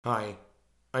Hi.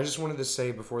 I just wanted to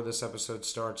say before this episode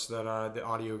starts that the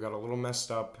audio got a little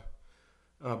messed up,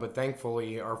 but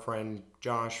thankfully our friend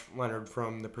Josh Leonard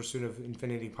from the Pursuit of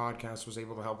Infinity podcast was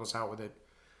able to help us out with it.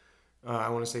 I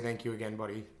want to say thank you again,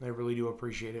 buddy. I really do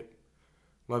appreciate it.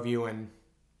 Love you, and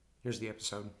here's the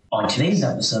episode. On today's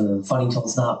episode of the Funny Till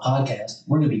It's Not podcast,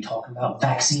 we're going to be talking about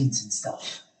vaccines and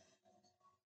stuff.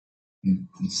 And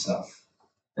stuff.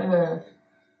 And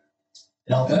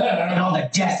all the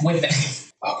death with it.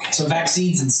 Okay, so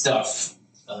vaccines and stuff.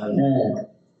 I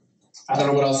don't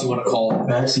know what else you want to call it.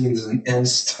 Vaccines and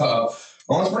stuff.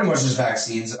 Well, it's pretty much just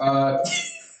vaccines.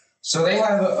 So they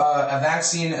have a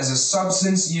vaccine as a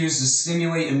substance used to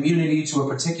stimulate immunity to a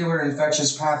particular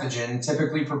infectious pathogen,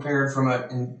 typically prepared from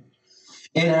an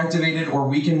inactivated or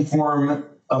weakened form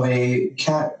of a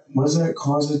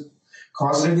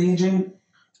causative agent,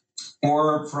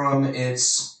 or from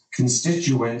its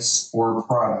constituents or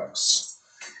products.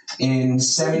 In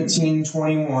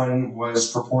 1721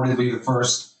 was purportedly the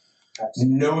first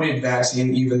noted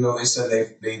vaccine, even though they said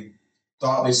they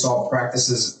thought they saw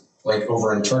practices like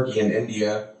over in Turkey and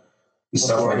India and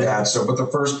stuff like that. So, but the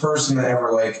first person that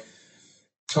ever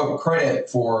took credit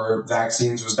for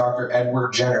vaccines was Dr.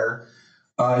 Edward Jenner.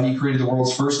 He created the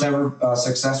world's first ever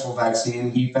successful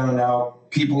vaccine. He found out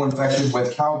people infected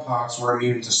with cowpox were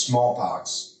immune to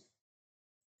smallpox.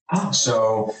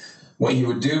 So what he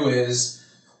would do is,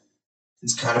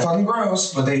 it's kind of fucking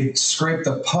gross, but they scrape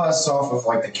the pus off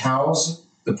of the cows,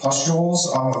 the pustules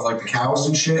off of the cows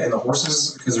and shit, and the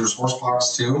horses, because there's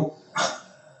horsepox too.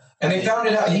 And he found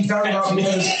it out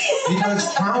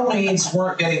because cow maids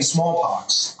weren't getting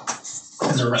smallpox.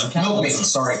 Milkmaids,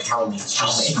 sorry, cow maids.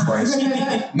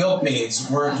 Milkmaids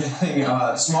weren't getting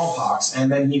smallpox,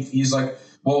 and then he's like,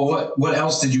 well, what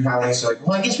else did you have? And he's like,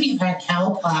 well, I guess we've had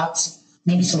cowpox,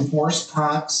 maybe some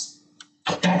horsepox.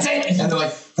 That's it. And they're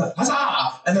like,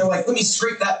 huzzah! And they're like, let me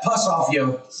scrape that pus off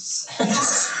you.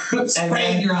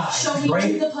 Spray in your eye. Shall we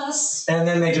Right? do the pus? And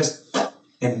then they just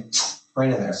right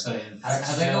in there. So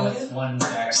how they go with one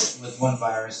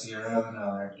virus, you're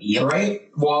another. Yep. Right?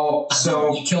 Well,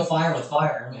 so You kill fire with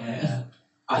fire. Yeah.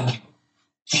 I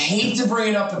hate to bring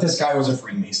it up, but this guy was a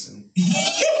Freemason.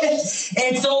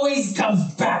 It always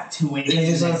comes back to it. It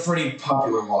is a pretty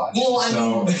popular watch. Well,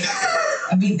 so.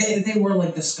 I mean, they were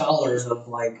the scholars of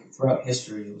throughout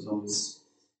history. It was always.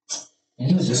 And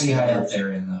he was pretty high up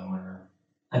there in the order.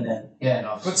 I bet. Yeah,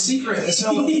 no. But secret,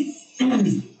 so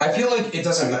I feel like it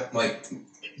doesn't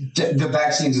the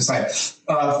vaccines aside,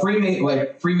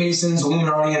 Freemasons,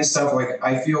 Illuminati, and stuff.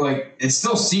 I feel like it's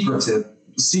still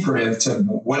secretive to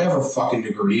whatever fucking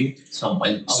degree. So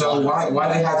why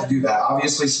they have to do that?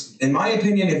 Obviously, in my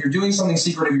opinion, if you're doing something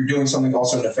secretive, you're doing something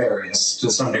also nefarious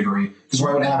to some degree. Because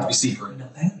why would it have to be secret?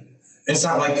 It's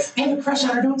not like, I have a crush on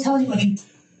her. Don't tell anybody.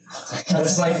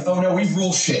 it's like, oh no, we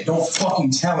rule shit. Don't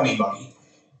fucking tell anybody.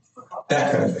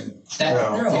 That kind of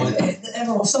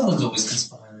thing. Someone's always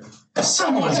conspiring.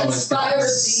 Someone's always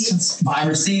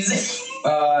Conspiracies.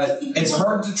 It's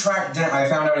hard to track down. I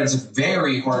found out it's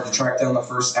very hard to track down the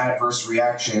first adverse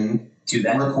reaction To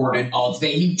that. recorded. Oh,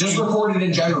 they Just recorded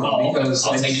in general because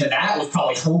I was thinking that was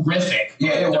probably horrific.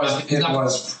 yeah, it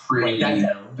was pretty Write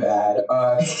that down. bad.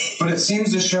 But it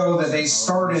seems to show that they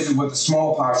started with the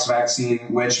smallpox vaccine,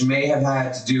 which may have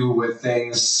had to do with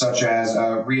things such as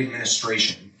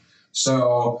readministration.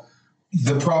 So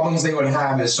the problems they would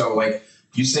have is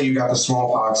you say you got the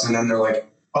smallpox, and then they're like,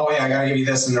 oh yeah, I gotta give you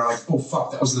this, and they're like, oh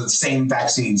fuck, that was the same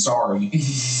vaccine, sorry.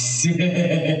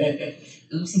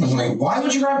 I'm like, why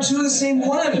would you grab two of the same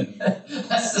one?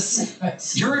 That's the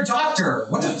same. You're a doctor.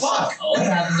 What the fuck? Oh, that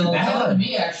happens all the That happened time. to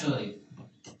me actually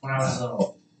when I was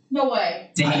little. No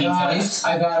way.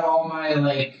 I got all my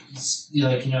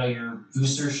your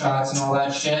booster shots and all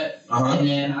that shit. Uh-huh. And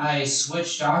then I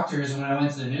switched doctors, and when I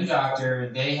went to the new doctor,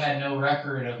 they had no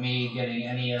record of me getting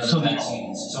any of the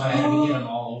vaccines. So I had to get them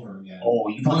all over again. Oh,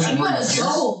 you You got a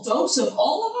double dose of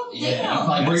all of them? Yeah.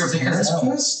 Damn. Were your parents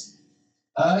pissed?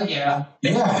 Yeah.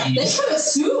 Yeah. They could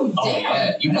assume. Oh, Damn.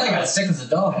 yeah. You probably got sick as a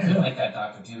dog. I didn't like that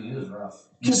doctor too. He was rough.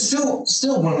 Because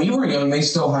still, when we were young, they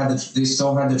still had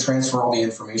to transfer all the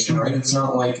information, right? It's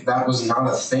not like that was not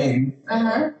a thing.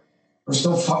 Uh-huh. There's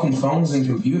still fucking phones and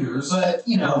computers. But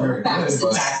Not very good, Faxes.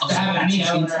 but- That happened to me.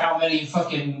 I wonder how many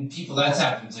fucking people that's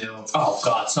happened to. Oh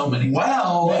God, so many.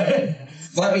 Well,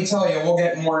 let me tell you, we'll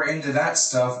get more into that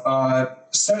stuff.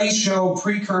 Studies show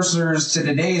precursors to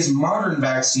today's modern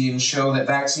vaccines show that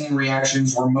vaccine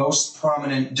reactions were most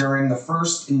prominent during the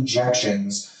first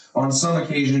injections. On some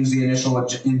occasions, the initial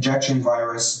injection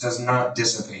virus does not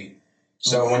dissipate.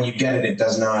 So when you get it, it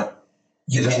does not.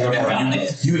 You don't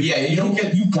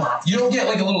get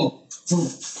like a little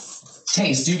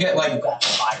taste? Do you get like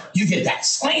you get that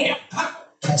slam?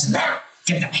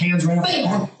 Get the hands right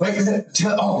up. Like,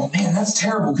 oh man, that's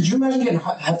terrible. Could you imagine getting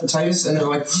hepatitis and they're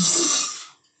like,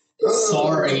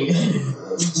 Sorry.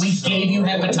 We gave you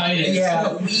hepatitis.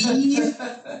 yeah, we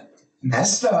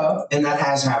messed up, and that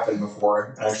has happened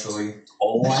before, actually.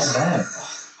 Oh, I bet.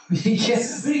 We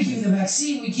didn't give you the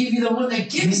vaccine. We gave you the one that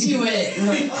gives you it.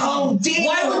 Oh, damn.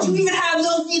 Why would you even have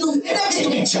those needles next to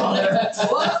each other?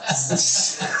 What?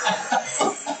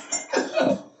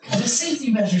 The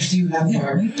safety measures do you have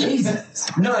there? Jesus.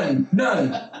 None.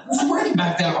 Who's working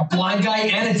back there? A blind guy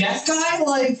and a deaf guy?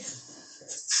 Like,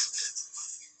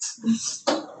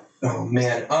 Oh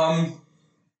man.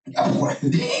 What do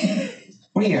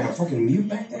you got? A fucking mute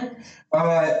back there?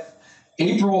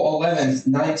 April 11th,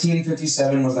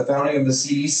 1957 was the founding of the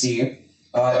CDC.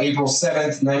 April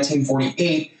 7th,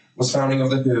 1948 was founding of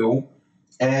the WHO.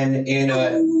 And in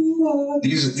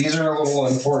these are a little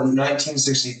important.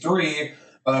 1963,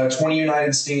 20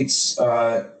 United States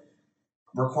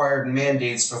required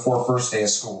mandates before first day of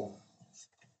school.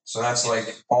 So that's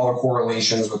like all the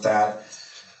correlations with that.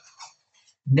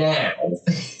 Now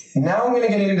I'm going to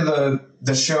get into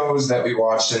the shows that we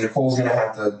watched, and Nicole's going to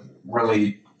have to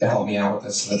really help me out with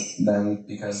this then,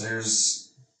 because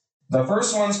there's the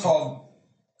first one's called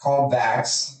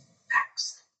Vaxx,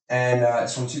 and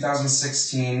it's from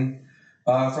 2016.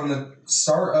 From the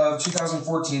start of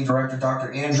 2014, director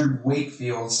Dr. Andrew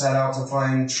Wakefield set out to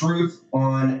find truth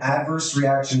on adverse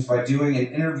reactions by doing an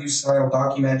interview-style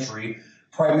documentary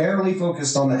primarily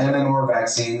focused on the MMR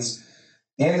vaccines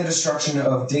and the destruction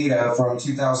of data from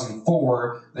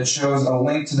 2004 that shows a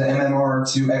link to the MMR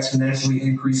to exponentially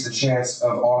increase the chance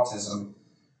of autism.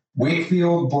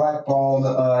 Wakefield blackballed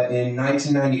in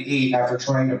 1998 after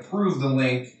trying to prove the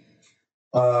link.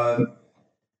 So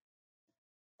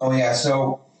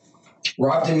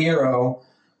Rob De Niro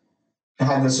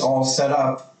had this all set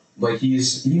up. Like he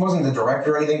wasn't the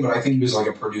director or anything, but I think he was like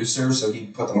a producer, so he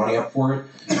put the money up for it.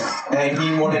 And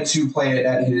he wanted to play it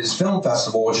at his film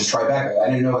festival, which is Tribeca. I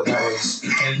didn't know that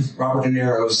was Robert De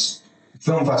Niro's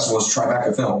film festival was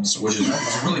Tribeca Films, which is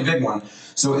a really big one.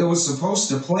 So it was supposed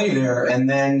to play there, and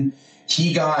then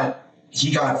he got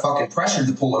fucking pressured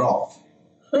to pull it off.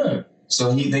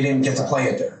 So they didn't get to play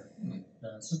it there.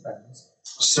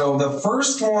 So the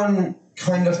first one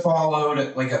kind of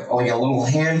followed like a little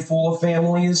handful of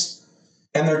families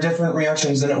and their different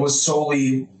reactions, and it was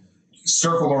solely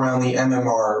circled around the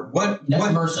MMR. What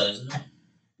MRSA, isn't it?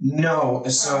 No,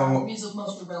 so Measles,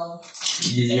 mumps, rubella.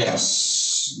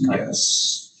 yes.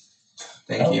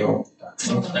 Thank you.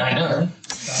 I know.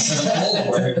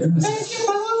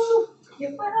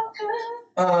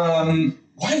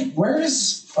 Where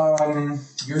is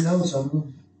Your nose,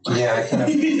 yeah, I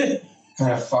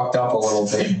kind of fucked up a little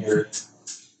bit here.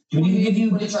 What are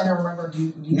you trying to remember?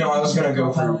 No, I was gonna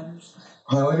go through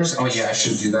highlighters. Oh yeah, I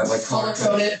should do that. Like Color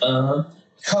coded.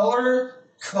 Color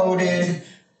coded.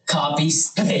 Copy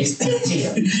paste.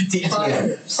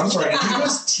 TM. I'm sorry. Did you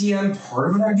guys TM part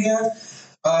of an idea?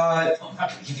 I'm not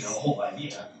going to give you the whole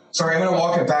idea. Sorry, I'm going to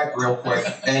walk it back real quick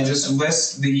and just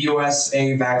list the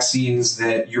USA vaccines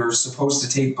that you're supposed to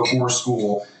take before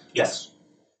school. Yes.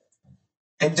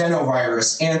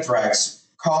 Adenovirus, anthrax,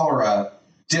 cholera,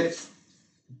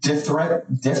 diphtheria,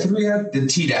 the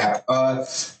Tdap,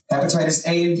 hepatitis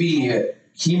A and B,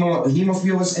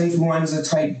 Haemophilus influenza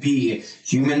type B,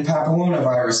 human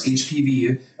papillomavirus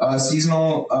 (HPV),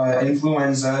 seasonal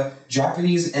influenza,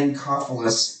 Japanese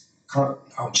encephalitis.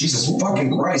 Jesus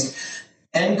fucking Christ!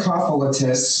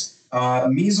 Encephalitis,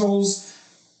 measles,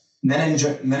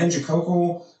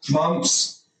 meningococcal,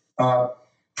 mumps,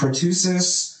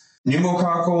 pertussis,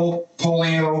 pneumococcal,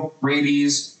 polio,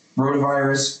 rabies,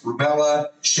 rotavirus, rubella,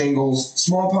 shingles,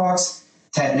 smallpox,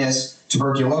 tetanus,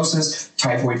 tuberculosis,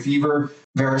 typhoid fever,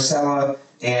 varicella,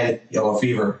 and yellow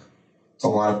fever. It's a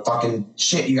lot of fucking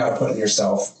shit you gotta put in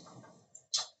yourself.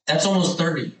 That's almost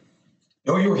 30.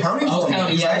 No, you were counting? I was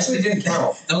counting, yeah. I actually didn't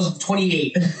count. That was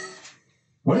 28.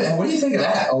 What do you think of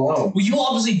that alone? Well, you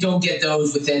obviously don't get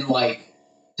those within, like,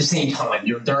 the same time.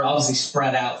 They're obviously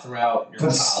spread out throughout your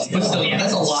child. But still, yeah,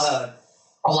 that's a lot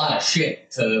of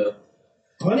shit to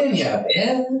put in you.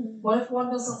 Yeah. What if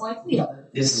one doesn't like the other?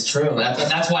 This is true.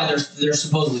 That's why they're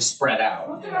supposedly spread out.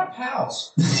 What they're not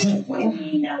pals? I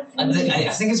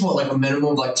think it's like a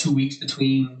minimum of like 2 weeks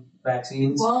between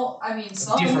vaccines. Well, I mean,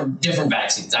 some different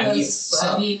vaccines. I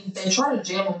mean, they try to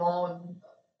jam them all. And,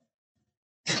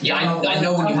 yeah, I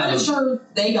know when you have. I'm pretty sure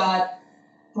they got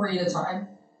 3 at a time.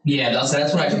 Yeah, that's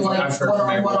what I've heard. Like from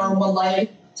one arm, one leg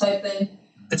type thing.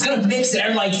 It's gonna mix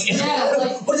it. Like, yeah,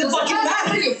 like what does it fucking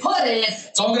matter? Where you put it?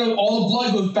 It's all the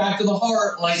blood goes back to the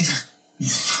heart. Like,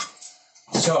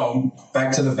 So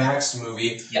back to the Vaxx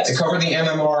movie. Yes. It covered the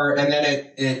MMR, and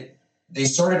then they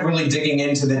started really digging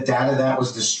into the data that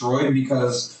was destroyed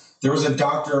because there was a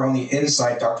doctor on the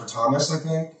inside, Dr. Thomas, I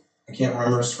think. I can't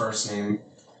remember his first name.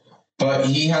 But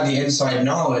he had the inside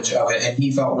knowledge of it, and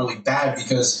he felt really bad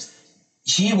because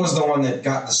he was the one that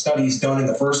got the studies done in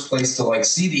the first place to, like,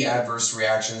 see the adverse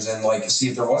reactions and, like, see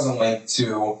if there was a link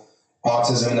to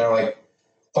autism. And they're like,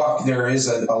 fuck, there is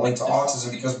a link to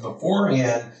autism, because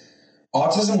beforehand,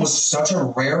 autism was such a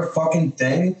rare fucking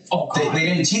thing. They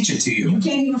didn't teach it to you. You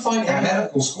can't even find at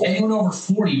medical school. Anyone over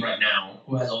 40 right now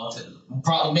who has autism.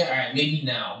 Probably, all right, maybe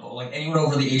now, but like anyone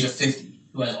over the age of 50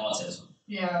 who has autism.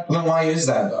 Yeah. Then why is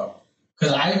that, though?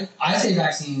 Because I say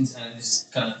vaccines, and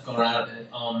just kind of going out of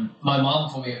it. My mom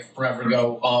told me forever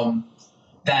ago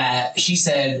that she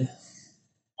said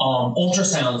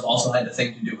ultrasounds also had a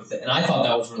thing to do with it, and I thought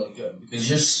that was really good because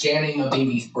you're scanning a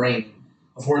baby's brain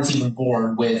before it's even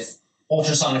born with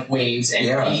ultrasonic waves and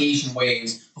radiation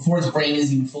waves before its brain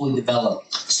is even fully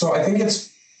developed. So I think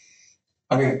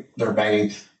they're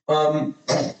banging. Do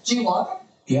you love it?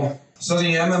 Yeah. So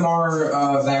the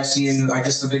MMR vaccine, I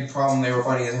guess the big problem they were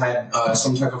finding it had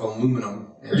some type of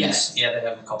aluminum. Yes. Yeah, they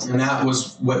have a couple. And that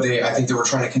was what I think they were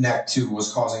trying to connect to,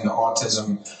 was causing the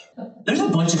autism. There's a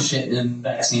bunch of shit in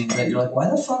vaccines that you're like, why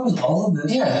the fuck was all of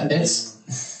this? Yeah, it's...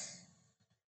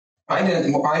 I'm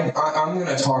going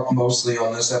to talk mostly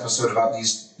on this episode about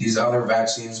these other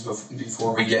vaccines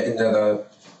before we get into the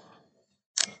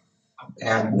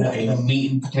bad boy. The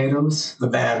meat and potatoes? The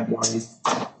bad one.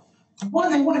 Why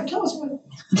they want to kill us with?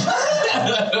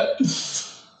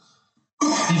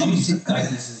 Did you see, guys,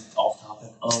 this is off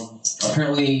topic.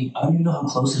 Apparently, I don't even know how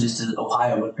close it is to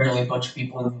Ohio, but apparently a bunch of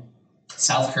people in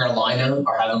South Carolina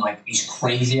are having like these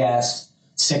crazy ass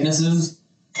sicknesses.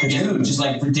 Dude. Just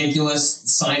like ridiculous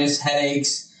sinus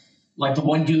headaches. Like the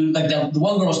one dude, like the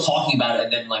one girl was talking about it,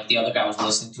 and then like the other guy was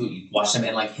listening to it. You watched him,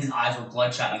 and like his eyes were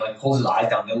bloodshot. He like pulls his eyes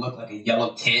down; they look like a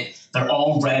yellow tint. They're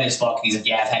all red as fuck. He's like,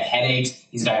 "Yeah, I've had headaches."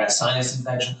 He's got a sinus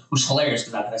infection, which is hilarious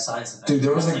because I've had a sinus infection. Dude,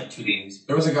 there was like 2 days.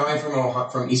 There was a guy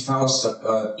from East Palestine,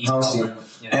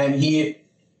 yeah. and he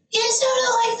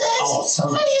sounded like this. Oh, so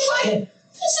and he's like,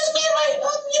 "This is me, like,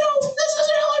 this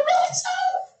isn't how I really sound."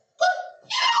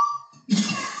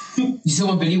 You see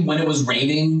one video when it was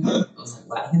raining? It was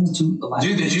like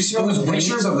Dude, did you see all those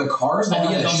pictures of the cars that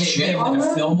had shit on a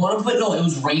them? film on them? But no, it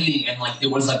was raining and like there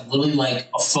was like literally like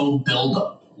a foam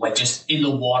buildup, like just in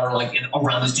the water, like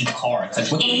around this dude's car. It's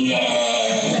like,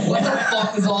 what the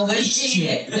fuck is all this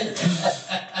shit?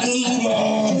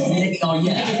 Oh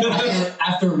yeah,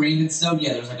 after rain and snow,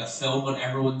 yeah, there's like a film on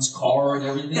everyone's car and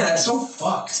everything. Yeah, it's so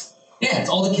fucked. Yeah, it's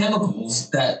all the chemicals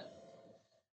that.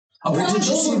 Apparently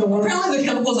Apparently the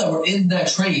chemicals that were in that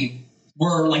train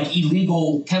were like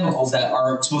illegal chemicals that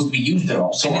are supposed to be used at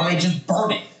all. So they just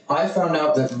burn it. I found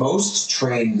out that most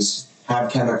trains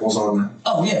have chemicals on them.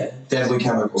 Oh yeah, deadly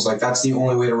chemicals. Like that's the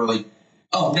only way to really.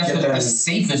 Oh, that's the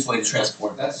safest way to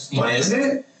transport. That's what is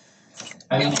it?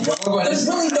 I mean, there's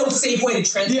really no safe way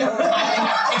to transport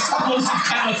explosive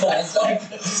chemicals. Like,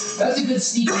 That's a good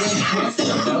sneak in,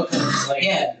 though, because like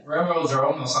railroads are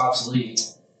almost obsolete.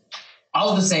 I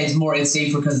was gonna say it's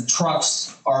safer because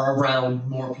trucks are around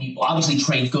more people. Obviously,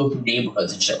 trains go through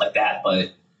neighborhoods and shit like that,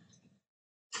 but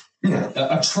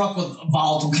a truck with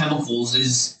volatile chemicals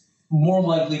is more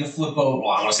likely to flip over.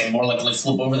 Well, I want to say more likely to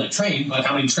flip over than a train, but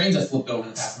how many trains have flipped over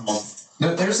the past month?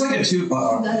 There's like a two.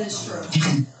 That is true.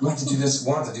 We'll have to do this.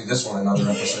 We'll have to do this one in another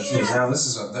episode too. Now this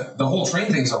is the whole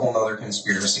train thing's a whole other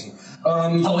conspiracy.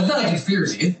 Oh, it's not a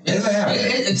conspiracy.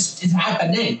 It's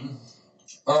happening.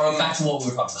 Back to what we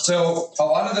were talking about. So a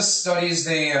lot of the studies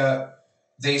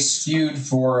they skewed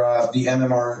for the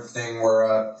MMR thing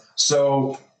were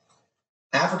so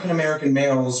African American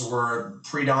males were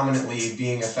predominantly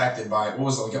being affected by what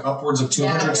was it, like upwards of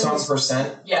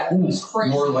 200% Yeah, it was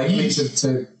crazy. more likely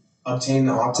to obtain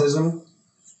the autism.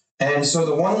 And so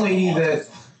the one lady that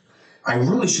I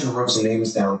really should have wrote some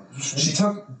names down. She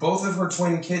took both of her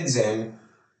twin kids in,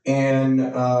 and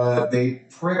they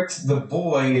pricked the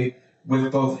boy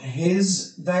with both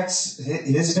his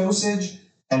dosage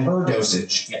and her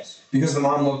dosage. Yes. Because the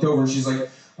mom looked over and she's like,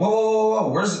 whoa,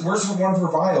 where's one of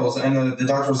her vials? And the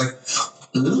doctor was like,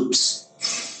 oops.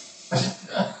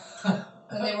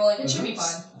 And they were like, it should be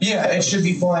fine. Yeah, it should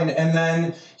be fine. And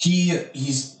then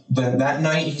then that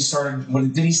night he started.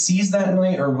 Did he seize that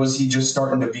night, or was he just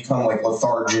starting to become like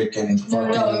lethargic and? No,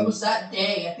 it was that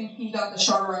day. I think he got the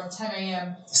shot around 10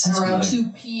 a.m. and around 2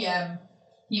 p.m.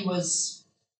 he was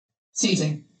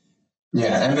seizing.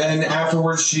 Yeah, and then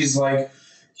afterwards she's like,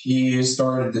 he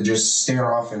started to just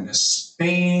stare off into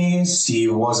space. He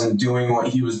wasn't doing what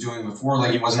he was doing before.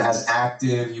 Like, he wasn't as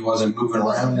active. He wasn't moving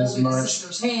around as holding his much.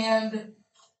 sister's hand.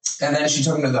 And then she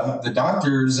took him to the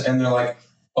doctors, and they're like,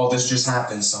 oh, this just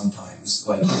happens sometimes.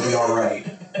 Like, he'll be all right.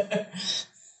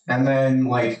 And then,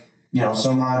 like,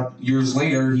 some odd years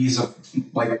later, he's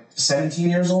like 17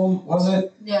 years old, was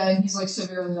it? Yeah, and he's like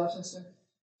severely autistic.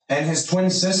 And his twin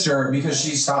sister, because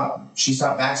she stopped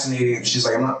vaccinating, she's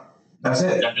like, that's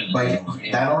it.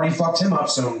 Like, that already fucked him up,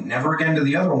 so never again to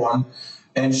the other one.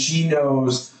 And she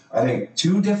knows, I think,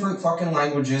 2 different fucking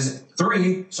languages,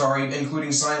 3, sorry,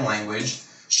 including sign language.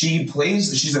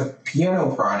 She's a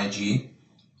piano prodigy.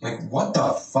 Like, what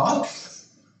the fuck?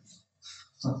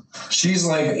 She's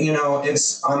like,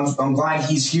 I'm glad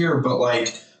he's here, but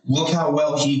like, look how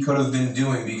well he could have been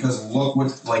doing, because look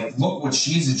what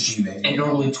she's achieving. And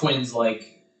normally twins,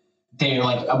 like, they're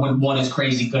like, when one is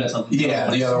crazy good at something. Yeah,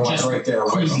 the other one's right there.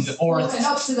 Crazy good. And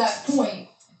up to that point,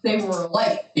 they were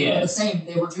alike. They were the same.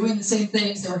 They were doing the same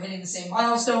things. They were hitting the same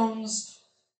milestones.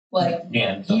 Like,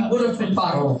 he would have been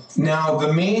fine. Now,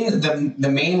 the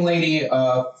main lady,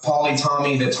 Polly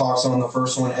Tommy, that talks on the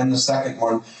first one and the second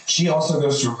one, she also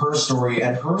goes through her story,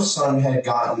 and her son had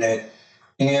gotten it,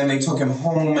 and they took him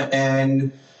home,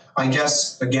 and I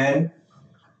guess, again,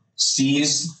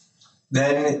 seized.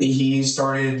 Then he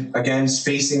started, again,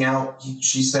 spacing out.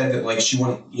 She said that, like, she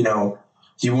wouldn't,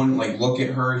 he wouldn't, like, look at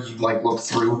her. He'd, like, look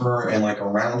through her and, like,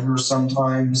 around her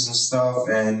sometimes and stuff,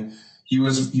 and he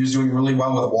was doing really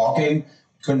well with walking.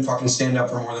 Couldn't fucking stand up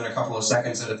for more than a couple of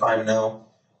seconds at a time now.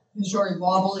 He was very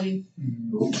wobbly.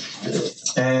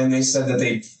 And they said that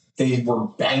they were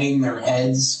banging their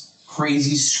heads,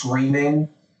 crazy screaming.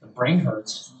 The brain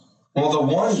hurts. Well, the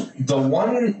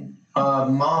one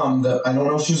mom that I don't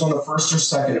know if she was on the first or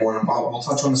second one. We'll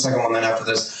touch on the second one then after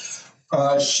this.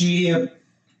 She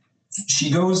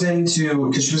goes into,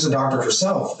 because she was a doctor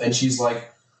herself, and she's like,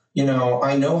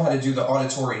 I know how to do the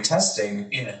auditory testing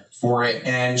for it.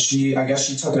 And I guess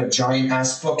she took a giant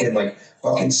ass book and like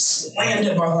fucking slammed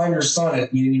it behind her son, and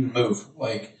he didn't even move.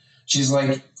 Like, she's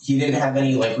like, he didn't have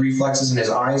any like reflexes in his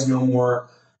eyes, no more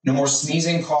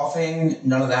sneezing, coughing,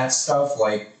 none of that stuff.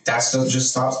 Like, that stuff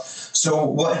just stops. So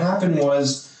what happened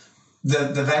was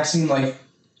the vaccine, like,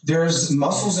 there's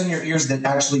muscles in your ears that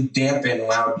actually dampen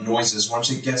loud noises. Once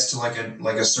it gets to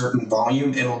like a certain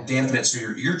volume, it'll dampen it so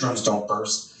your eardrums don't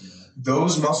burst.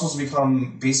 Those muscles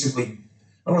become basically,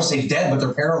 I don't want to say dead, but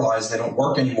they're paralyzed. They don't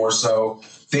work anymore. So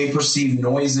they perceive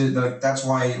noises. That's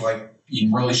why, like,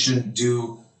 you really shouldn't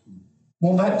do.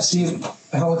 Well,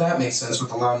 how would that make sense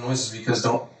with the loud noises? Because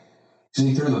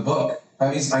he threw the book.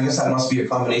 I guess that must be a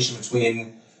combination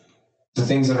between the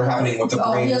things that are happening with the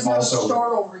brain. He has no also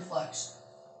startle reflex.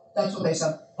 That's what they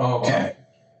said. Oh, okay.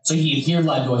 So you hear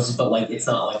loud noises, but like it's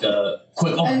not like a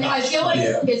quick. Oh, and gosh. I feel like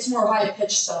it's more high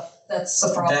pitched stuff. That's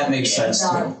the problem. That makes sense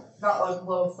too. Not like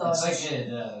low thuds. It's like it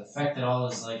affected all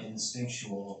his like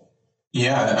instinctual.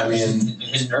 Yeah, I mean,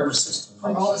 his nervous system.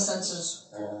 Like all the senses.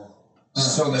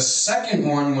 So the second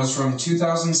one was from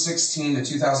 2016 to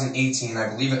 2018. I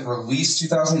believe it released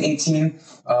 2018.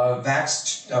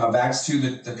 Vaxx 2,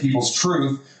 the People's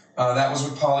Truth. That was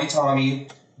with Polly Tommy,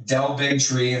 Del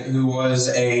Bigtree, who was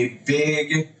a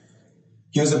big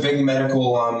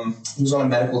medical. He was on a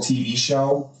medical TV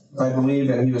show, I believe,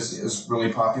 and he was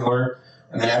really popular.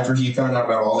 And then after he found out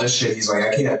about all this shit, he's like,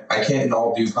 I can't in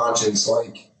all due conscience,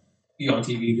 like, be on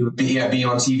TV. Be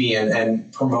on TV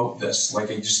and promote this. Like,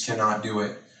 I just cannot do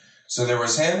it. So there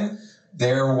was him.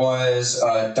 There was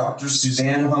Dr.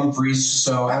 Suzanne Humphreys.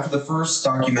 So after the first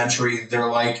documentary, they're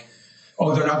like,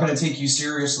 oh, they're not going to take you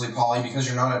seriously, Polly, because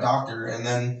you're not a doctor. And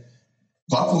then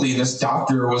luckily this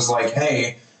doctor was like,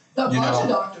 hey, A bunch of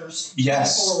doctors.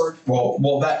 Yes. Forward.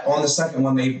 Well, that on the second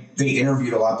one they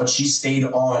interviewed a lot, but she stayed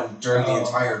on during the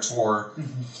entire tour.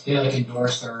 They like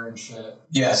endorsed her and shit.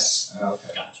 Yes.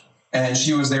 Okay, gotcha. And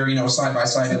she was there, side by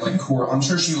side at like I'm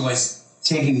sure she was like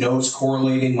taking notes,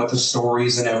 correlating with the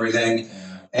stories and everything.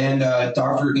 Yeah. And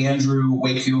Dr. Andrew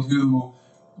Wakefield, who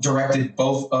directed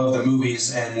both of the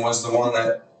movies and was the one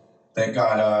that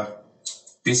got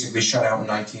basically shut out in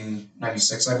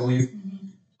 1996, I believe.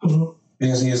 Mm-hmm.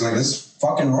 Because he was like, this is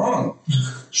fucking wrong.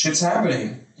 Shit's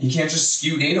happening. You can't just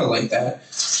skew data like that.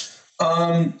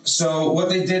 So what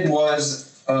they did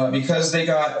was, because they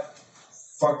got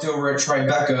fucked over at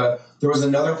Tribeca, there was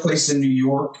another place in New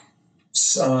York.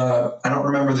 I don't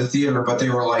remember the theater, but they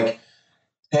were like,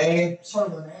 hey,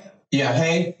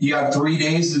 hey, you got 3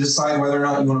 days to decide whether or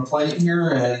not you want to play it here.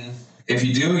 And if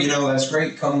you do, that's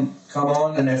great. Come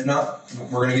on. And if not,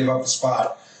 we're going to give up the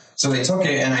spot. So they took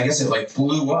it, and I guess it like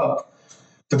blew up.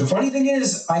 But the funny thing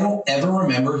is, I don't ever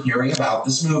remember hearing about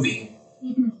this movie.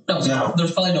 No.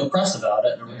 There's probably no press about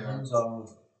it. So.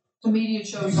 The media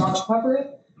chose not to cover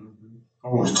it. I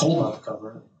was told not to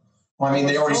cover it. Well, I mean,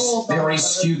 they already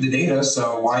skewed the data,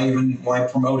 so why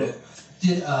promote it?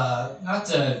 Not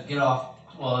to get off.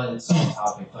 Well, it's on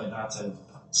topic, but not to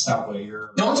stop what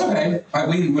you're. No, it's okay.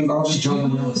 I'll just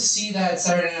jump. Did you see that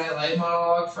Saturday Night Live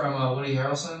monologue from Woody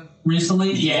Harrelson?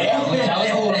 Recently? Yeah.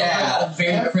 That was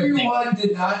very Everyone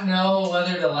did not know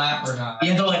whether to laugh or not.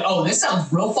 Yeah, they're like, oh, this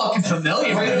sounds real fucking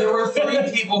familiar. Right, there were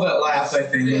 3 people that laughed, I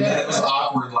think, and then it was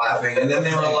awkward laughing. And then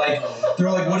they were like,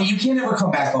 Woody, you can't ever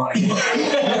come back on again.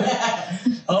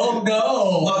 Oh,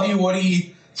 no. Love you,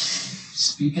 Woody.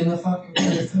 Speaking the fucking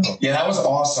truth. Yeah, that was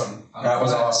awesome. That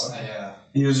was awesome. Yeah.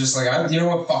 He was just like, you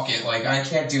know what, fuck it. Like, I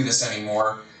can't do this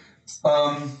anymore.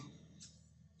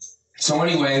 So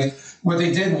anyway, what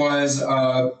they did was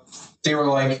they were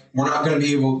like, we're not going to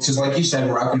be able, because like you said,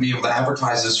 we're not going to be able to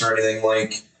advertise this or anything.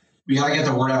 Like, we got to get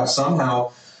the word out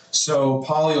somehow. So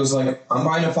Polly was like, I'm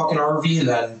buying a fucking RV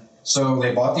then. So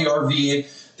they bought the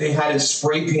RV. They had it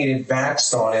spray painted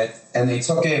Vaxxed on it. And they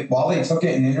took it, while they took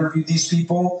it and interviewed these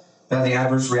people that had the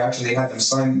adverse reaction, they had them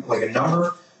sign like a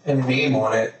number and a name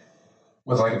on it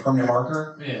with like a permanent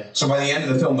marker. Yeah. So by the end of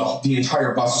the film, the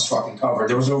entire bus was fucking covered.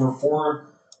 There was over 4,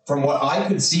 from what I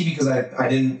could see, because I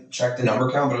didn't check the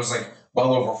number count, but it was like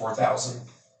well over 4,000.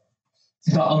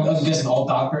 I'm guessing all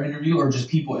doctor interview or just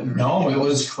people interview? No, it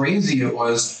was crazy. It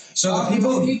was the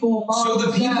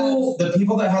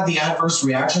people that had the adverse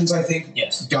reactions, I think,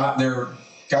 got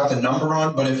the number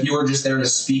on. But if you were just there to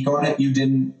speak on it, you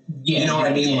didn't. You know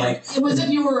what I mean? Like it was if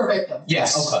you were a victim.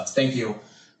 Yes. Okay. Thank you.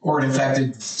 Or it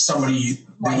affected somebody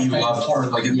that you loved, or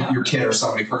like your kid or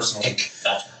somebody personally.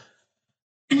 Gotcha.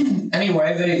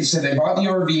 Anyway, they said they bought the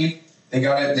RV. They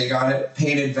got it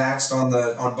painted, Vaxxed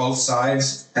on both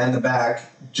sides and the back.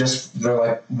 They're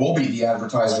like, we'll be the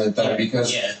advertisement then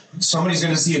because somebody's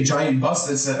going to see a giant bus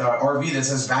that's RV that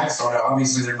says Vaxxed on it.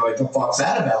 Obviously, they're like, the fuck's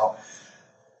that about?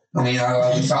 I mean,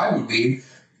 at least I would be.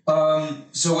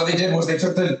 So what they did was they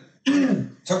took the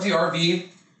RV,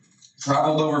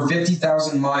 traveled over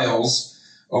 50,000 miles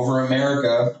over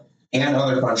America and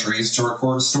other countries to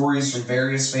record stories from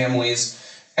various families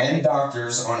and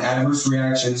doctors on adverse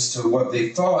reactions to what they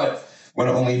thought would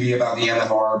only be about the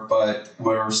MMR, but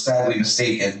were sadly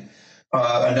mistaken.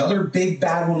 Another big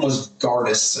bad one was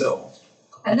Gardasil.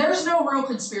 And there's no real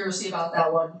conspiracy about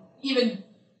that one. Even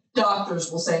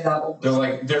doctors will say that one. They're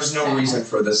like, there's no reason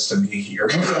for this to be here.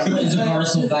 Is it a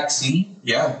Gardasil vaccine?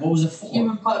 Yeah. What was it for?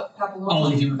 Human papillomavirus. Oh,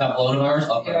 the human papillomavirus?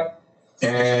 Okay. Yeah.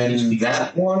 And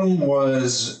that one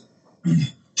was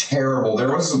terrible.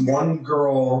 There was one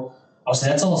girl... Oh, so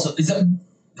that's also... Is that...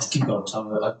 Keep going.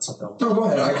 Something else. No, go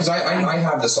ahead. Because I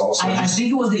have this also. I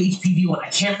think it was the HPV one. I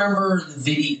can't remember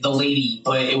the lady,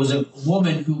 but it was a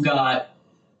woman who got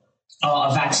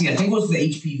a vaccine. I think it was the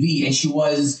HPV, and she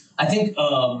was, I think,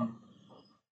 a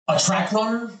track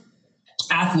runner,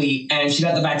 athlete, and she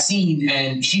got the vaccine,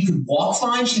 and she could walk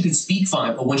fine, she could speak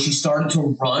fine, but when she started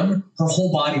to run, her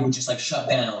whole body would just, like, shut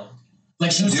down.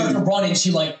 Like, she would start to run, and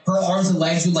she, like, her arms and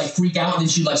legs would, like, freak out, and then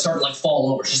she'd, like, start to, like,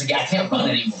 fall over. She's like, yeah, I can't run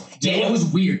anymore. Yeah, it was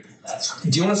weird.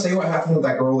 Do you want to say what happened with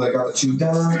that girl that got the tube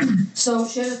down her? So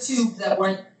she had a tube that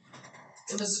went,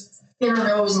 it was in her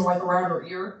nose and, like, around her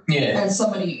ear. Yeah. And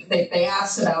somebody, they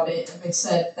asked about it, and they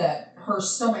said that her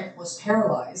stomach was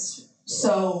paralyzed.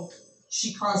 So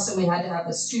she constantly had to have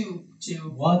this tube to...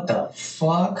 What the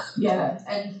fuck? Yeah,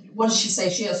 and what did she say?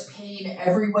 She has pain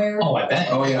everywhere. Oh, I bet.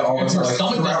 Oh, yeah, all It's over, her like,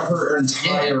 stomach throughout her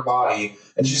entire body.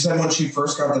 And she said when she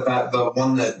first got the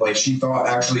one that, like, she thought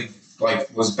actually,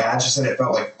 like, was bad, she said it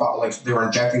felt like they were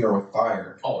injecting her with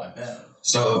fire. Oh, I bet.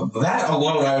 So that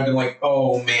alone, I would have been like,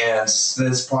 oh, man,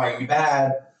 this probably going to be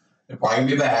bad. It's probably going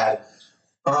to be bad.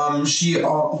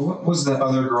 What was the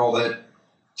other girl that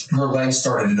her legs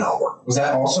started to not work? Was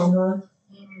that also her?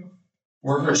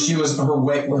 Where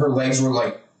her legs were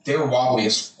like, they were wobbly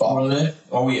as fuck. Were they?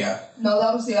 Oh, yeah. No,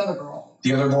 that was the other girl.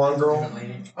 The other blonde girl?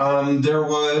 There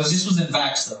was... This was in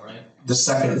Vaxx, though, right? The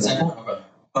second one. Okay.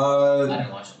 I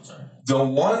didn't watch it, I'm sorry. The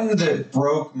one that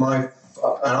broke my... and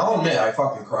I'll admit, I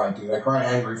fucking cried, dude. I cried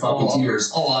angry fucking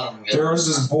tears. A lot of them. There was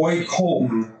this boy,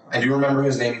 Colton. I do remember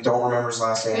his name. Don't remember his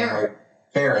last name. Barrett.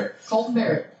 Barrett. Colton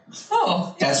Barrett.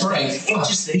 Oh. That's right.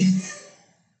 Interesting.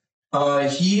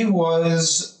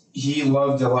 He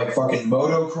loved to, like, fucking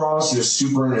motocross. He was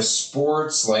super into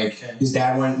sports. Like, his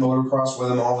dad went motocross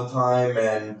with him all the time.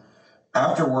 And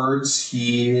afterwards,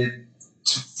 he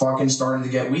fucking started to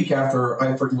get weak after...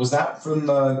 Was that from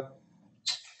the...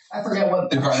 I forget what...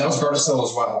 That was Gardasil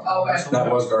as well. Oh, okay. That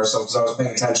was Gardasil, because I was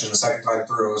paying attention the second time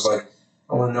through. It was like,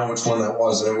 I want to know which one that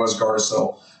was, and it was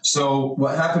Gardasil. So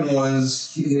what happened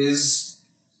was his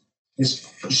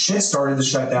shit started to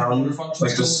shut down,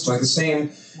 like the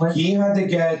same. He had to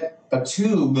get a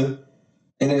tube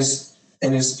in his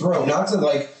throat, not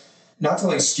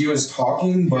to skew his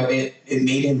talking, but it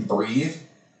made him breathe.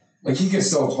 Like he could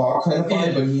still talk kind of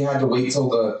fine, but he had to wait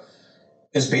till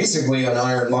it's basically an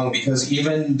iron lung, because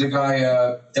even the guy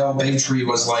Del Bigtree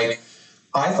was like,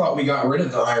 I thought we got rid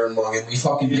of the iron lung, and we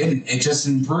fucking didn't. It just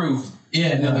improved.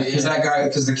 Yeah, no,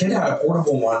 because the kid had a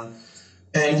portable one,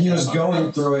 and he was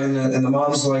going through it, and the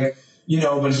mom's like,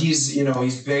 but he's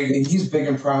big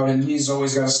and proud, and he's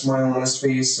always got a smile on his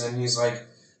face, and he's like,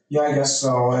 yeah, I guess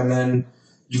so. And then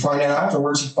you find out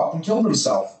afterwards he fucking killed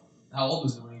himself. How old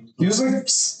was he? He was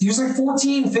like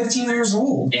 14, 15 years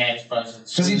old. Yeah, he's probably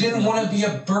because he didn't want to be a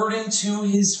burden to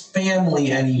his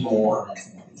family anymore.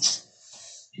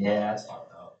 Yeah, that's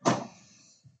fucked up.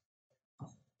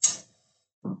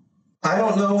 I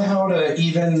don't know how to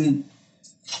even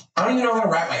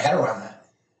wrap my head around that.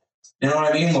 You know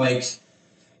what I mean? Like,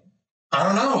 I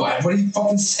don't know. What do you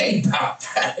fucking say about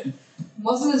that?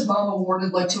 Wasn't his mom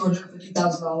awarded like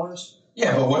 $250,000?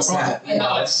 Yeah, but what's that?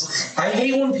 Yeah. I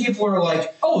hate when people are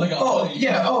like,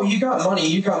 you got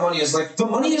money. It's like, the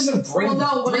money doesn't bring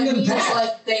what I them mean back. is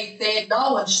like they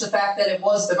acknowledged the fact that it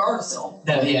was the Gardasil.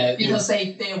 Because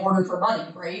they awarded for money,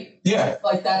 right? Yeah.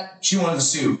 Like that. She wanted the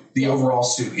suit, the overall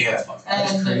suit, yeah.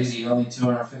 That's crazy, only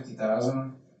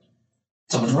 $250,000.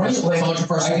 So much a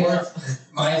person worth.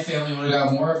 My family would have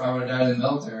got more if I would have died in the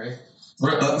military.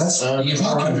 That's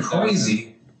fucking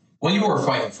crazy. Well, you were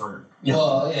fighting for it.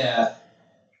 Well, yeah.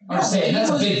 I'm just saying,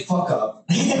 that's a big fuck up.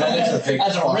 That is a big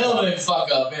That's a real big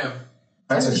fuck up, yeah.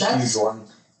 That's a huge one.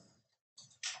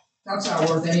 That's not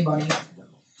worth any money.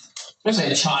 There's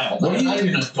a child. Not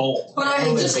even an adult. But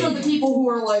just for the people who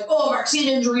are like, vaccine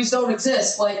injuries don't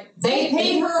exist, like, they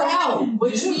paid her out,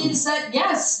 which means that,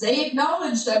 yes, they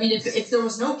acknowledged. I mean, if there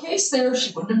was no case there,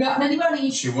 she wouldn't have gotten any money.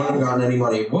 She wouldn't have gotten any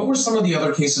money. What were some of the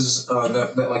other cases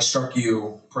that struck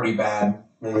you pretty bad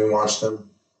when we watched them?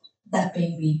 That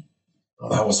baby. Oh,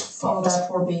 that was fucked. Oh, that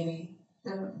poor baby.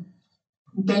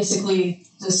 Basically,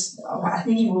 I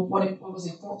think he was, what was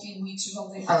he, 14 weeks or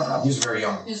something? I don't know. He was very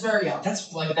young. He was very young.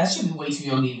 That should be way too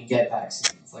young to even get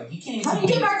vaccines. Like, you can't even... How do you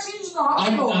get vaccines in the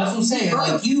hospital? That's what I'm saying.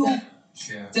 Like,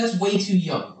 that's way too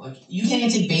young. Like, you can't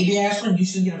even take baby aspirin, you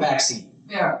should get a vaccine.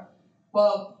 Yeah.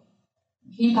 Well,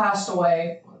 he passed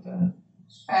away,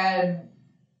 and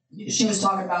she was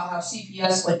talking about how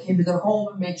CPS came to their home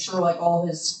and made sure all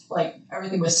his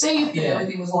everything was safe and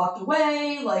everything was locked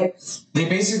away. They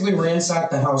basically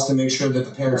ransacked the house to make sure that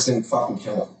the parents didn't fucking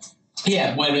kill him.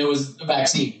 Yeah, when it was a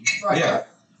vaccine. Right. Yeah,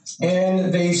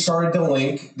 and they started to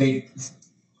link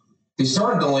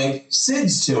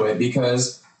SIDS to it,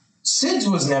 because SIDS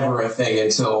was never a thing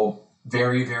until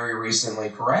very, very recently.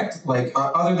 Correct?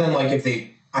 Other than if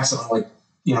they accidentally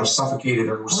suffocated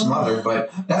or were smothered,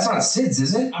 but that's not SIDS,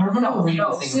 is it? I remember reading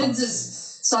SIDS is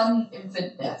sudden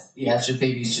infant death. Yeah, it's just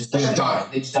babies just die.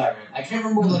 They just die. Right? I can't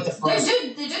remember the first.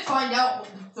 They did find out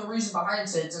the reason behind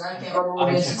SIDS, and I can't remember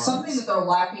what it is. It's something that they're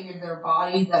lacking in their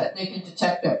body that they can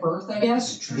detect at birth, I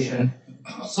guess. Nutrition.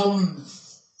 Some.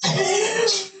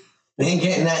 They ain't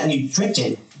getting that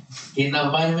nutrition. Getting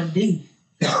that vitamin D.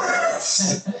 Get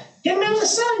them out of the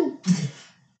sun.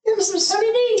 Give them some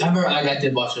sunny D. I remember I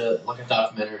did watch a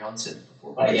documentary on SIDS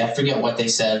before, but I forget what they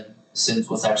said. SIDS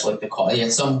was actually the cause. Yeah,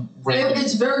 some random.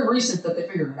 It's very recent that they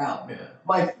figured it out.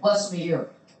 Yeah. Less than a year.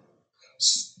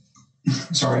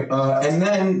 Sorry. And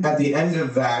then at the end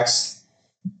of Vaxx,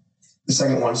 the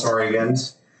second one, sorry again,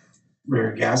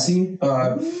 very gassy.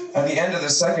 At the end of the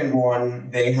second one,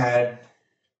 they had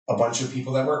a bunch of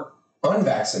people that were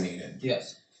unvaccinated.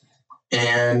 Yes.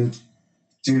 And,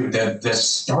 dude, the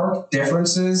stark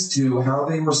differences to how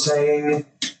they were saying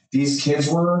these kids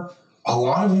were, a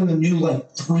lot of them knew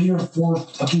 3 or 4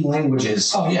 fucking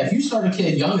languages. Oh, yeah. If you start a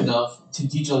kid young enough to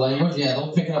teach a language,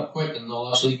 they'll pick it up quick and they'll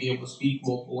actually be able to speak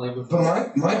multiple languages.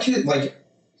 But my kid,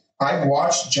 I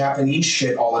watch Japanese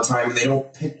shit all the time, and they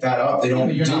don't pick that up. They don't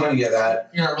do any of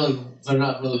that. They're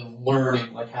not really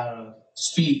learning how to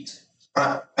speak.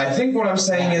 I think what I'm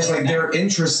saying is they're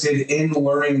interested in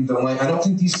learning the language. I don't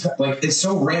think these it's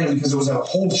so random because it was a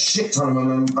whole shit ton of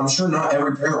them. I'm sure not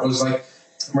every parent was like,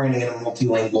 I'm writing in a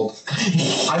multilingual.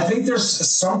 I think there's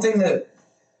something that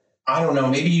I don't know.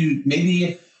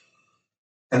 Maybe,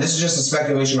 and this is just a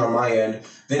speculation on my end,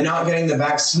 that not getting the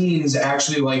vaccines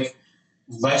actually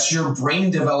lets your brain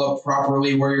develop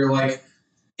properly, where you're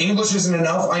English isn't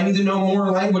enough. I need to know more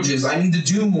languages. I need to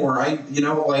do more.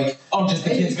 just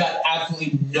the kids got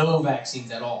absolutely no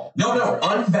vaccines at all. No,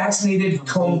 unvaccinated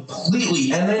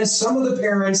completely. And then some of the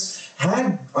parents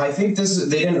had, I think they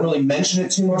didn't really mention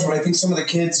it too much, but I think some of the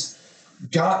kids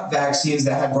got vaccines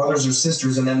that had brothers or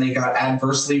sisters, and then they got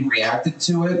adversely reacted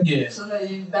to it. Yeah. So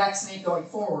they vaccinate going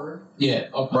forward. Yeah.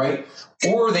 Okay. Right?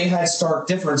 Or they had stark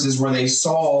differences where they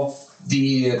saw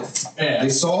they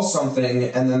saw something,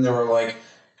 and then they were like,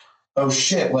 oh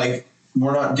shit, like,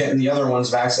 we're not getting the other ones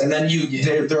vaccinated. And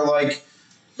then they're like,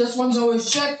 this one's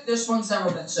always sick, this one's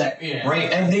never been sick. Yeah.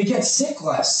 right? And they get sick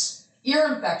less.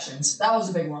 Ear infections, that was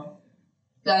a big one.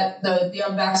 That the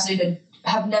unvaccinated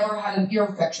have never had an ear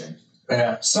infection.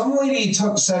 Yeah. Some lady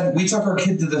said, we took our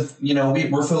kid to the,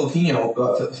 we're Filipino.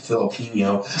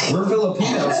 We're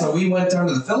Filipino, so we went down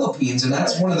to the Philippines, and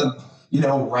that's one of the,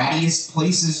 rattiest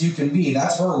places you can be.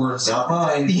 That's her words, not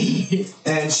mine.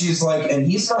 And she's like, and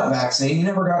he's not vaccinated. He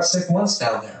never got sick once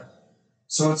down there.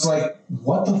 So it's like,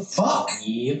 what the fuck?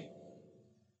 Yep.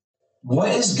 What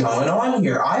is going on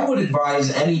here? I would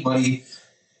advise anybody,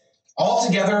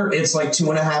 altogether, it's like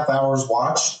 2.5 hours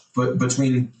watch, but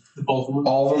between Both of them.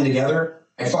 all of them together,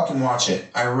 I fucking watch it.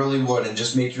 I really would, and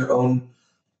just make your own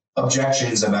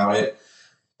objections about it.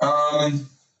 I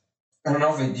don't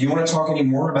know. Do you want to talk any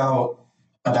more about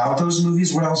those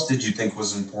movies? What else did you think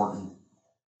was important?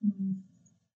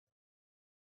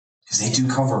 Because they do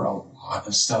cover a lot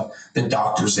of stuff. The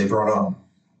doctors they brought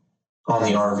on the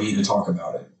RV to talk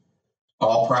about it.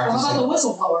 All Well, practicing. how about the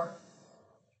whistleblower?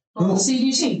 From the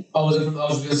CDC. I was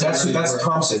gonna say That's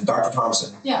Thompson, Dr.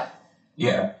 Thompson. Yeah.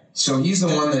 Yeah. So he's the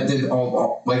one that did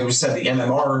all, like we said, the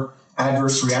MMR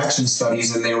adverse reaction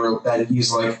studies, and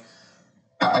he's like,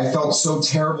 I felt so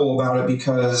terrible about it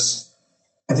because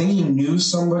I think he knew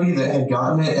somebody that had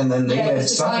gotten it, and then they had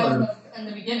suffered. In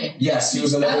the beginning. Yes, he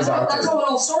was another doctor. That's how it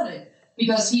all started.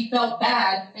 Because he felt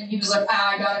bad, and he was like,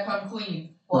 I gotta come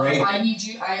clean. Well, Right. I need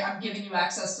you, I'm giving you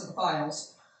access to the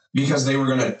files. Because they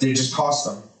just cost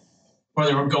them. Or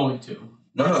they were going to.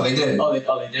 No, they did. Oh, they did.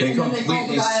 They And then they called the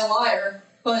completely- guy a liar,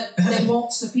 but they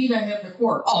won't subpoena him to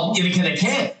court. Oh, yeah, because they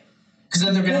can't. Because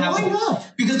then they're gonna Well, have why to.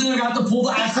 not? Because then they're gonna have to pull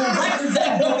the actual records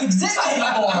that don't exist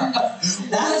anymore.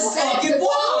 That's fucking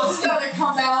wild. It's gonna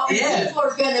come out, Yeah. and people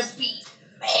are gonna be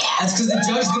mad. That's because the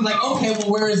judge is like, okay, well,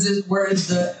 where is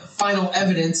the final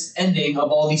evidence ending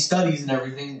of all these studies and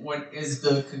everything? What is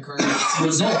the concurrent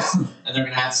results? And they're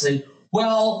gonna have to say,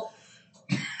 well,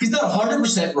 he's not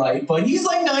 100% right, but he's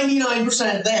like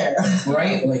 99% there.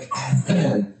 Right? Like, oh,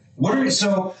 man.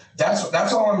 So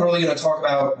that's all I'm really going to talk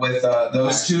about with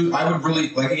those two. I would really,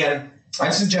 like, again,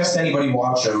 I suggest anybody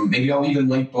watch them. Maybe I'll even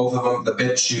link both of them, the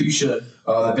bit shoot. You should.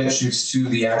 The bit shoots to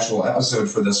the actual episode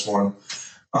for this one.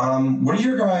 What are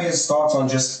your guys' thoughts on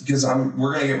just, because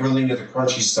we're going to get really into the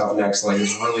crunchy stuff next, like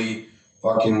it's really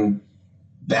fucking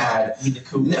bad.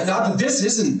 Not that this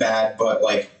isn't bad, but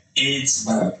like it's,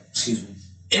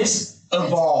 it's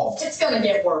evolved. It's gonna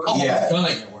get worse. Yeah. It's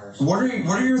gonna get worse. What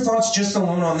are your thoughts just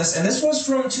alone on this? And this was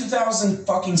from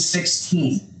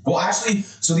 2016. Well, actually,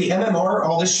 so the MMR,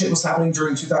 all this shit was happening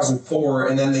during 2004,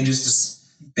 and then they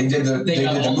did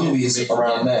the movies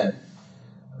around then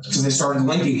because they started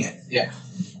linking it. Yeah.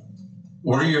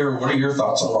 What are your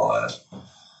thoughts on all that?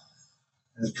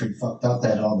 It's pretty fucked up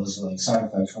that all those like side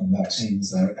effects from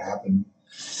vaccines that happen.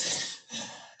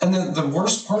 And the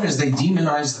worst part is they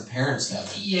demonized the parents of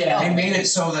it. Yeah. They made it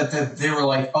so that they were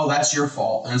like, oh, that's your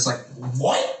fault. And it's like,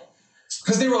 what?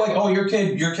 Because they were like, oh, your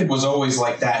kid was always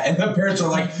like that. And the parents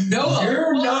are like, No,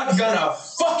 you're not gonna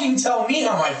fucking tell me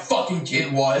how my fucking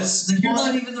kid was. You're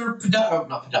not even their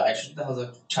not pediatrician. That was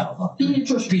a child doctor.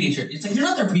 Pediatrician. It's like, you're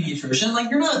not their pediatrician.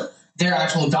 Like, you're not their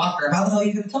actual doctor. How the hell are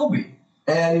you going to tell me?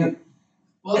 And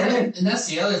Well, and that's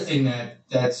the other thing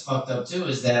that's fucked up too,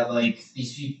 is that like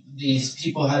these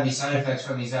people have these side effects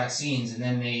from these vaccines, and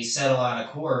then they settle out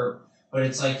of court. But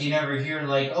it's like you never hear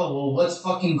like, oh well, what's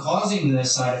fucking causing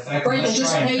this side effect? Right, they Let's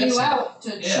just try and pay fix you it. out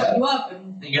to shut you up.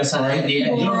 And You got something right? You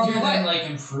People don't are hear on the them way. like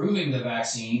improving the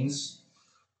vaccines.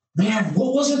 man,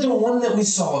 what was it? The one that we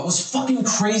saw? It was fucking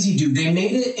crazy, dude. They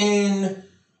made it in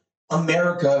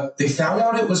America. They found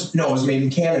out it was made in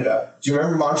Canada. Do you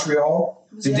remember Montreal?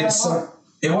 They did some.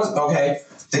 It was okay.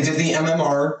 They did the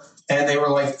MMR, and they were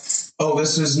like, "Oh,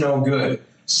 this is no good.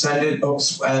 Send it."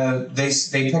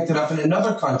 They picked it up in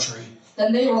another country,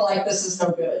 then they were like, this is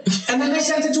no good. and then they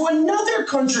sent it to another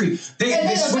country. They And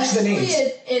then switched the eventually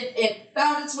names. it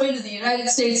found its way to the United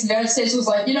States. The United States was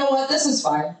like, you know what, this is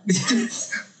fine.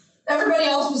 Everybody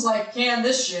else was like, can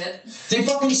this shit. They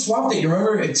fucking swapped it. You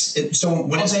remember? So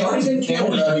when it started in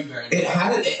Canada, it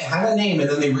had a name, and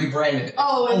then they rebranded it.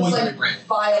 Oh, it was Always like rebrand.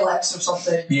 Vilex or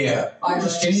something. Yeah. I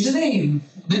Just change the name.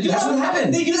 That's what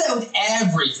happened. They do that with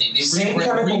everything. They Same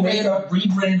chemical makeup.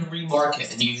 rebrand and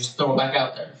remarket, and you just throw it back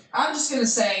out there. I'm just gonna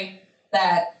say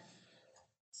that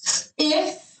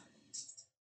if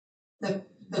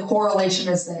the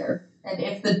correlation is there, and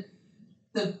if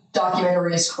the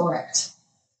documentary is correct,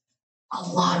 a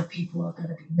lot of people are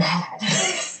gonna be mad.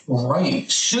 Right.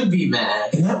 Should be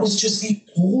mad. And that was just the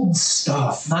old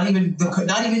stuff. Not even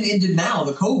into now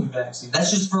the COVID vaccine.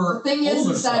 That's just for The thing is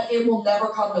older that stuff. it will never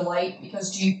come to light because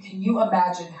can you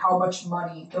imagine how much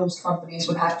money those companies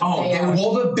would have to pay out?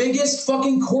 Well, the biggest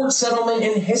fucking court settlement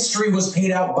in history was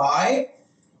paid out by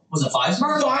Was it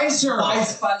Pfizer?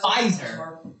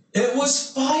 Pfizer. It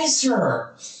was Pfizer.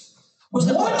 Was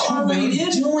it What are we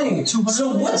R-rated? doing? 200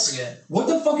 So what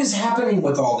the fuck is happening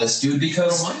with all this, dude?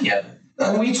 Because money yet.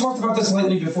 and we talked about this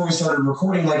lately before we started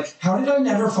recording. Like, how did I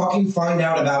never fucking find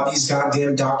out about these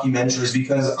goddamn documentaries?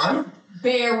 Because I'm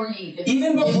Buried.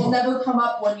 even It will before. never come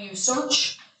up when you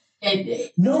search.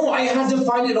 No, I had to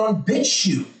find it on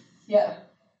BitChute. Yeah.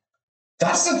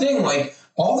 That's the thing. Like,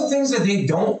 all the things that they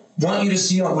don't want you to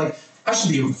see on, like, I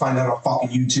should be able to find that on fucking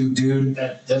YouTube, dude.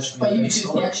 That's But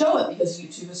YouTube can't show it because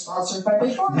YouTube is sponsored by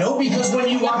Big Pharma. No, because when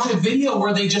you watch a video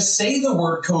where they just say the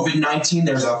word COVID-19,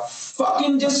 there's a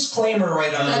fucking disclaimer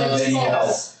right under That the is video,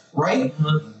 false. right?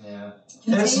 Yeah.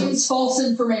 Contains false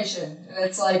information. And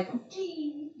it's like,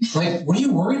 Like, what are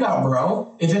you worried about,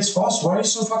 bro? If it's false, why are you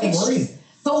so fucking worried?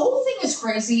 the whole thing is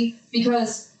crazy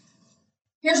because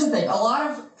here's the thing. A lot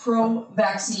of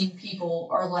pro-vaccine people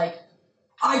are like,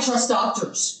 I trust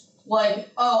doctors. Like,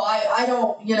 oh, I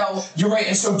don't, You're right.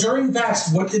 And so during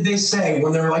Vaxx, what did they say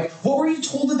when they were like, what were you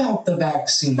told about the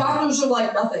vaccine? doctors are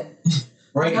like nothing.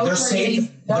 Right? no They're training,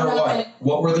 safe. no They're nothing. what?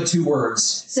 What were the two words?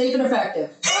 Safe and effective.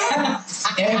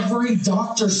 Every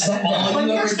doctor said that. But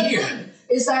here's the thing,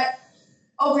 is that,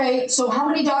 okay, so how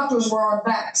many doctors were on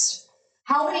Vaxx?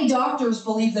 How many doctors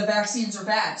believe the vaccines are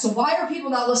bad? So why are people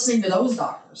not listening to those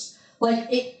doctors?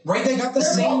 Like, Right? They got the They're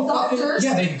same both fucking, doctors.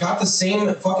 yeah, they got the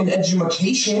same fucking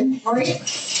education. right?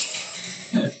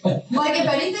 Like, if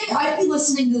anything, I'd be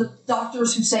listening to the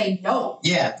doctors who say no.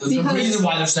 Yeah, there's a Because reason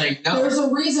why they're saying no. There's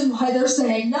a reason why they're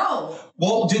saying no.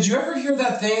 Well, did you ever hear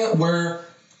that thing where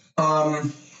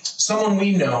someone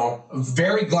we know,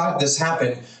 very glad this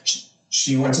happened,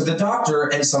 she went to the doctor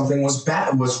and something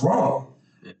was wrong.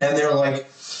 And they're like,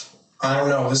 I don't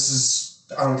know,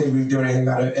 I don't think we can do anything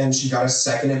about it. And she got a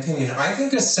second opinion. I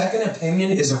think a second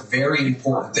opinion is a very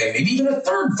important thing. Maybe even a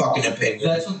third fucking opinion.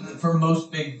 That's what, for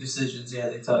most big decisions, yeah,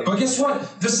 they tell you. But guess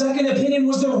what? The second opinion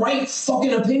was the right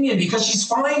fucking opinion because she's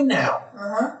fine now.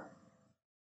 Uh-huh.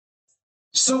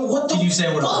 So what the Can you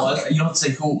say what fuck? it was? You don't have to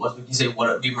say who it was, but can you say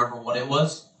what? Do you remember what it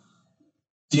was?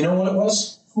 Do you know what it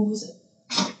was? Who was it?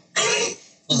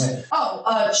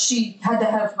 Okay. She had to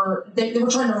have her. They were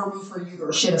trying to remove her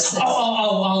uterus. She had a cyst.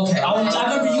 Okay. I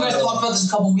remember you guys talked about this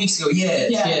a couple weeks ago.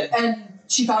 Yeah. And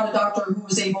she found a doctor who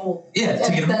was able. Yeah,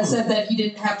 to get it that removed. said that he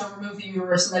didn't have to remove the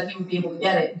uterus and that he would be able to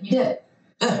get it. He did.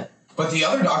 But the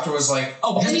other doctor was like,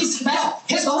 Oh, And he's out.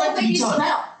 his The whole right to thing be he's done.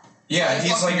 out. yeah,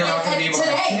 he's like, you're not going to be able to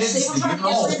have today, kids. they were trying to the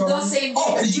get uterus rid of the gone. same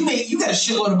Oh, day. because you got a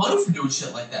shitload of money for doing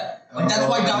shit like that. Like that's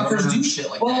why doctors do shit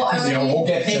like Well, that. I You know, we'll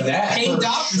get to that. Paid for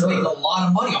doctors sure. make a lot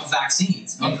of money off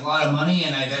vaccines. Make a lot of money,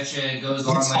 and I bet you it goes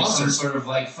on like some Sponsors. sort of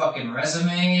like fucking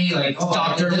resume, like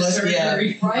Doctor I did this list, yeah.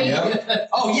 surgery. Right? Yeah.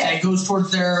 Oh yeah, it goes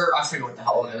towards their I forget what the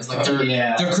hell it is. Like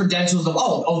their credentials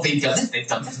of they've done this, they've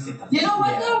done this, they've done this. You know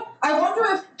what Yeah. though? I wonder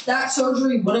if that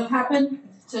surgery would have happened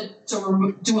to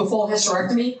do a full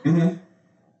hysterectomy. Mhm.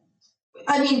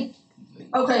 I mean,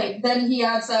 okay, then he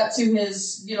adds that to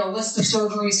his list of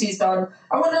surgeries he's done.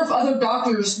 I wonder if other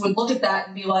doctors would look at that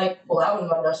and be like, "Well, that was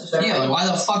unnecessary." Yeah, like why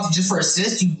the fuck just for a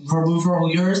cyst you remove her whole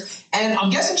uterus? And I'm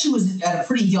guessing she was at a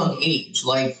pretty young age.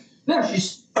 Like Yeah,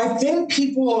 she's I think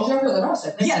people. younger than us.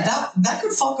 I think. yeah, that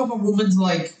could fuck up a woman's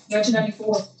like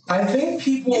 1994. I think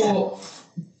people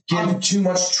give too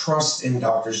much trust in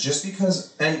doctors just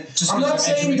because. And Just I'm because not they're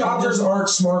saying educated. doctors aren't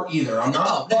smart either. I'm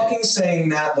not No. fucking saying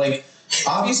that. Like,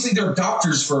 obviously they're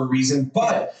doctors for a reason,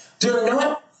 but they're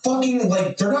not fucking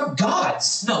like they're not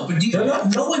gods. no, but They're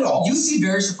not know-it-alls. You'd be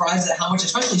very surprised at how much,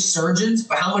 especially surgeons,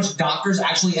 but how much doctors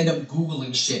actually end up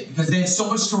Googling shit because they have so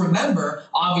much to remember,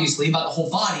 obviously, about the whole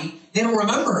body, they don't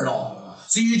remember it all.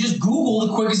 So you just Google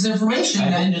the quickest information.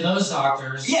 I've And been to those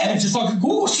doctors. yeah, just fucking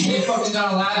Google They shit. fucking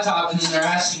got a laptop and then they're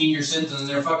asking you your symptoms and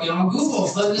they're fucking on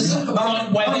Google. But the symptoms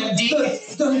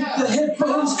WebMD. The hip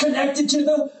bone's connected to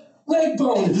the leg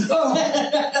bone.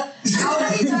 How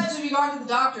many times have you gone to the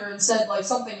doctor and said like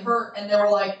something hurt and they were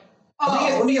like,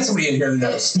 Let me get somebody in here that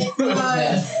knows.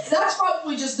 That's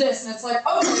probably just this, and it's like,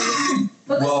 okay,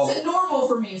 but this isn't normal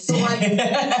for me. So like,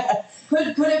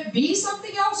 could it be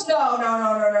something else?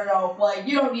 No. Like,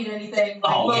 you don't need anything.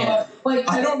 Like, like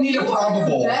I don't need a probable. You are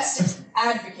your best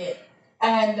advocate,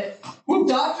 and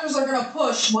doctors are gonna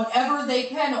push whatever they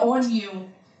can on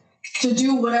you to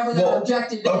do whatever their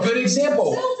objective is. A good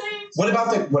example. What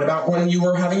about when you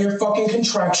were having your fucking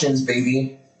contractions,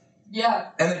 baby? Yeah.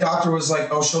 And the doctor was like,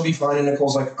 "Oh, she'll be fine." And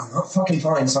Nicole's like, "I'm not fucking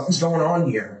fine. Something's going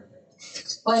on here."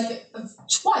 Like,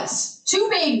 twice. 2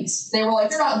 babies. They were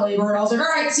like, "You're not in labor." And I was like, "All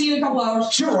right, see you in a couple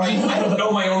hours." You're right. I don't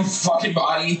know my own fucking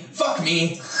body. Fuck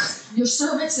me. Your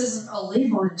cervix isn't a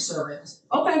laboring cervix.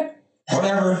 Okay.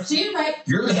 Whatever. See you tonight.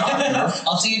 You're the doctor.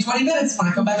 I'll see you in 20 minutes when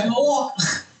I come back from a walk.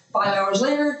 5 hours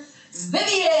later,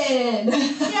 Vivian!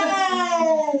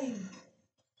 Yay!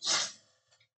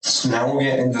 So now we'll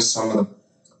get into some of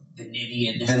The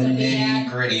nitty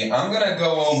nitty-gritty. I'm going to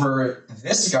go over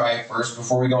this guy first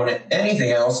before we go into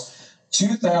anything else.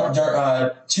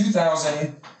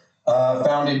 2000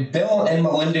 founded Bill and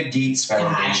Melinda Gates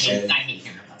Foundation. I hate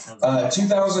hearing about that.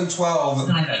 2012. He's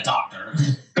not even a doctor.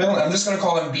 Bill, I'm just going to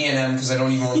call them B&M because I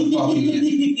don't even want to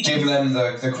fucking give them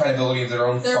the credibility of their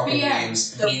own fucking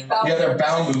names. They're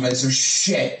bowel movements. They're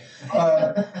shit.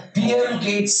 B.M.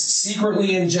 Gates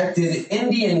secretly injected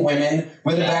Indian women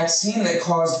with a vaccine that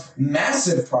caused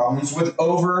massive problems with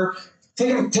over...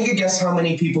 Take a guess how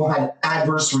many people had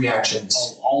adverse reactions.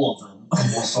 Oh, all of them.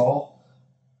 Almost all.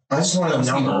 I just want a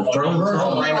number. Throw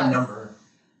a random number.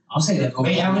 I'll say that.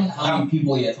 Wait, how many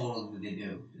people total did they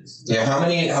do? Yeah, how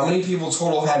many people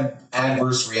total had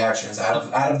adverse reactions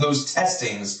out of those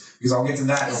testings? Because I'll get to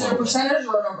that in a Is little it a percentage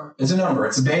or a number? It's a number.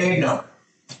 It's a big number.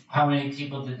 How many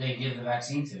people did they give the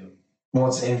vaccine to? Well,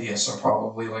 it's India, so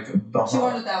probably like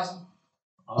 200,000.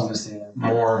 I was gonna say that.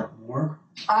 More.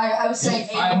 I was saying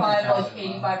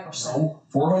 85%.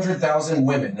 400,000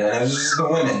 women, and this is the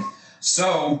women.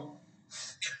 So,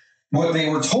 what they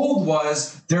were told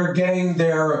was they're getting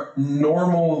their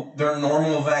normal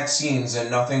vaccines, and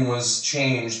nothing was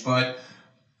changed. But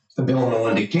the Bill and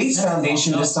Melinda Gates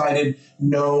Foundation decided,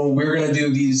 no, we're going to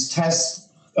do these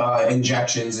test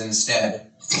injections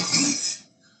instead.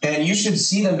 And you should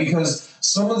see them because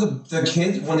some of the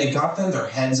kids, when they got them, their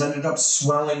heads ended up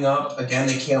swelling up. Again,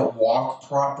 they can't walk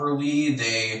properly.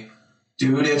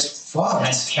 Dude, it's fucked.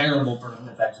 That's terrible birth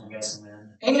effects, I'm guessing,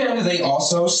 man. And they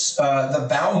also, the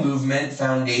Bowel Movement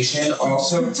Foundation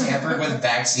also tampered with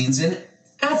vaccines in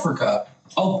Africa.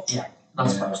 Oh, yeah. Not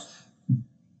surprised.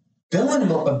 B&M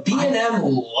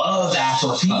love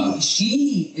Africa.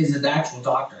 She is an actual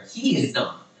doctor. He is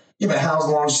not. Yeah, but how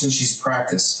long since she's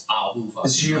practiced?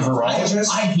 Is she a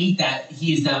virologist? I hate that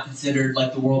he is not considered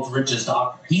like the world's richest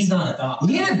doctor. He's not a doctor.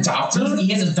 He ain't a doctor.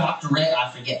 He has a doctorate.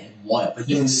 I forget what, but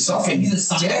he's a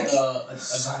science, a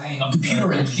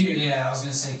computer engineer. Yeah, I was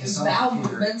gonna say Bowel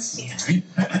movements.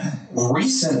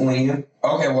 Recently,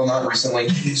 not recently.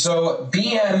 So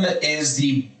BM is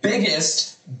the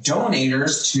biggest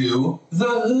donators to the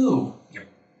WHO.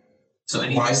 So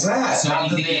why is that? So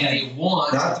not anything they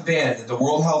want. Not the band, the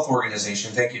World Health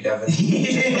Organization. Thank you, Devin.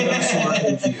 Just for those who are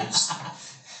confused.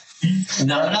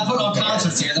 No, they're not putting on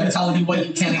concerts here. They're telling you what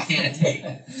you can and can't take.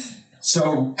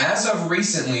 So, as of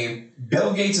recently,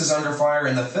 Bill Gates is under fire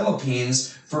in the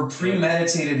Philippines for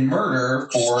premeditated murder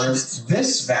for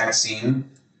this vaccine.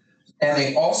 And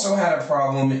they also had a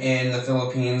problem in the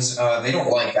Philippines. They don't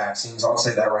like vaccines. I'll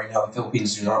say that right now. The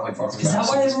Philippines do not like fucking vaccines. Is that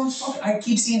why everyone's fucking? I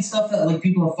keep seeing stuff that like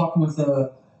people are fucking with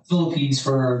the Philippines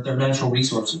for their natural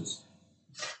resources.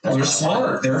 They're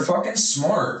smart. They're fucking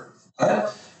smart. I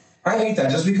hate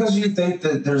that. Just because you think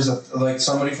that there's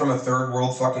somebody from a third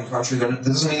world fucking country, that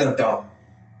doesn't mean they're dumb.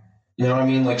 You know what I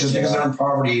mean? Like, just because they're in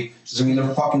poverty doesn't mean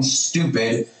they're fucking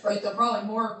stupid. Right, they're probably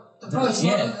smarter than us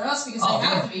because they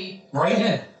have to be. Right?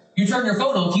 Yeah. You turn your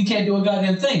phone off, you can't do a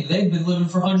goddamn thing. They've been living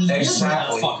for hundreds of years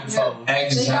without a fucking phone.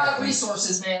 Exactly. They got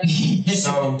resources, man.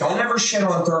 So don't ever shit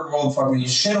on third world fucking. You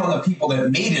shit on the people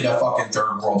that made it a fucking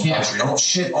third world country. Don't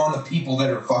shit on the people that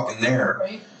are fucking there.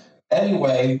 Right.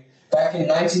 Anyway, back in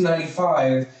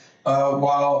 1995,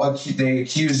 while they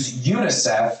accused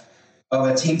UNICEF of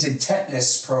a tainted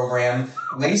tetanus program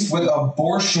laced with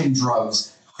abortion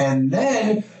drugs, and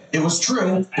then it was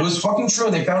true. It was fucking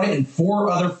true. They found it in 4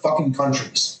 other fucking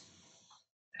countries.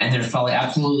 And there's probably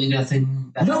absolutely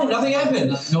nothing. No, nothing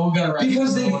happened. No one got arrested.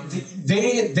 Because they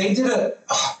did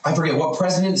I forget what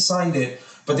president signed it,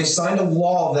 but they signed a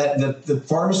law that the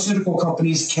pharmaceutical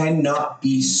companies cannot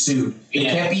be sued. It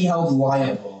can't be held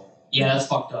liable. Yeah, that's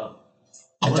fucked up.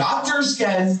 The doctors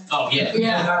can. Oh yeah.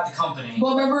 Yeah. Not the company.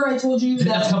 Well, remember I told you That's the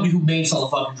that company who makes all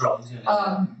the fucking drugs.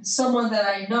 someone that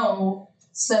I know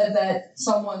said that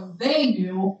someone they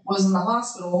knew was in the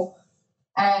hospital,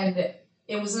 and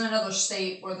it was in another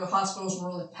state where the hospitals were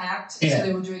really packed, so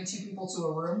they were doing 2 people to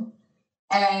a room,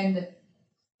 and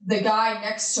the guy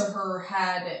next to her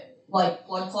had like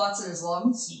blood clots in his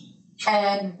lungs.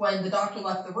 And when the doctor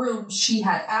left the room, she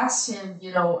had asked him,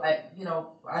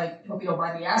 I hope you don't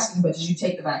mind me asking, but did you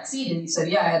take the vaccine? And he said,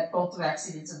 yeah, I had both the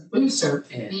vaccines and the booster,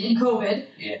 meaning COVID.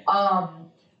 Yeah.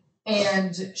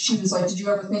 And she was like, did you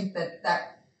ever think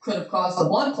that could have caused the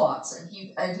blood clots?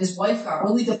 And his wife got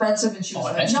really defensive, and she was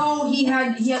like, no, he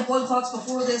had blood clots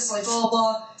before this, like blah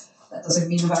blah. That doesn't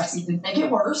mean the vaccine didn't make it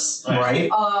worse.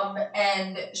 Right.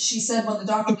 And she said when the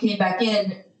doctor came back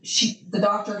in, the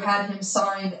doctor had him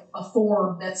sign a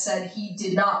form that said he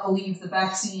did not believe the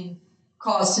vaccine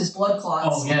caused his blood clots.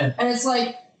 Oh yeah. And it's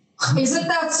like, isn't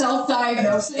that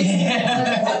self-diagnosis?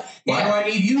 Yeah. Why do I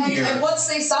need you here? And once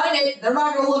they sign it, they're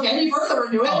not going to look any further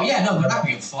into it. Oh yeah, no, they're not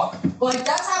gonna fuck. Like,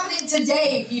 that's happening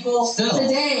today, people. Still.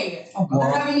 Today. Oh,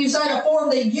 They're having you sign a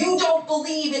form that you don't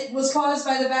believe it was caused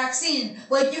by the vaccine.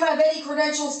 Like, you have any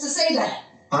credentials to say that.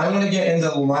 I'm going to get into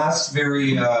the last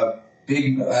very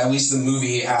big, at least the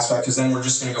movie aspect, because then we're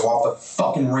just going to go off the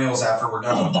fucking rails after we're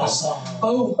done with this.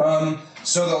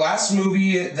 So the last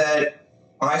movie that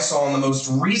I saw, and the most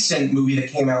recent movie that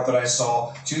came out that I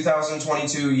saw,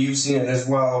 2022, you've seen it as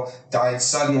well, Died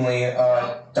Suddenly,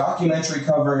 documentary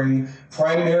covering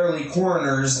primarily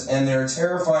coroners and their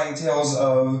terrifying tales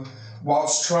of,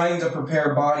 whilst trying to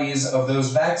prepare bodies of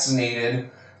those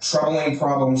vaccinated, troubling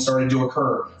problems started to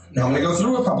occur. Now I'm going to go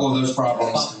through a couple of those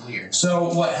problems. Weird.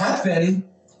 So what happened,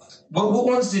 what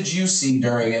ones did you see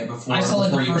during it before? I saw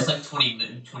like the before first like 20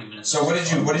 minutes. So what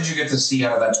did you get to see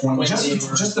out of that 20?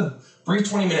 Just the brief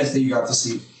 20 minutes that you got to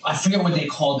see. I forget what they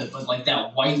called it, but like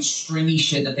that white stringy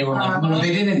shit that they were like. Well,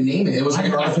 they didn't name it. It was like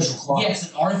an artificial cloth. Yes,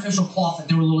 an artificial clot that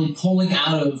they were literally pulling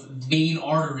out of vein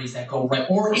arteries that go right,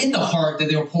 or in the heart that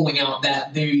they were pulling out.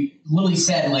 That they literally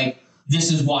said like,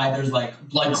 this is why there's like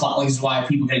blood clot. Like, this is why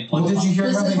people get blood. Well, did you hear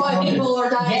This how is they why found people it? are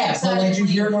dying. Yeah, but Did you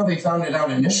hear how they found it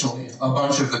out initially? A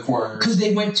bunch of the coroners. Because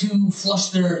they went to flush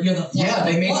their Yeah,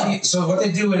 they make so what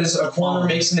they do is a coroner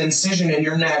makes an incision in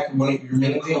your neck when your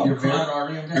main thing, your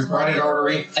carotid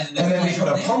artery, and then they put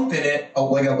a pump in it,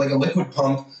 like a liquid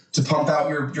pump, to pump out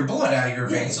your blood out of your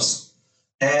veins.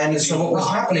 And so what was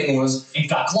happening was it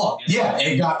got clogged. Yeah,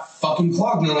 it got fucking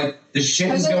clogged, and they're like, this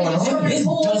shit is going on. This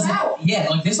doesn't. Yeah,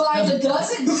 like this By the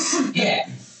doesn't. dozens. Yeah.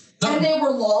 And they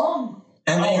were long.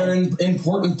 And they are in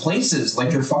important places,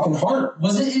 like your fucking heart.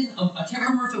 Was it in? I can't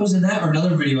remember if it was in that or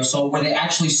another video I saw where they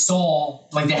actually saw,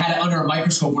 like they had it under a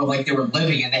microscope where like they were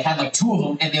living, and they had like 2 of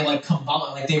them, and they like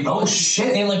combined, like they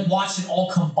shit. They like watched it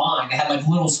all combine. They had like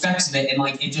little specks of it, and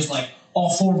like it just like all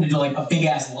formed into like a big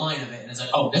ass line of it, and it's like,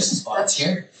 oh, this is fucking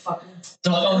scary.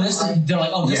 They're like, oh,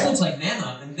 this looks like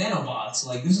nanobots.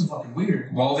 Like, this is fucking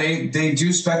weird. Well, they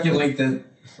do speculate that.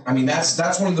 I mean,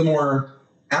 that's one of the more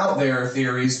out there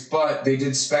theories, but they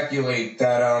did speculate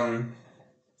that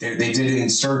they did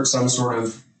insert some sort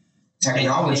of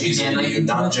technologies into you,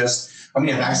 not just. I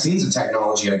mean, a vaccine's a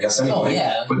technology, I guess. Anyway. Oh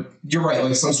yeah. But you're right.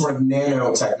 Like some sort of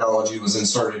nanotechnology was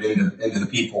inserted into the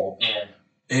people.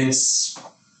 Yeah.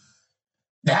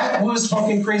 That was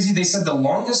fucking crazy. They said the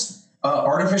longest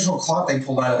artificial clot they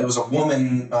pulled out, it was a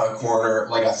woman coroner,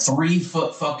 like a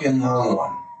 3-foot fucking long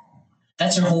one.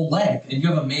 That's your whole leg, and you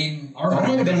have a main artery. That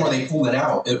might have been where they pulled it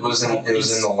out. It was in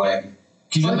the leg.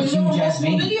 Because you have a There were huge ass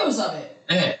multiple vein. videos of it.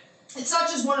 Yeah. It's not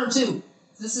just 1 or 2.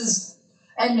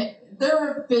 And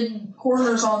there have been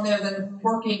coroners on there that have been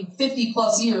working 50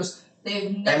 plus years.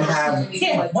 They've never seen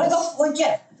anything like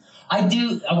this.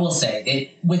 I will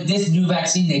say, with this new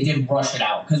vaccine, they did rush it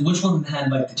out. Because which one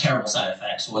had, like, the terrible side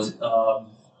effects? Was it,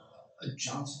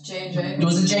 Johnson. J&J.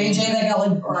 was it J&J that got,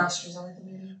 like... Or AstraZeneca,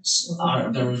 maybe.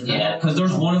 Because there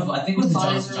was one of, I think it was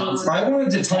Pfizer. Johnson. I wanted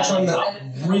to touch on that.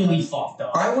 Really fucked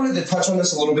up. I wanted to touch on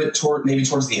this a little bit towards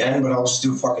the end, but I'll just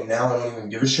do it fucking now. I don't even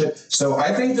give a shit. So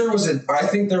I think there was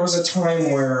a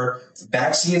time where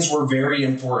vaccines were very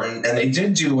important, and they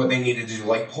did do what they needed to do,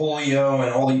 like polio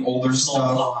and all the older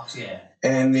stuff. Smallpox, yeah.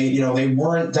 And they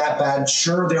weren't that bad.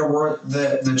 Sure, there weren't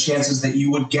the chances that you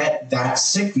would get that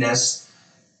sickness,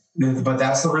 but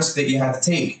that's the risk that you had to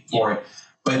take for it.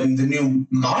 But the new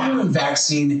modern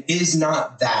vaccine is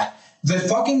not that. The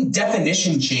fucking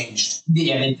definition changed.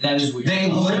 Yeah, that is weird. They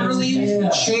literally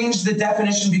changed the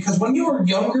definition because when you were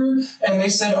younger and they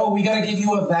said, oh, we got to give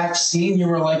you a vaccine, you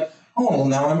were like, oh, well,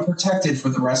 now I'm protected for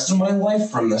the rest of my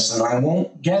life from this, and I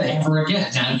won't get it Ever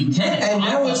again. Now you can. And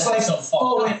now it's like, so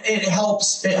it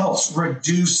helps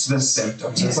reduce the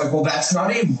symptoms. It's like, well, that's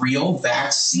not a real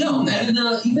vaccine. No, then.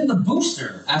 even the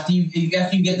booster after you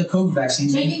get the COVID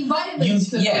vaccine. Taking vitamins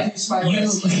could reduce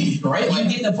virus. Right? You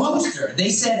get the booster. They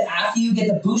said after you get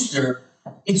the booster,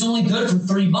 it's only good for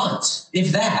 3 months,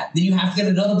 if that. Then you have to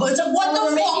get another booster. It's like, what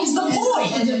the fuck is the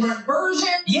point? A different version.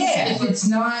 Yeah. If it's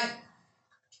not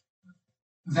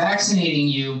vaccinating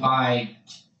you by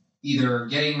either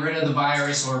getting rid of the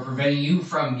virus or preventing you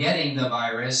from getting the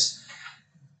virus,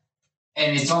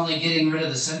 and it's only getting rid of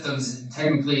the symptoms,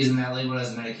 technically isn't that labeled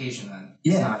as a medication then?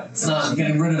 Yeah. It's not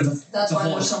getting rid of the That's why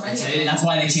whole- there's so many. That's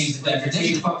why they changed the Like you're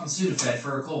taking definition. fucking Sudafed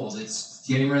for a cold. It's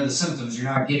getting rid of the symptoms.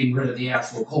 You're not getting rid of the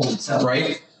actual cold itself.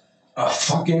 Right?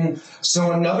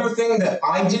 So another thing that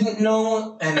I didn't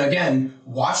know, and again,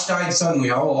 Watch Died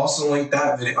Suddenly. I will also link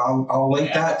that video. I'll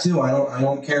link that too. I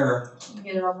don't care. You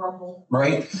get it on Rumble.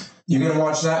 Right? You can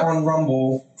watch that on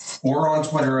Rumble or on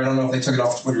Twitter. I don't know if they took it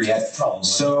off Twitter yet. Probably.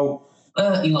 So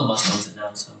Elon Musk owns it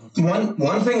now, so.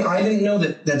 one thing I didn't know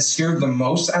that scared the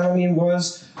most out of me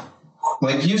was,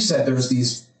 like you said, there's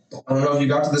these. I don't know if you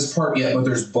got to this part yet, but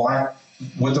there's black.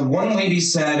 What the one lady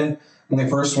said when they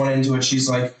first went into it, she's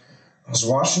like, I was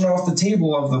washing off the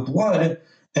table of the blood,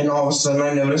 and all of a sudden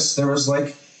I noticed there was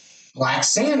like black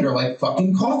sand or like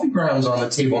fucking coffee grounds on the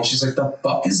table. And she's like, the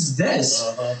fuck is this?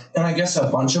 And I guess a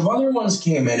bunch of other ones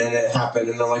came in and it happened.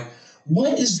 And they're like,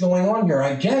 what is going on here?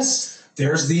 I guess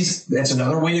there's these, that's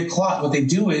another way to clot. What they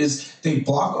do is they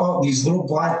block off these little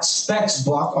black specks,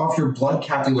 block off your blood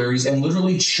capillaries and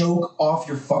literally choke off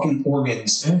your fucking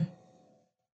organs.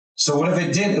 So what if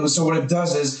it did? So what it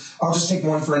does is, I'll just take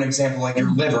one for an example, like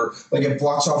your liver. Like it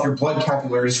blocks off your blood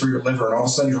capillaries for your liver, and all of a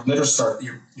sudden your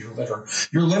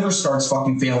liver starts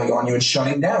fucking failing on you and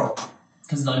shutting down.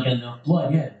 Because it's not getting enough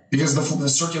blood, yeah. Because the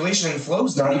circulation and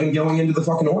flow's not even going into the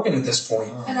fucking organ at this point.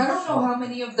 And I don't know how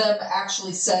many of them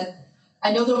actually said.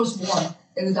 I know there was one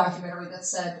in the documentary that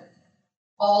said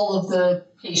all of the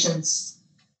patients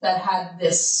that had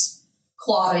this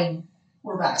clotting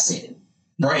were vaccinated.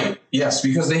 Right. Yes,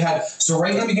 because they had. So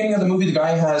right in the beginning of the movie,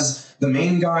 the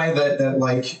main guy that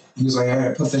like he was like, I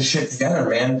gotta put this shit together,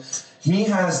 man. He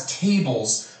has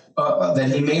tables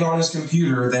that he made on his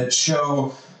computer that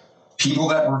show people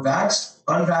that were vaxxed,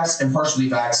 unvaxxed, and partially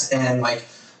vaxxed, and like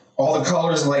all the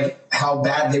colors, like how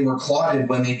bad they were clotted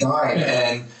when they died.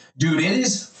 And dude, it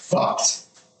is fucked.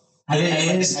 It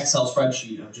is an Excel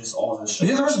spreadsheet of just all this shit.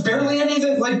 Yeah, there was barely any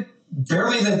that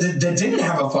that didn't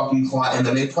have a fucking clot in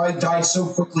them. They probably died so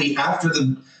quickly after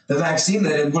the vaccine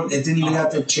that it didn't even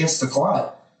have the chance to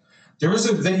clot. There was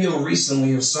a video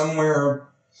recently of somewhere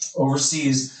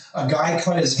overseas, a guy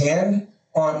cut his hand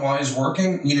on while he was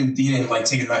working. He didn't like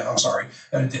take a knife. I'm sorry,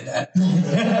 I did that.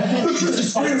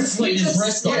 Just fucking slit his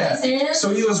wrist off. Yeah.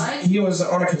 So he was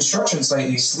on a construction site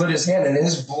and he slit his hand and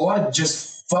his blood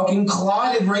just fucking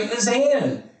clotted right in his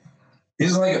hand.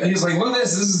 He's like, look at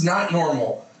this. This is not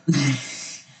normal.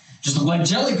 Just look like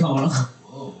jelly coming on.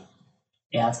 Whoa.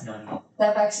 Yeah, that's nutty.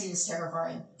 That vaccine is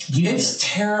terrifying. It's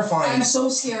terrifying. I'm so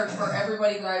scared for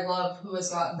everybody that I love who has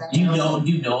gotten that. Do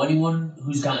you know anyone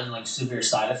who's gotten like severe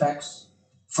side effects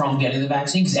from getting the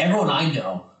vaccine? Because everyone I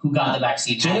know who got the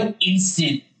vaccine had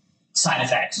instant side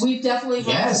effects. We've definitely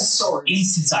heard stories.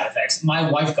 Instant side effects. My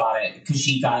wife got it because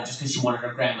she got it just because she wanted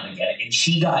her grandma to get it, and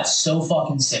she got so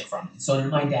fucking sick from it. So did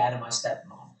my dad and my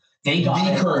stepmom. They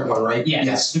got the current one, right? Yeah,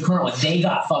 yes, the current one. They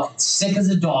got fucking sick as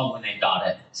a dog when they got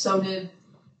it. So did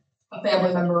a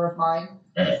family member of mine.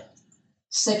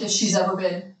 Sick as she's ever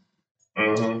been.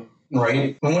 Mm-hmm.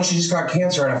 Right? And once she just got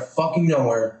cancer out of fucking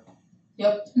nowhere.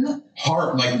 Yep.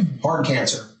 Hard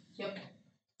cancer. Yep.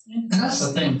 And that's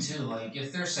the thing too. Like,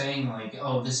 if they're saying like,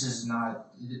 "Oh, this is not.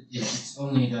 It's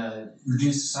only to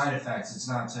reduce the side effects. It's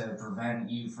not to prevent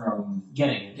you from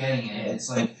getting it." It's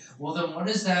like, well, then what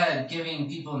is that giving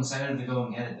people incentive to go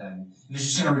and get it then? If it's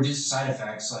just going to reduce the side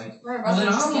effects, like, right, well, then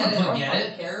I don't want to get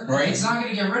it. Care. Right? If it's not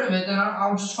going to get rid of it, then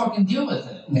I'll just fucking deal with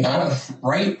it. Yeah.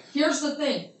 Right? Here's the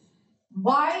thing: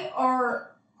 why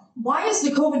is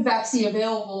the COVID vaccine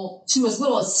available to as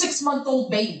little as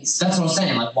 6-month-old babies? That's what I'm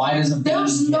saying. Like, why does a baby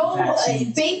There's no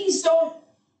vaccine? babies don't.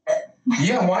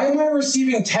 Yeah, why am I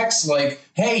receiving texts like,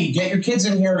 "Hey, get your kids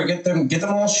in here or get them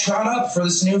all shot up for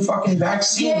this new fucking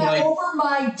vaccine"? Yeah, like, over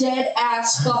my dead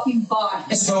ass fucking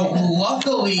body. So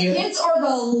luckily, Kids are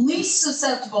the least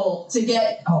susceptible to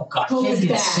get Oh god, COVID kids get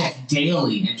back. sick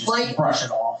daily and just Like- brush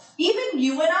it off. even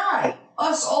you and I,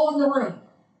 us all in the room.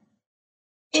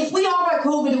 If we all got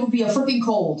COVID, it would be a freaking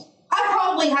cold. I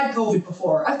probably had COVID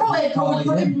before. I probably had COVID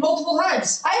fucking multiple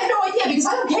times. I have no idea because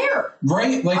I don't care.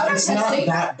 Right? Like, I'm it's not not testing.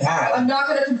 that bad. I'm not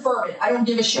going to confirm it. I don't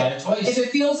give a shit. Had it twice. If it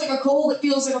feels like a cold, it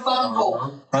feels like a fucking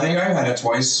cold. I think I've had it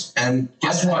twice, and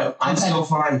guess what? I'm still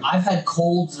fine. I've had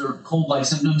colds or cold-like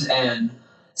symptoms and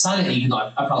sinus, even though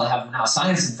I probably have now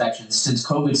sinus infections since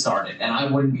COVID started, and I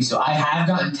wouldn't be so. I have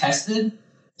gotten tested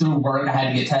through work. I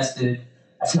had to get tested.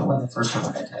 I feel like the first time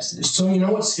I got tested. So you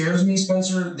know what scares me,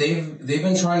 Spencer? They've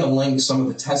been trying to link some of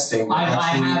the testing that I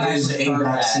have is actually a heard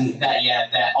vaccine.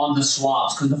 that on the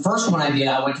swabs. Because the first one I did,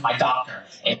 I went to my doctor,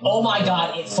 and oh my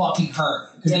god, it fucking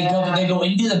hurt. Because they go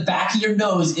into the back of your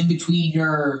nose, in between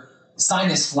your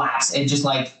sinus flaps, and just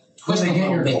like twist they a get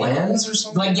little your bit. glands or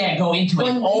something? Like go into it.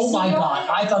 When Oh Lacey my got god,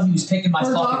 I thought he was picking my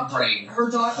her fucking brain. Her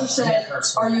doctor It said,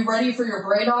 hurts. "Are you ready for your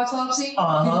brain autopsy?"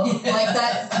 Uh-huh. Like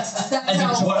that. That's And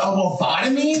how. What, a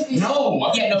lobotomy?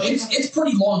 No. Yeah, no, it's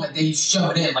pretty long that they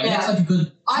shove it in. Like it's like a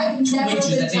good I've 2 never inches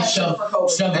been that they tested shove for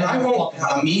COVID. in. And I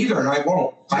won't. Me either, and I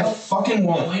won't. I fucking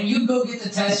won't. When you go get the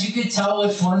test, you can tell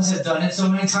which ones have done it so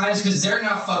many times because they're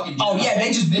not fucking. Oh yeah,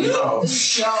 they just No. This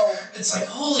show. It's like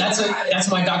holy. That's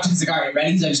my doctor. He's like, all right,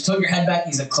 ready? He's like, just tilt your head back.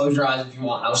 He's like, close your eyes if you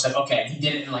want. I was like, okay. He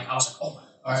did it, and like I was like, oh my.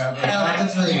 All right, okay. Count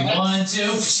to 3. 1,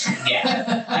 2.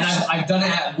 Yeah, and I've done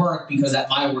it at work because at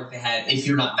my work they had, if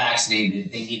you're not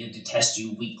vaccinated, they needed to test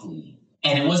you weekly.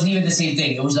 And it wasn't even the same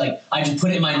thing. It was like, I just put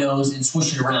it in my nose and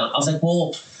swish it around. I was like,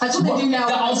 well... That's what they do now.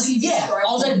 I was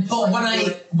like, but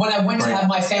when I went to have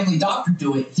my family doctor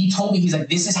do it, he told me, he's like,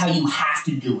 this is how you have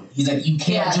to do it. He's like, you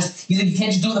can't you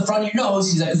can't just do it in the front of your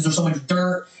nose. He's like, because there's so much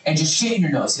dirt and just shit in your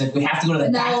nose. He's like, we have to go to the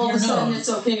back now all of of your a sudden nose. it's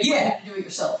okay to do it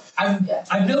yourself.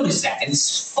 I've noticed that, and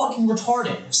it's fucking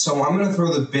retarded. So I'm gonna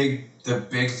throw the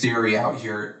big theory out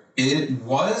here.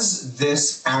 Was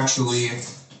this actually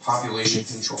population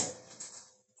control?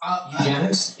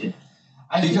 Yes.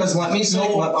 Because let me say,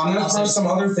 I'm gonna throw some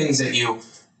other things at you.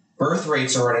 Birth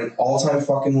rates are at an all-time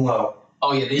fucking low.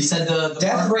 Oh yeah, they said the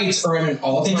Death rates are at an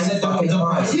all-time fucking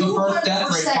high. the birth death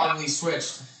rate 200% finally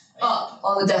switched. Up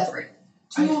on the death rate.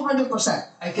 200%.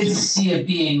 I could see it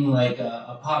being like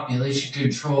a population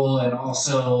control and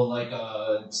also like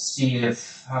see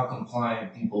how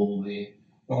compliant people will be.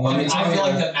 Well, let me tell I feel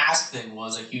you. like the mask thing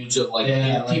was a huge of like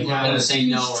Yeah, people like are gonna say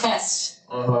Huge no. test.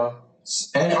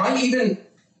 And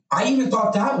I even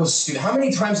thought that was stupid. How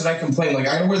many times did I complain? Like,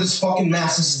 I gotta wear this fucking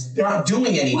mask. This is not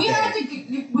doing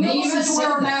anything. We almost had to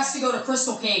wear a mask to go to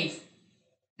Crystal Cave.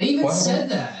 They even What? said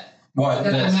that. What?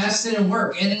 That the mask didn't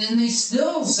work, and then they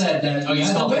still said that. Oh, you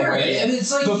had still to have to wear wear it. it. And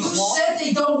it's like The you cloth- said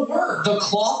they don't work. The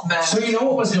cloth mask. So you know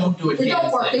what was don't do it. They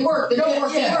don't work. They work. They don't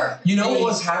work. They Yeah. work. You know what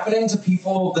was happening to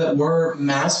people that wore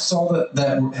masks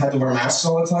that had to wear masks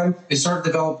all the time? They started to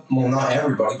develop, well, not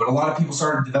everybody, but a lot of people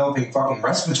started developing fucking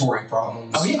respiratory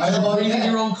problems. Oh yeah, you're breathing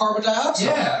your own carbon dioxide.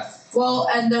 Yeah. Well,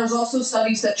 and there's also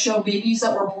studies that show babies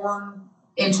that were born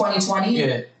in 2020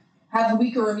 Yeah. have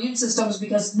weaker immune systems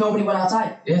because nobody went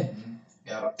outside.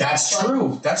 That's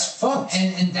true. That's fucked.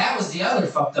 And that was the other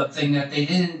fucked up thing that they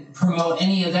didn't promote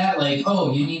any of that. Like,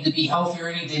 oh, you need to be healthier,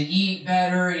 you need to eat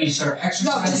better, and you start No,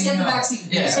 exercising. just get the No. vaccine.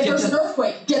 Yeah. If there's an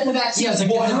earthquake, get the vaccine. Yeah, it's like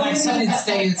Well, get the how many- vaccine and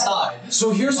stay inside. So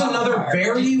here's another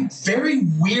very, very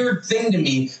weird thing to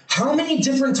me. How many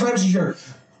different times you hear,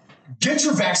 get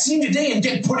your vaccine today and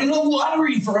get put in a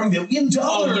lottery for $1 million?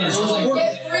 Oh, yeah, so like- Or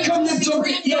Get free come to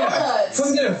Krispy Kreme donuts.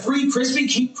 come get a free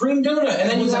Krispy Kreme donut. And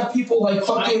then you have people like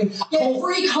fucking... Get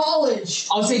free college.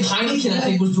 I would say Heineken, I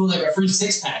think, was doing like a free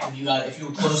 6-pack if you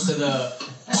were close to the.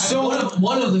 So-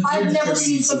 one of the. I've never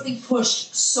seen distributors- something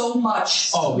pushed so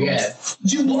much. Oh yeah.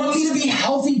 You want me to be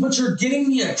healthy, but you're getting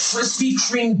me a Krispy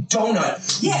Kreme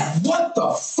donut. Yeah. What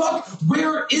the fuck?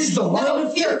 Where is the line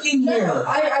of thinking No, here?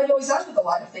 I know exactly what the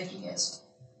line of thinking is.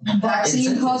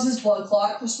 Vaccine causes blood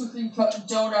clot. Krispy Kreme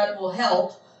donut will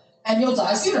help, and you'll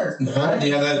die sooner. Yeah,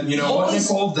 that, you know What what, was-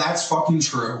 Nicole? That's fucking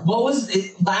true. What was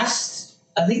it last?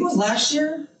 I think it was last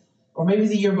year, or maybe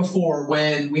the year before,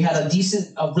 when we had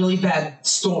a really bad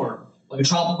storm, like a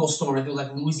tropical storm. I think it was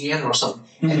like Louisiana or something.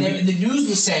 Mhm. And then the news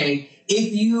was saying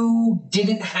if you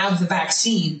didn't have the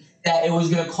vaccine, that it was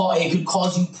going to it could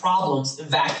cause you problems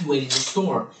evacuating the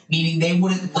storm, meaning they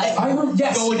wouldn't let you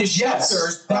go into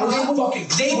shelters. That was They would- fucking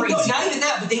They would, crazy. not even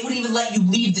that, but they wouldn't even let you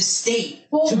leave the state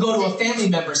Well, to go to a family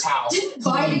member's house. Didn't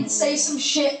Biden say some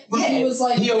shit where he Yeah. was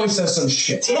like, He always says some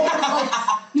shit. he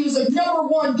was like,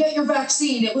 #1, get your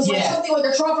vaccine. It was like Yeah. something like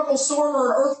a tropical storm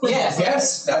or an earthquake. Yeah.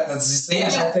 Yes, that's the same Yeah.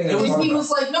 exact thing. It was- He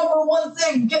was like, #1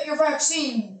 thing, get your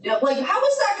vaccine. Like, how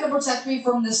is that going to protect me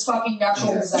from this fucking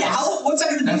natural disaster? Yeah, what's that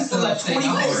going to do That's for the like thing. 20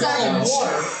 What minutes? is that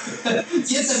in water?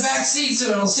 Get the vaccine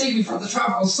so it'll save you from the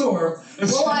tropical storm.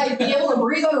 Will I be able to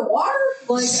breathe underwater?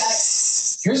 Like,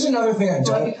 Here's another thing I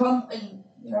Do I don't. become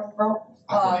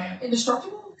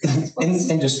indestructible?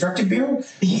 Indestructible?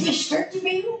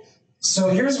 Indestructible? So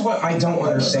here's what I don't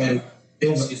understand.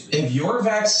 If you're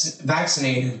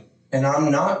vaccinated and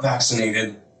I'm not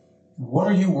vaccinated, what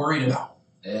are you worried about?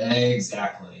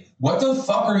 Exactly. What the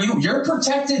fuck are you? You're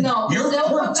protected. No, You're they'll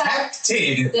come back.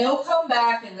 protected. They'll come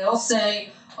back and they'll say,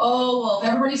 "Oh, well, if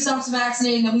everybody stops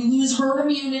vaccinating, then we lose herd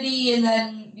immunity, and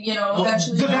then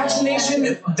eventually." The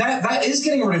vaccination that is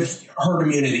getting rid of herd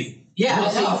immunity. Yeah,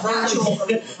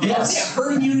 Yes.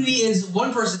 herd immunity is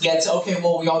one person gets, okay,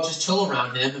 well, we all just chill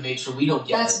around him and make sure we don't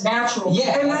get That's it. natural.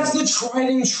 Yeah, and that's the tried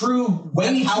and true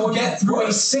way to get through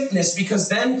a sickness, because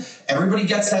then everybody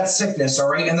gets that sickness, all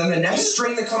right? And then the next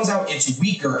strain that comes out, it's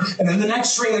weaker. And then the next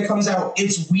strain that comes out,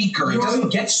 it's weaker. It doesn't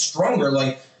get stronger.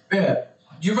 Like, Yeah.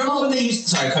 Do you remember when they used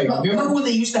to, sorry, do you remember when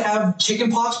they used to have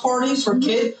chicken pox parties for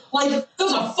kids? Like, that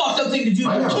was a fucked up thing to do for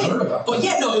I a never kid. heard about But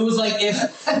yeah, no, it was like if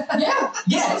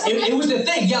it was the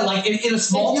thing. Yeah, like in a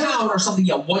small town or something,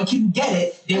 one kid would get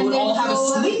it, they would all have a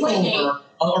sleepover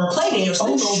or a play date or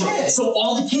sleepover. So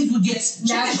all the kids would get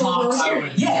chicken pox.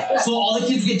 Yeah, so all the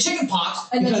kids would get chicken pox.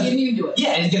 And then get immune to it. Yeah,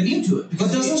 and get immune to it. Because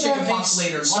But doesn't they get that chicken pox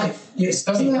later in life. yes,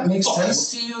 doesn't that make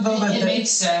sense to you, though? It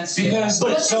makes sense. Because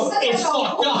But So they said it's that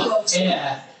about fucked up. polio, too.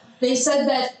 Yeah. They said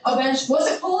that eventually, was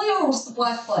it polio or was it the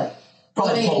Black Plague?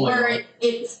 Probably polio. Where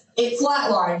it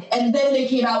flatlined, and then they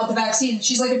came out with the vaccine.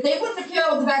 She's like, if they wouldn't have came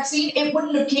out with the vaccine, it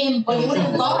wouldn't have it wouldn't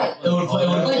have died.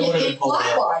 It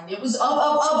flatlined. It was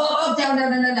up, down.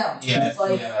 Yeah, It's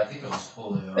like, I think it was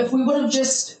polio. if we would have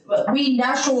just, we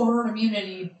natural herd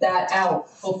immunity that out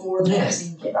before the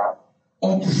vaccine came out.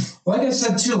 like I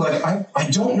said too, like I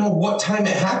don't know what time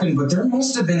it happened, but there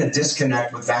must have been a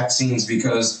disconnect with vaccines,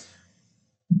 because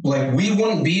like we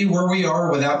wouldn't be where we are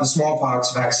without the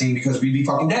smallpox vaccine, because we'd be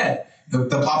fucking dead.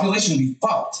 The population would be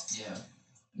fucked.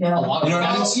 Yeah. A lot of You know what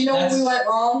I mean? You know where we went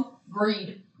wrong?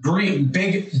 Greed.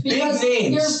 Big Because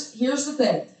names. here's the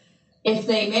thing. If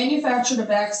they manufactured a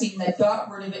vaccine that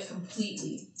got rid of it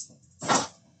completely,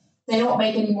 they don't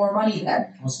make any more money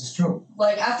then. This is true.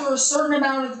 Like, after a certain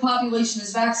amount of the population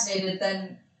is vaccinated,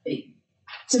 then,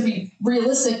 to be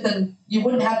realistic, then you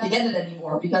wouldn't have to get it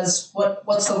anymore, because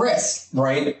what's the risk?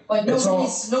 Right? Like,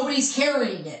 It's nobody's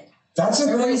carrying it. That's a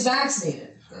thing. Everybody's vaccinated.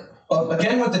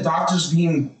 Again, with the doctors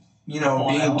being,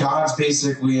 being gods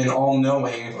basically and all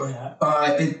knowing,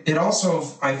 it also,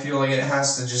 I feel like it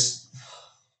has to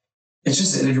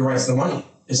it derives the money.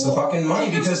 It's the fucking money,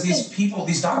 because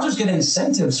these doctors get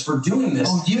incentives for doing this.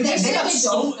 Oh, dude, They they got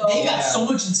so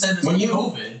much incentives When when you-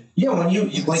 COVID. Yeah, when you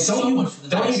like, So don't much you for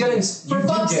the get For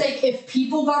fuck's sake, if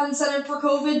people got incentive for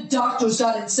COVID, doctors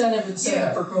got incentive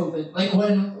for COVID. Like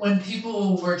when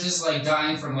people were just like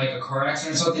dying from like a car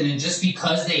accident or something, and just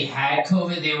because they had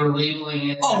COVID, they were labeling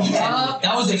it. Oh yeah,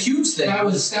 that was a huge thing. That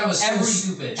was so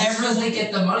stupid. Just because they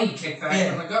get the money kicked back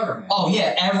from the government. Oh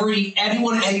yeah,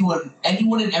 anyone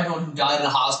and everyone who died in a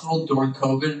hospital during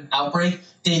COVID outbreak,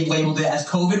 they labeled it as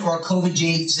COVID or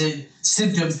COVID-adjacent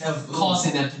symptoms of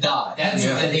causing them to die.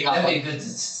 That'd be got a good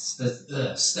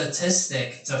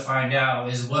statistic to find out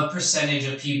is what percentage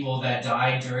of people that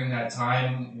died during that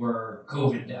time were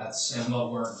COVID deaths and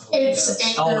what weren't COVID deaths.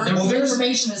 The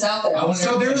information is out there.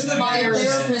 My the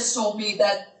therapist told me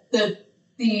that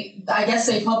I guess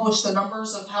they published the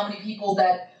numbers of how many people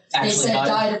that they said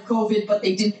died of COVID, but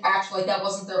they didn't act like that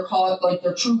wasn't their cause, like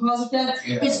their true cause of death.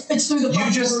 Yeah. It's through the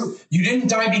group. You didn't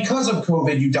die because of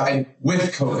COVID, you died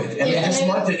with COVID, and they just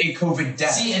marked it a COVID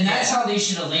death. See, and that's how they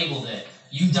should have labeled it.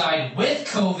 You died with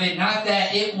COVID, not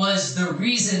that it was the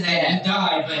reason that you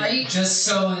died, but just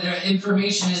so the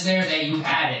information is there that you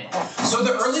had it. So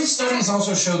the early studies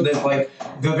also showed that, like,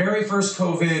 the very first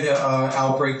COVID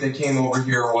outbreak that came over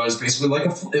here was basically like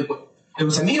a flu. It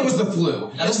was the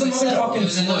flu. It was the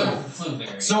motherfucking flu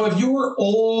variant. So if you were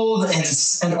old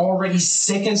and already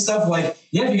sick and stuff, like,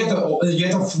 yeah, if you get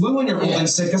the flu and you're old and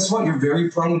sick, guess what? You're very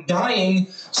prone to dying.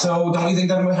 So don't you think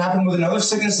that would happen with another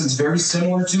sickness that's very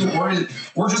similar to it,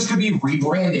 or just could be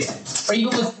rebranded? Or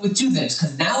even with two things,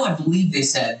 because now I believe they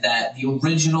said that the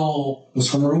original It was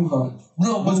from Wuhan.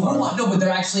 No, but they're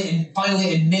actually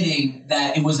finally admitting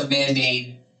that it was a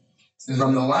man-made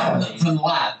From the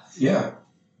lab. Yeah.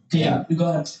 Yeah, go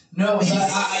ahead. No, but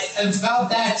I about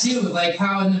that too. Like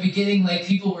how in the beginning, like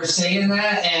people were saying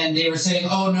that, and they were saying,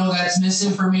 "Oh no, that's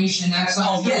misinformation. That's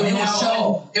not." They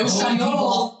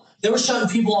were shutting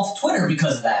people off Twitter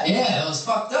because of that. Yeah, it was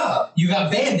fucked up. You got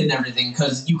banned and everything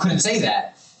because you couldn't say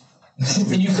that.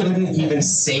 And you couldn't even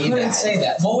say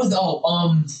that. What was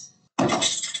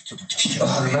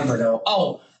I remember now.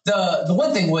 the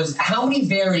one thing was how many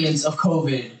variants of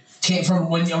COVID came from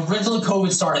when originally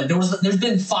COVID started. There's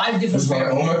been 5 different There's like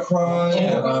variants.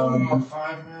 Omicron.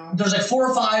 5 now. There's like 4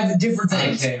 or 5 different I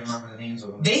things. can't remember the names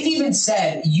of them. They've even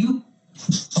said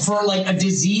for like a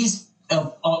disease,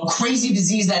 a crazy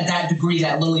disease that degree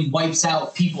that literally wipes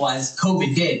out people as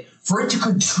COVID did, for it to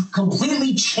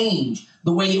completely change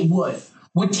the way it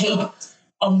would take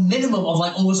a minimum of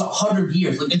like almost 100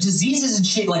 years. Like, diseases and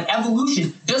shit, like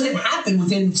evolution, doesn't happen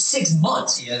within 6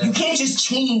 months. Yeah, you can't just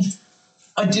change.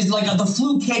 The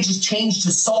flu can't just change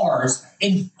to SARS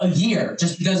in a year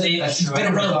just because it's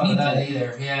been around people. That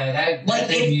either. Yeah, that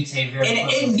thing mutated very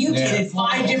quickly. It mutated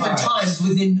 5 different times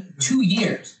within 2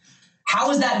 years.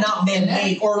 How is that not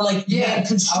man-made or like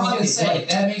man-constructed? I was gonna say,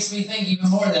 that makes me think even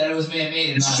more that it was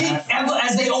man-made and not natural.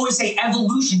 As they always say,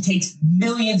 evolution takes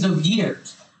millions of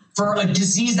years for a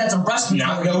disease that's a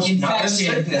respiratory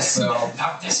infection.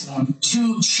 Not this one.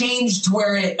 To change to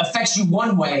where it affects you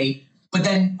one way, but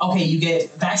then, okay, you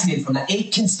get vaccinated from that.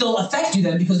 It can still affect you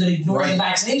then because it ignores the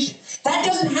vaccination. That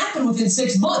doesn't happen within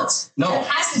 6 months. No. It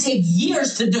has to take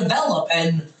years to develop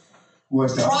and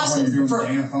Was that process when you're for-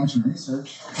 doing gain of function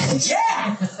research?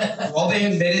 yeah. Well,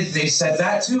 they said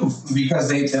that too,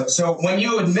 because so when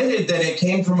you admitted that it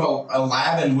came from a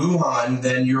lab in Wuhan,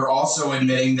 then you're also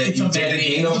admitting that you did the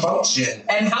gain of function.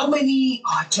 And how many,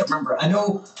 I can't remember, I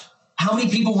know how many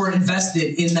people were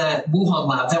invested in that Wuhan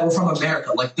lab that were from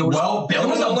America. Like there was,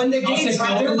 Bill and Melinda Gates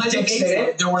had their dicks in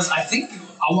it. There was, I think,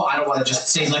 I don't want to just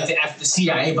say like the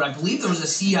CIA, but I believe there was a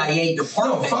CIA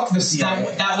department fuck the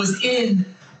CIA. that was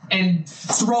in and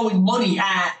throwing money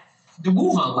at the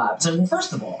Wuhan lab. It's like, well,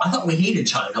 first of all, I thought we hated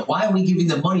China. Why are we giving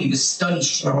them money to study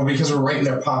shit? Oh, because we're right in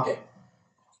their pocket.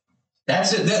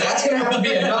 That's it. That's gonna have to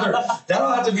be another.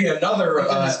 That'll have to be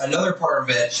another part of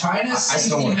it. China's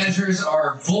safety measures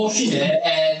are bullshit,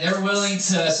 and they're willing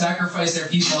to sacrifice their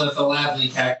people if the lab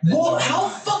leak happens. Well, how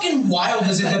fucking wild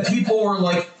is it that people were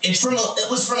like, it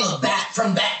was from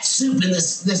bat soup in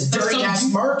this dirty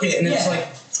ass market, and it's like,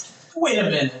 wait a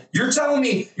minute. You're telling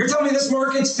me this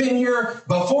market's been here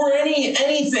before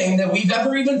anything that we've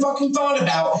ever even fucking thought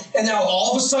about, and now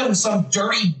all of a sudden some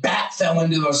dirty bat fell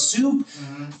into a soup?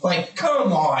 Mm-hmm. Like,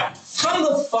 come on. Come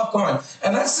the fuck on.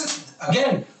 And that's,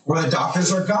 again, where the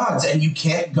doctors are gods, and you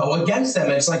can't go against them.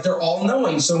 It's like they're all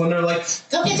knowing. So when they're like,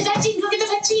 go get the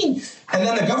vaccine. And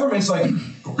then the government's like,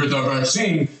 go get the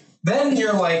vaccine. Then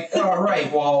you're like, all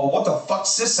right, well, what the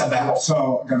fuck's this about?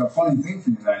 So, I got a funny thing for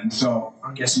you then. So,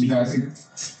 I guess you guys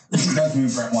know who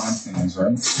Brett Weinstein is,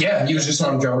 right? Yeah, he was just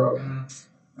on Joe Rogan.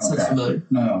 Sounds familiar.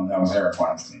 No, that was Eric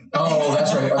Weinstein. Oh,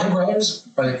 that's right. Are they brothers?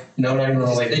 No, not even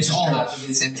related. They all have to be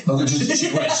the same thing. Oh, they're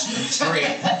just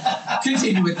great.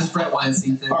 Continue with this Brett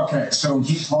Weinstein thing. Okay, so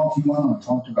he went on and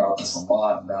talked about this a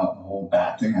lot, about the whole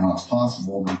bat thing, how it's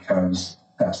possible because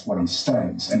that's what he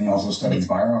studies. And he also studies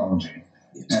virology.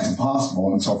 And it's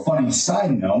impossible. And so, funny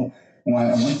side note, when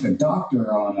I went to the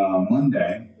doctor on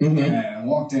Monday, and I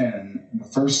walked in, and the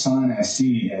first sign I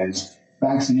see is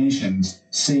vaccinations,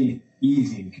 safe,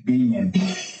 easy, convenient,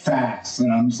 fast.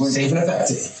 And I'm just like, safe and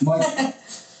effective.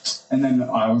 And then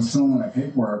I was filling my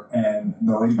paperwork, and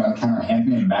the lady behind the counter handed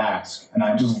me a mask, and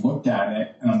I just looked at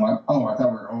it, and I'm like, oh, I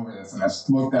thought we were over this. And I just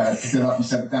looked at it, picked it up, and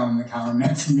set it down on the counter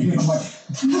next to me. And I'm like,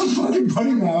 I'm not fucking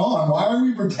putting that on. Why are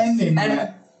we pretending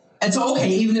that? And so, okay,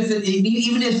 even if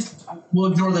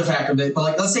we'll ignore the fact of it, but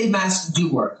like, let's say masks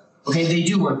do work. Okay, they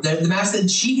do work. The mask that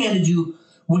she handed you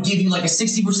would give you like a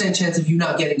 60% chance of you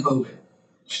not getting COVID.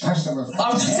 I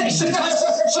was just saying, she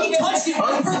touched it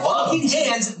with her fucking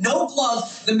hands, no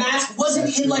gloves. The mask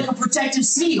wasn't in like a protective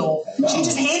seal. No. She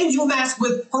just handed you a mask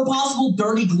with her possible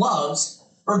dirty gloves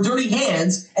or dirty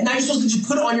hands, and now you're supposed to just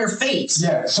put it on your face.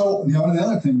 Yeah. So the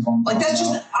other thing, like that's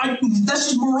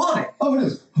just moronic. Oh, it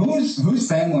is. Whose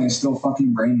family is still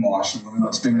fucking brainwashed and living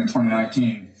that's big in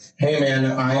 2019? Hey man,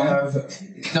 I have.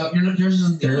 No,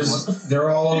 they're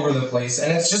all over the place,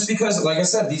 and it's just because, like I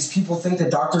said, these people think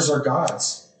that doctors are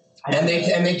gods, and they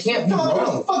can't be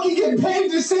wrong. Fucking get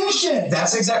paid to say shit.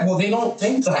 That's exactly. Well, they don't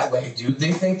think that way, dude.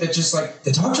 They think that just like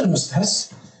the doctor knows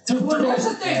best. Well, here's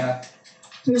the thing. Yeah.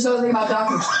 Here's the other thing about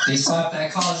doctors. They slapped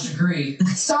that college degree.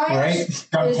 Science is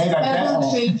ever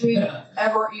changing,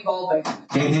 ever evolving.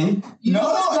 Mm-hmm.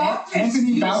 No,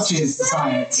 Anthony Fauci is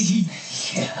science.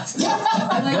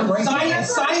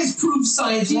 Science proves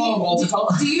science wrong all the time.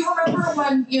 Do you remember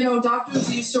when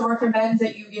doctors used to recommend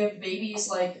that you give babies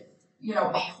like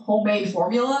homemade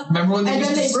formula? Remember when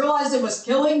then they realized it was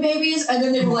killing babies, and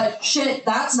then they were like, shit,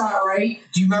 that's not right.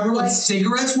 Do you remember when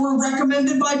cigarettes were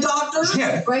recommended by doctors?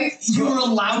 Yeah. Right? You were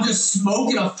allowed to smoke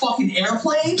in a fucking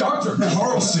airplane? Dr.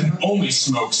 Carlson only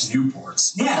smokes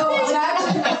Newports.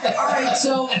 Yeah.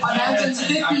 So imagine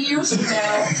 50 years from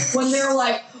now when they're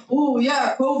like, oh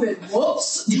yeah, COVID,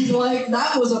 whoops. Like,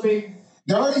 that was a big...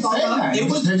 They're already saying that. It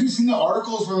was- Have you seen the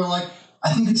articles where they're like,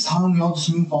 I think it's time we all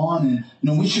just move on,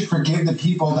 and we should forgive the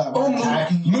people that were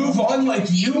attacking you. Move on like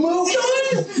you moved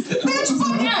on?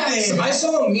 I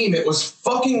saw a meme. It was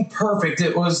fucking perfect.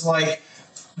 It was like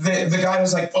the guy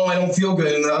was like, "Oh, I don't feel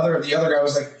good," and the other guy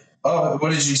was like, "Oh,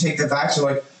 what did you take the vaccine?"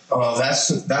 Like, "Oh,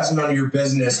 that's none of your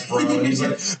business, bro." And he's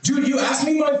like, "Dude, you asked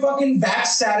me my fucking vax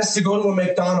status to go to a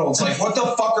McDonald's. Like, what the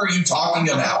fuck are you talking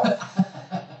about?"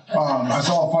 I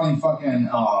saw a funny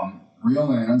fucking reel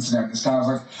on Instagram. This guy was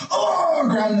like, "Oh,"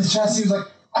 grabbing his chest. He was like,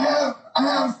 I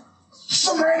have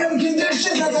some random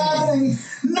condition that's happening.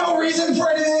 No reason for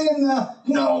anything in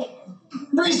the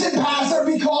recent past that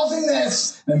would be causing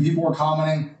this." Then people were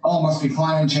commenting, "Oh, it must be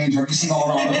climate change. Have you seen all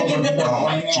the articles where people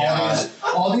are blaming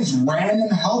all these random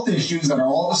health issues that are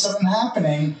all of a sudden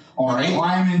happening on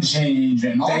climate change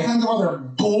and all kinds of other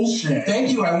bullshit?"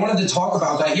 Thank you. I wanted to talk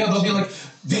about that. Yeah, they'll be like,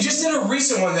 they just did a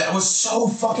recent one that was so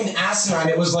fucking asinine.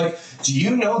 It was like, do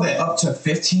you know that up to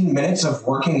 15 minutes of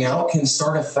working out can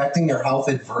start affecting your health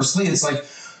adversely? It's like,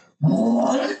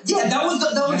 what? Yeah, that was the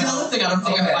other thing.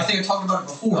 I think I talked about it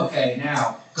before. Okay,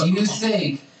 now, do you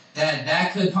think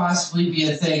that could possibly be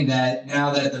a thing that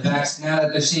now that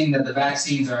they're seeing that the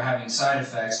vaccines are having side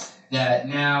effects, that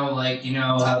now, like, you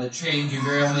know, how the train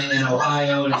derailment in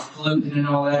Ohio and it's polluting and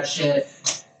all that shit,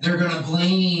 they're going to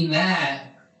blame that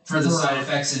for the side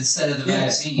effects instead of the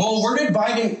vaccine. Well, where did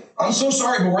Biden... I'm so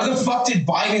sorry, but where the fuck did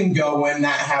Biden go when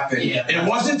that happened? Yeah, it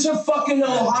wasn't to fucking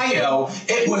Ohio.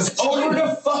 It was over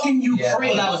to fucking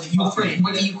Ukraine. That was Ukraine.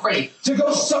 With the Ukraine. To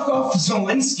go suck off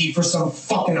Zelensky for some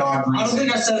fucking odd reason. I don't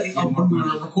think I said it when we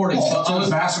were recording. Oh, so those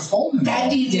bastards holding them.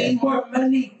 Daddy need more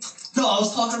money. No, I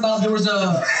was talking about there was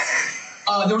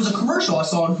a commercial I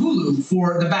saw on Hulu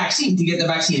for the vaccine, to get the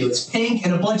vaccine. It was Pink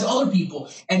and a bunch of other people.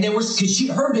 And there was, because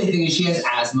her big thing is she has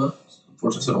asthma.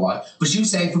 Unfortunately, so do I. But she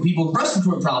was saying for people with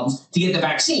respiratory problems to get the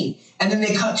vaccine. And then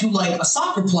they cut to like a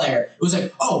soccer player. It was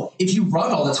like, oh, if you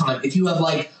run all the time, if you have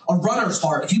like a runner's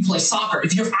heart, if you play soccer,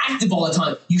 if you're active all the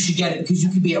time, you should get it because you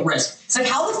could be at risk. It's like,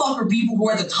 how the fuck are people who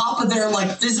are at the top of their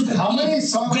like physical How many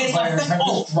soccer players have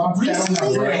just dropped down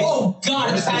that race? Oh god,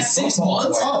 in the past 6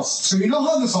 months? Oh, so you know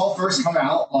how this all first come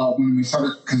out when we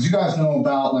started? Because you guys know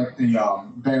about like the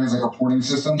Bears like reporting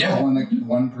system. Yeah. Only like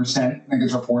 1% that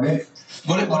gets reported.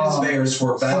 What is Bears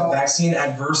for? Vaccine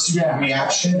adverse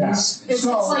reactions? Yeah. It's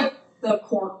like the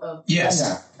court of... Yes.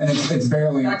 Yeah, and it's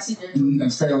barely vaccine.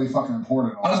 it's barely fucking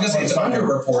reported. I was gonna say it's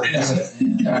underreported, isn't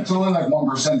it? Yeah, it's only like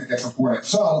 1% that gets reported.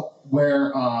 So where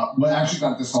what actually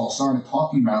got this all started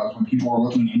talking about is when people were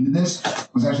looking into this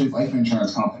was actually life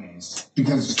insurance companies,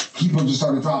 because people just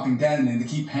started dropping dead and they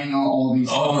keep paying out all these.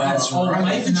 Oh, that's right.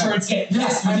 Life insurance get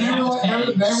Yes, and they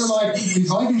were like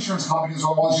these life insurance companies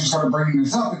were the ones who started bringing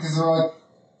this up, because they were like,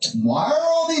 why are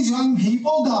all these young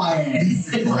people dying?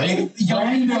 Right?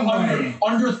 Young people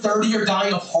under 30 are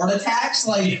dying of heart attacks,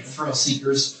 like thrill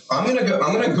seekers. I'm gonna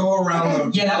go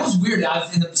around the... Yeah, that was weird.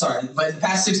 But in the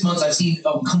past 6 months, I've seen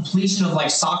a completion of like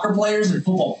soccer players and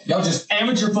football. Just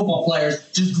amateur football players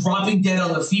just dropping dead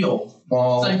on the field.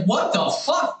 Well, It's like, what the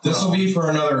fuck? this will be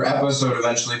for another episode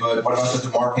eventually, but what about the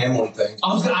DeMar Hamlin thing?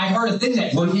 I heard a thing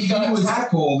that When he got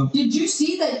tackled... Did you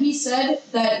see that he said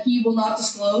that he will not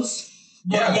disclose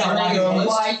what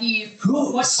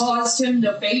caused him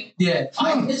to faint? Yeah.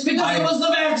 It's because it was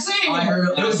the vaccine. I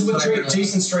heard It was with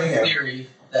Jason Strahan. theory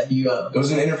that he It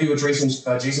was an interview with Jason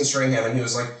Strahan, and he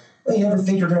was like, well, you ever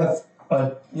think you're gonna,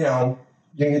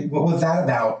 what was that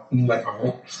about? And I'm like,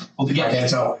 oh, well, to I can't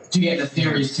tell. get the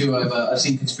theories too, I've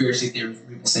seen conspiracy theories where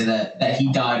people say that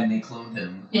he died and they cloned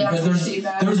him. Yeah, Because I've seen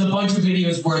that. there's a bunch of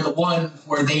videos where the one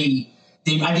where they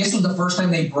I guess it was the first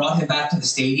time they brought him back to the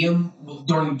stadium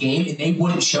during the game, and they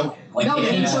wouldn't show him. Like No,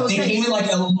 they didn't show his they came face. in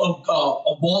like a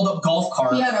walled up golf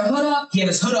cart. He had a hood up. He had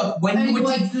his hood up when And he he went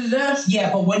went through this.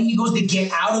 Yeah, but when he goes to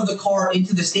get out of the car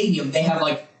into the stadium, they have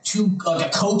like a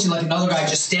coach and like another guy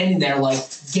just standing there, like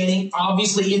getting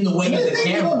obviously in the way of the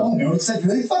camera. It's like, do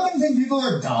they fucking think people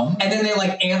are dumb? And then they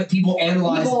like people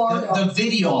analyze the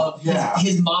video of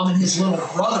his mom and his little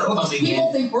brother coming People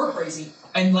in, think we're crazy.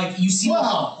 and like you see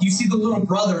the little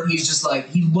brother. He's just like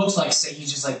he looks like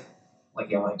he's just like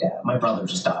yeah, my brother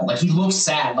just died. Like he looks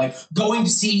sad, like going to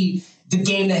see the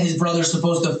game that his brother's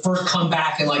supposed to first come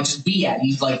back and like just be at.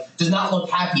 He's like does not look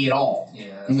happy at all. Yeah.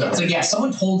 No. It's like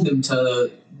someone told him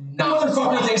to. That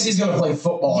motherfucker thinks he's gonna play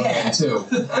football again too.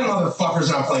 That motherfucker's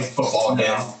not playing football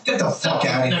again. Get the fuck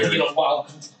out of here.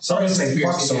 Sorry to say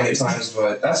fuck so many times,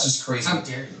 but that's just crazy. How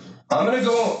dare you? I'm gonna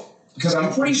go because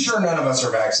I'm pretty sure none of us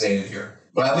are vaccinated here.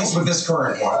 Well, at least with this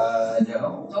current one.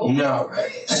 No. No.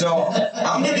 So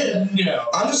I'm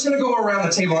just gonna go around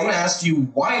the table. I'm gonna ask you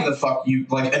why the fuck you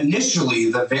like initially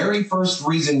the very first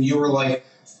reason you were like,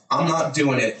 I'm not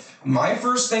doing it. My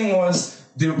first thing was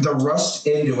the rush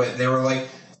into it. They were like,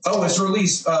 oh, it's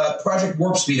released Project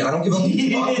Warp Speed. I don't give a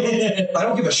fuck. I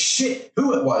don't give a shit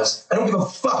who it was. I don't give a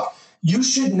fuck. You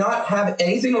should not have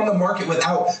anything on the market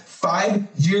without 5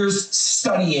 years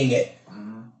studying it.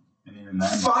 And even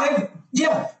then, 5,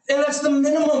 yeah, and that's the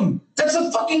minimum. That's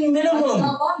the fucking minimum. That's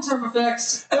not long-term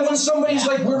effects. And when somebody's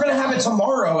like, we're gonna have it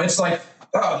tomorrow, it's like,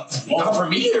 oh, not for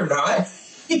me or not.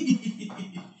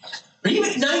 Or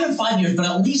even not even 5 years, but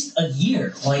at least a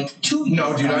year, like 2 years.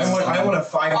 No, dude, I want a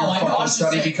 5 year fucking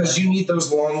study because you need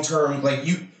those long term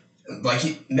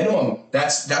minimum.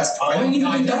 That's I don't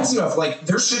even think that's enough. Like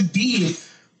there should be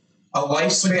a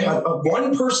lifespan, a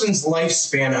one person's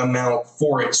lifespan amount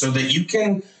for it, so that you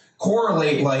can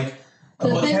correlate like.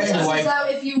 The thing is like,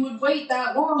 that if you would wait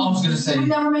that long, I was gonna say, you would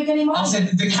never make any money. I was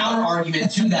saying the counter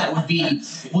argument to that would be,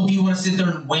 well, do you want to sit there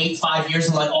and wait 5 years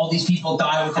and let all these people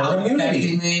die without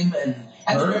infecting them?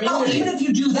 And even if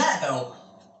you do that though,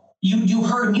 you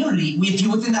herd immunity. If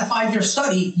you within that 5 year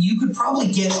study, you could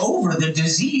probably get over the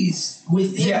disease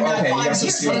within that 5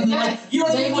 years. And like, you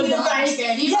don't even need a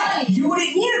vaccine. Yeah, you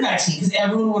wouldn't need a vaccine because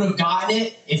everyone would have gotten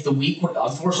it if the week would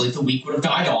have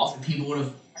died off and people would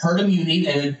have herd immunity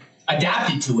and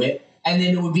adapted to it, and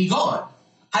then it would be gone.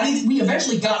 How do you think we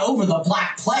eventually got over the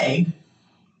Black Plague?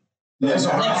 There's a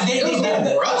rough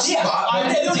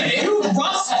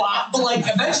spot, but like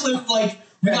eventually, like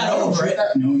we got over it.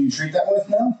 You know who you treat that with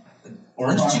now?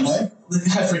 Orange juice.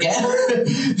 I forget.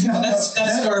 That's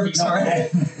scurvy. Sorry.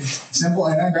 Simple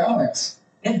antibiotics.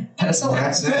 Yeah, penicillin.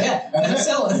 That's it. Yeah,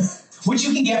 penicillin, which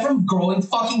you can get from growing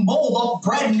fucking mold off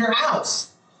bread in your house.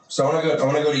 So I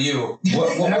want to go to you.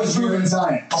 What was your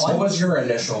science? What was your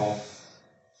initial?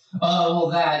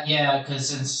 Because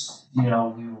since we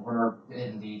were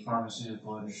in the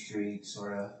pharmaceutical industry,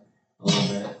 sort of a little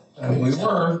bit. We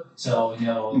were. So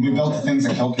we built the things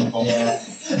that kill people. Yeah.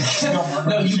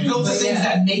 No, you built the things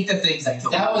that make the things that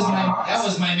kill people. That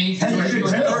was my main. You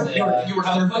were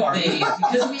third party.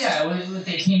 Because when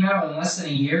they came out in less than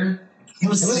a year. It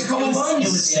was a couple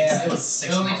months. It was 6 months.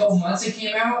 Only a couple months it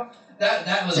came out.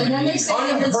 That was. And then they say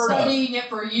they've been studying it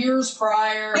for years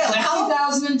prior. Yeah, like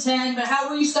 2010. But how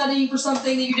were you studying for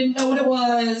something that you didn't know what it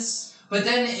was? But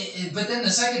then the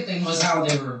second thing was how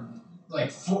they were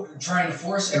like trying to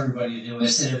force everybody to do it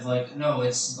instead of like, no,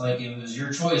 it's like it was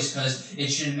your choice because it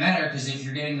shouldn't matter because if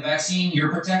you're getting the vaccine,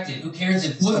 you're protected. Who cares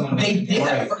if someone they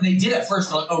did at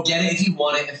first like, oh, get it if you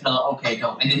want it. If not, okay,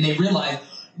 go. And then they realized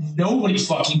nobody's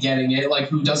fucking getting it. Like,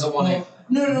 who doesn't want it?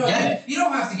 No. You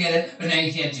don't have to get it, but now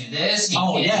you can't do this. You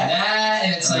can't do that,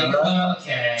 and it's like,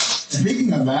 okay.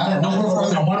 Speaking of that,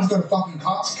 I wanted to go to fucking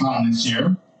CoxCon this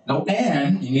year. Nope.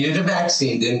 And You needed a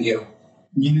vaccine, didn't you?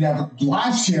 you need to have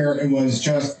last year. It was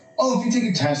just if you take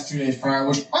a test 2 days prior,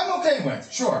 which I'm okay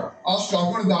with. Sure, I'll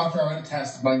go to the doctor. I'm going to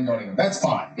test, but I can go anywhere. That's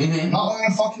fine. Mm-hmm. Not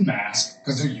wearing a fucking mask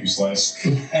because they're useless.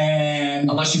 And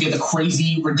Unless you get the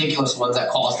crazy, ridiculous ones that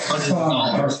cost hundreds of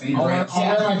dollars. I'll wear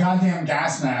my goddamn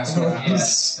gas mask.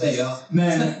 Yes, there you go.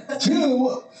 Then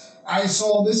 2, I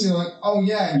saw this. You're like, oh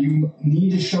yeah, you need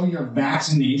to show your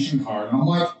vaccination card, and I'm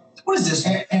like, What is this?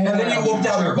 And then you look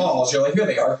down your balls. You're like, here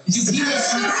they are. Do people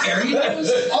still carry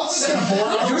those? I was just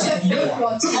gonna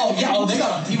board. Oh yeah, they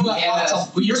got people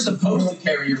got. But you're supposed to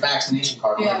carry your vaccination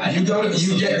card. Yeah. You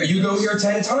go here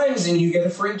 10 times and you get a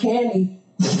free candy.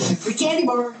 Free candy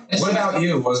bar. What about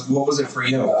you? What was it for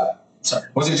you? Sorry.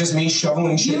 Was it just me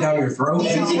shoveling shit down your throat?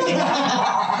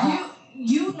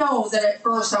 You know that at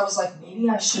first I was like, maybe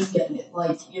I should get it.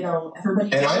 Like,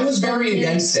 everybody. And I was very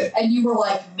against it. And you were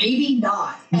like, maybe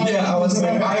not. And Yeah, I was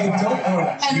like, I don't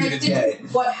want and you to get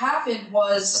it. what happened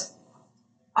was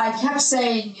I kept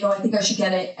saying, I think I should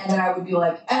get it. And then I would be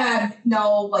like,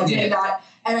 no, maybe not.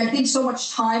 And I think so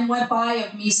much time went by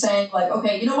of me saying, like,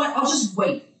 okay, you know what? I'll just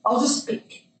wait.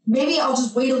 Maybe I'll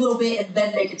just wait a little bit and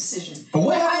then make a decision. But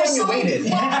what happened when you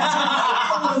waited?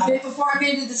 A little bit before I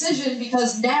made the decision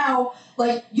because now,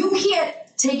 you can't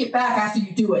take it back after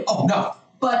you do it. Oh no!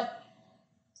 But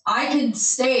I can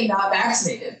stay not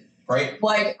vaccinated. Right.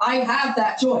 I have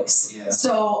that choice. Yeah.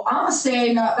 So I'm gonna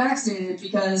stay not vaccinated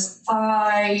because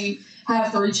I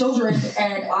have 3 children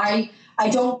and I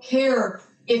don't care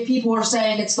if people are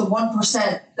saying it's the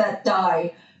 1% that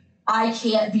die. I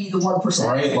can't be the 1%.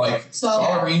 Right,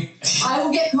 sorry. I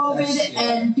will get COVID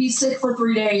and be sick for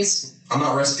 3 days. I'm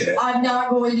not risking it. I'm not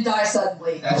going to die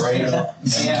suddenly. That's Right. true.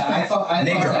 Yeah, I thought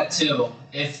that too.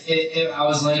 If I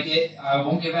was like, I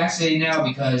won't get vaccinated now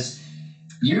because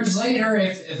years later,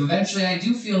 if eventually I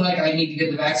do feel like I need to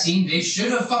get the vaccine, they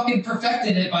should have fucking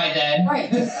perfected it by then.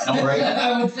 Right. Right.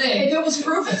 I would think. If it was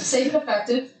proven safe and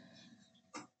effective,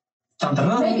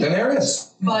 Then there it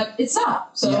is. but it's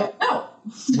not. So, no.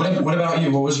 What about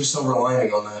you? What was your silver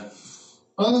lining on that?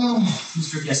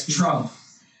 Mr. Yes, Trump.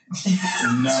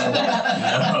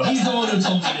 No. He's the one who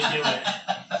told me to do it.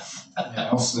 Yeah, I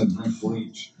also said drink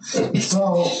bleach.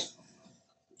 So,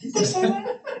 Did they say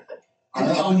that? I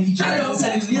don't know. He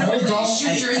said, You know, I they don't-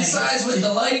 shoot your insides with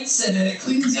the lights and it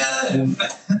cleans you up.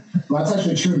 Well, that's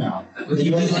actually true now. Which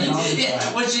he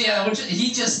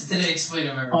just didn't explain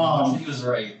to everyone. He was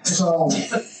right. So,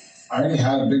 I already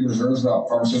had a big reserves about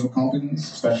pharmaceutical companies,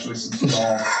 especially since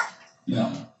we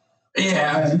all,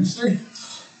 Yeah. industry.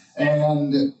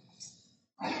 And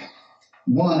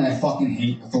one, I fucking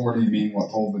hate authority being what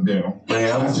told to do.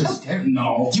 Yeah. I just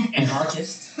no. You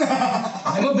anarchist.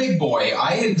 I'm a big boy.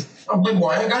 I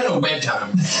got no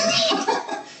bedtime.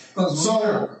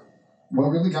 So, what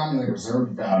really got me like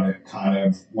reserved about it kind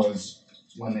of was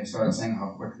when they started saying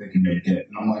how quick they can make it,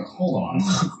 and I'm like, hold on.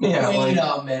 Yeah, Wait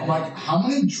like, a minute. I'm like, how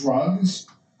many drugs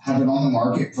have been on the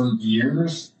market for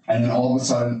years, and then all of a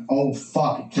sudden, oh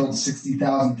fuck, it killed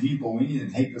 60,000 people. We need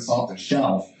to take this off the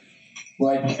shelf.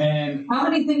 Like, and How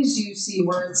many things do you see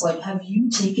where it's like, have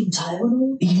you taken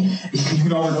Tylenol? you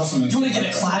can overdose on it. Do you want to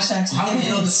get a class action? How do you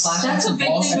know this class That's a action big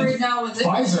lawsuit? thing right now with it.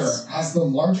 Pfizer has the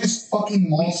largest fucking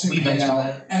lawsuit We right mentioned now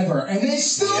that. ever, and they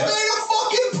still Yep. made a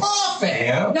fucking profit.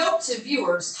 yeah. Note to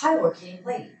viewers, Tyler came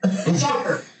late.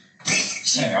 Shocker.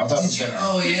 Hey, I was out to dinner.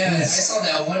 Oh yeah, I saw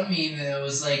that one meme that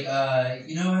was like,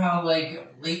 you know how like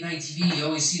late night TV, you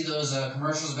always see those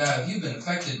commercials about if you've been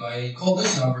affected by call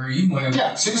this number, you might.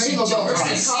 Yeah, so you see those all the time.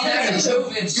 You see that in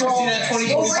COVID. see that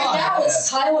 20 Well, right now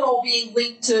it's Tylenol being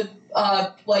linked to,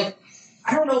 like,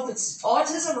 I don't know if it's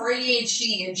autism or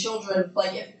ADHD in children,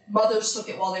 like if mothers took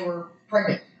it while they were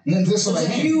pregnant. And then this is There's what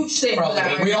a I mean. huge thing for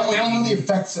that right We now. don't know the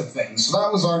effects of things. So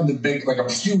that was the big, like a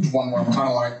huge one where I'm kind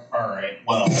of like, all right,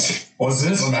 well, what's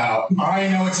this about? I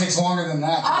know it takes longer than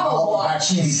that to develop a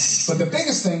vaccine. But the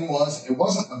biggest thing was it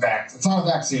wasn't a vaccine. It's not a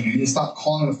vaccine. You need to stop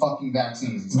calling it a fucking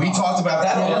vaccine. It's We not. talked about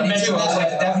that already too. I was like,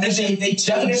 the definition,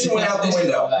 definition went out the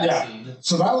window. Yeah.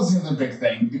 So that was the other big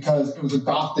thing because it was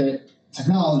adopted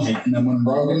technology. And then when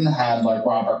Rogan had like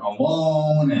Robert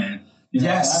Malone and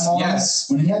Yes, them on, yes.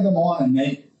 when he had them on and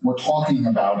they were talking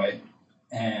about it,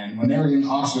 and when they were getting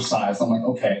ostracized, I'm like,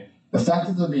 okay, the fact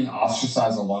that they're being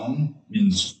ostracized alone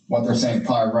means what they're saying is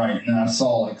probably right. And I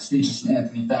saw like speeches from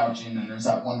Anthony Fauci, and then there's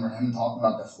that one where him talking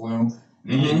about the flu,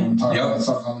 and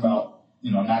talking about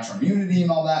natural immunity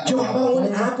and all that. Yo, how about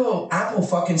when Apple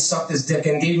fucking sucked his dick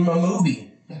and gave him a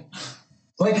movie?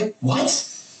 Like, what?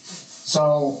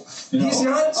 So He's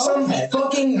not some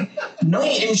fucking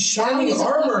knight in shining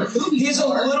armor. He's a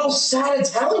little sad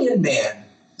Italian man.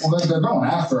 Well, they're going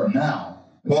after him now.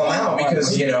 Well, now,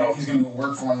 because, he's going to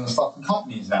work for one of those fucking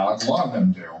companies now, like a lot of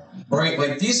them do. Right,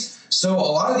 like these. So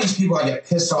a lot of these people, I get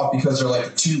pissed off because they're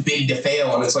like too big to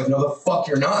fail, and it's like, no, the fuck,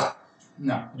 you're not.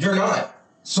 No. You're not.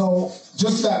 So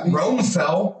just that. Rome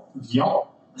fell. Yup.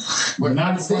 The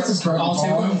United States is trying to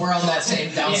fall. We're on that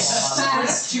same downfall.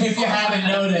 If you haven't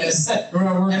noticed, We're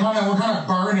kind of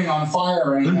burning on fire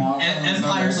right now.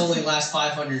 empires only last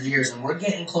 500 years, and we're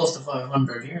getting close to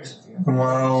 500 years.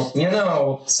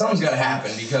 Well, something's got to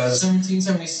happen because.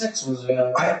 1776 was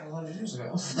 500 years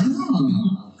ago.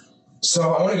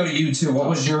 So I want to go to you too. What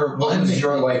was your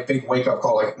like big wake up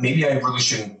call? Like maybe I really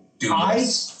shouldn't do I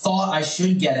this. thought I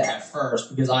should get it at first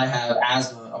because I have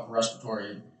asthma, upper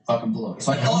respiratory fucking balloon.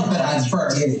 So I thought of it at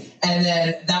first, and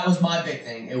then that was my big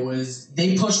thing. It was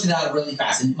they pushed it out really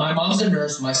fast. And my mom's a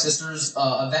nurse, my sister's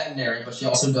a veterinarian, but she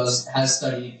also has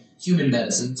studied human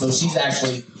medicine, so she's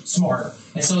actually smart,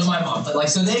 and so is my mom. But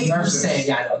so they were saying,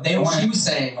 she was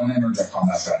saying, I'm gonna interject on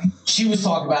that then. she was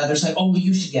talking about it. They're saying, oh, well,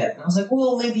 you should get it. And I was like,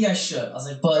 well, maybe I should. I was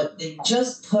like, but they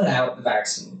just put out the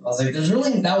vaccine. I was like, that was my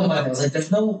thing. I was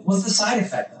like, what's the side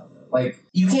effect of it? Like,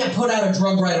 you can't put out a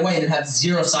drug right away and it have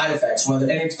zero side effects.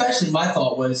 And especially my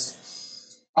thought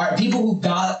was, all right, people who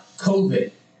got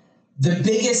COVID, the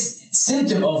biggest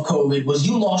symptom of COVID was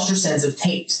you lost your sense of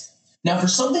taste. Now, for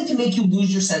something to make you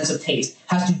lose your sense of taste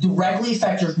has to directly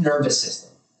affect your nervous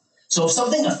system. So if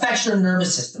something affects your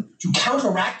nervous system, to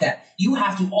counteract that, you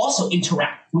have to also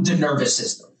interact with the nervous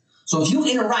system. So if you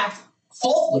interact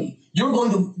faultily, you're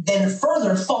going to then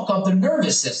further fuck up the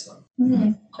nervous system.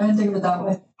 I didn't think of it that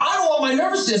way. I don't want my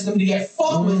nervous system to get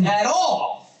fucked with at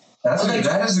all. That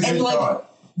is a good thought.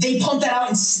 They pumped that out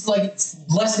in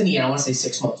less than a year. I want to say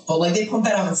 6 months, but they pumped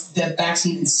that out that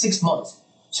vaccine in 6 months.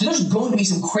 So there's going to be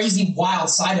some crazy wild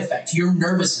side effect to your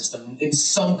nervous system in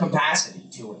some capacity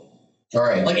to it. All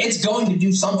right. Like, it's going to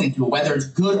do something to it, whether it's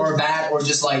good or bad or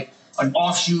just like an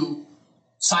offshoot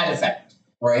side effect,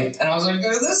 right? And I was like,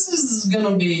 this is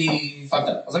gonna be fucked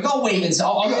up. I was like, I'll wait and see.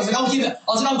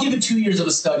 I'll give it 2 years of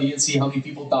a study and see how many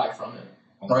people die from it.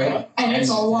 Right? And it's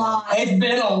a lot. It's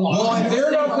been a lot. Well, if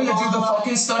they're not going to do the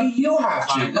fucking study, you have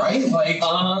to, right? Like, you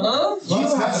have to put the I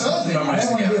numbers don't want to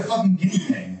be a together. fucking guinea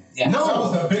pig. Yeah. That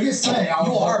was the biggest thing. I was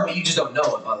You like, are, but you just don't know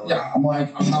it, by the way. Yeah, I'm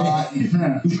like, I'm not.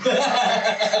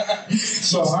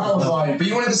 So I was like, But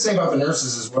you wanted to say about the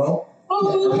nurses as well?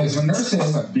 okay, so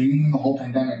nurses, like, being in the whole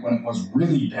pandemic when it was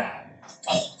really bad,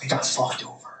 Oh, they got fucked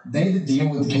over. they had to deal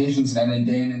with patients and everything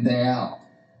day in and day out.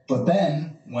 But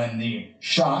then, when the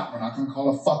shot, we're not going to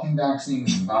call it fucking vaccine,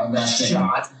 it's not a vaccine.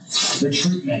 Shot. The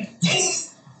treatment,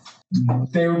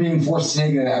 they were being forced to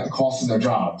take it at the cost of their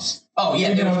jobs. Oh, yeah.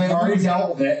 You know, they already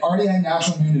dealt with it, already had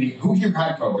natural immunity. Who here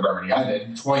had COVID already? I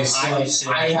did. Twice. I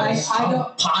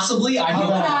don't. Possibly. I You don't and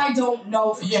know. I don't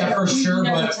know for Yeah, sure. for We've sure,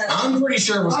 never but tested. I'm pretty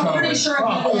sure it was I'm COVID. pretty sure I've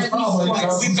Probably, had at least probably.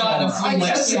 twice. We've gotten a I flu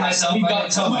tested myself. We've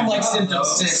got flu-like symptoms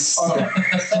since.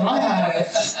 Okay. So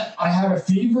I had a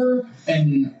fever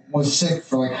and was sick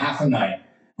for like half a night.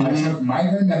 I took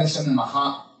migraine medicine and a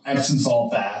hot Epsom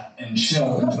salt bath and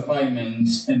chilled and took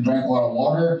vitamins and drank a lot of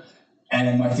water.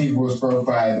 And my fever was broke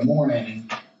by the morning.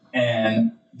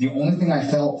 And the only thing I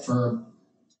felt for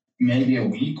maybe a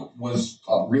week was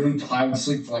really tired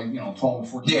sleep for 12 to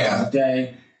 14 hours a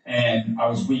day. And I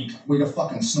was weak. We had a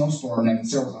fucking snowstorm and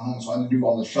Sarah was at home, so I had to do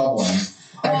all the shoveling.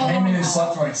 I came in and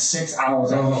slept for like 6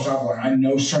 hours after the shoveling. I had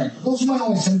no strength. Those were my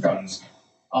only symptoms.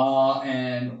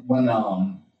 And when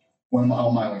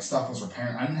all my stuff was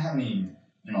repairing, I didn't have any,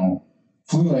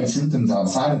 flu-like symptoms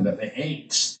outside of it. The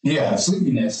aches,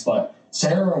 sleepiness, but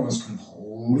Sarah was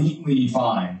completely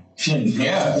fine. She had no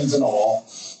symptoms at all.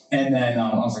 And then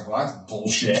I was like, well, that's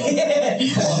bullshit.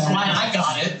 I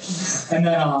got it. And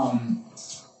then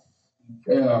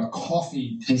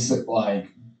coffee tasted like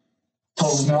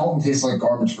smelled and tasted like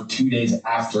garbage for 2 days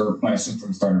after my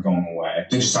symptoms started going away.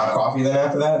 Did you stop coffee then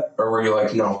after that? Or were you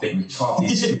like, no, baby,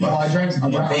 coffee's too Well, much? I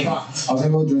was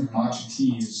able to drink matcha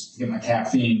teas to get my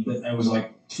caffeine, but it was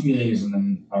like 2 days and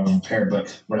then I was impaired.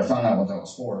 But what I found out what that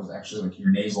was for was actually like your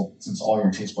nasal, since all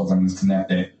your taste buds are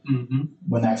disconnected,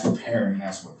 when that's repairing,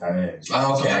 that's what that is.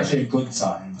 Oh, okay. So it's actually a good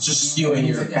sign. It's just skewing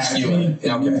your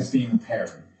It's being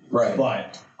repaired. Right.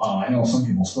 But I know some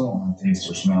people still don't have taste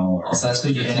or smell. So that's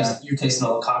good. You're tasting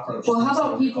all the cockroaches. Well, how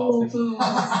about people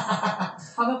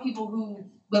who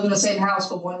live in the same house,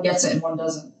 but one gets it and one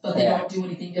doesn't, but they don't do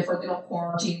anything different. They don't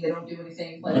quarantine. They don't do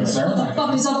anything. Like, what the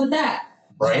fuck is up with that?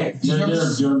 Right? You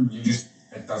just,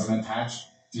 it doesn't attach.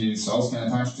 The cells can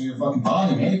attach to your fucking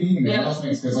body, maybe. Because,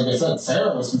 like I said,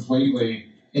 Sarah was completely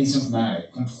asymptomatic.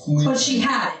 But she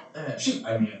had it.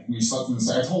 We slept in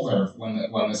the. I told her when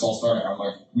this all started, I'm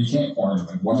like, we can't quarantine.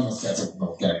 Like, one of us gets it, we're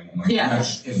both getting it. Like, that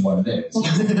just is what it is. We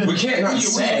can't not You're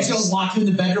say. just gonna lock you in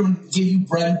the bedroom and give you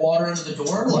bread and water under the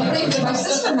door? I think my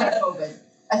sister had COVID.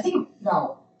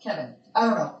 Kevin. I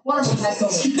don't know. One of them had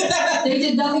COVID. They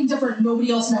did nothing different. Nobody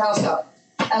else in the house got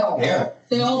it at all. Yeah.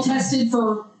 They all tested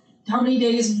for how many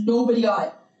days? Nobody got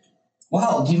it.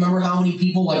 Wow, do you remember how many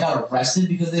people got arrested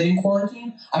because they didn't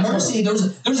quarantine? I remember seeing there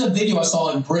was a video I saw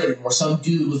in Britain where some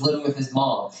dude was living with his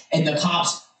mom and the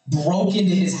cops broke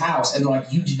into his house and they're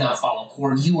like, you did not follow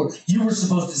quarantine. You were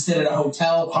supposed to sit at a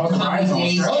hotel for how many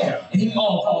days? Australia. And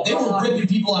they were ripping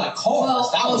people out of cars. Well,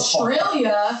 That was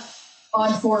Australia,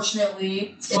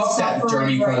 unfortunately, is Fuck that suffering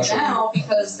dirty right country. now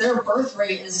because their birth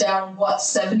rate is down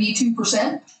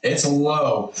 72%. It's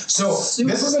low. So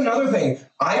this is another thing.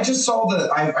 I just saw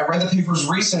I read the papers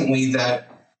recently that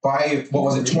by,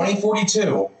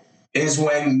 2042 is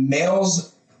when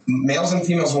males and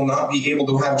females will not be able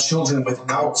to have children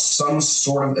without some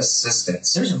sort of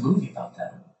assistance. There's a movie about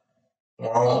that.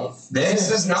 Well,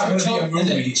 this is not going to be a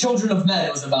movie. Children of Men,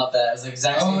 it was about that. It was the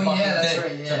exact same fucking that's thing.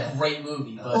 right, It's yeah. a great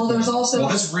movie. But Well, there's also Well,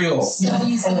 this is real.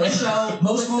 studies that show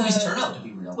most with movies the- turn out to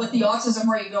be real. with the autism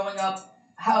rate going up,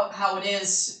 how it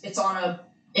is, it's on a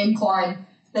incline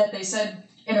that they said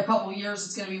in a couple years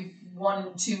it's going to be 1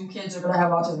 in 2 kids are going to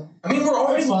have autism. I mean, we're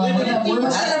already living.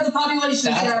 50% of the population is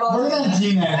going to have We're autism. gonna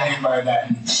gene editing by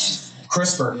then.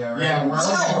 CRISPR. Yeah, we're Hell,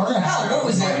 gonna have what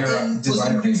was it? Was it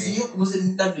Designer New baby. Zealand? Was it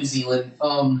not New Zealand?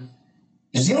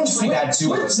 New Zealand's pretty bad too.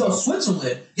 with this stuff.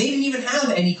 Switzerland. They didn't even have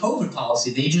any COVID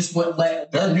policy. They just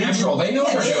They're neutral. They know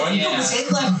what they're doing. They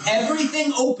left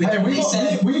everything open. Hey, they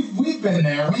said we've been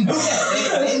there. We know.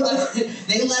 they left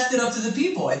it up to the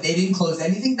people, and they didn't close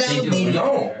anything down.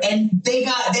 No. And they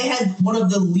had one of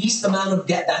the least amount of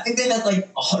death. I think they had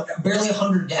barely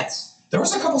 100 deaths. There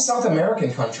was a couple South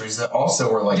American countries that also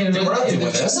were like, Yeah, we're not yeah, doing yeah,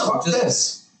 this. no, Fuck just-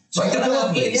 this. Like the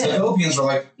Philippines. Yeah. The Philippines were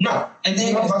like, no. And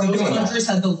then We're not fucking those doing that. countries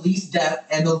had the least death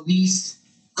and the least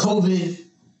COVID.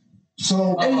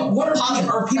 So And what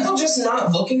are people just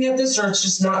not looking at this, or it's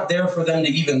just not there for them to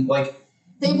even like?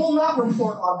 They will not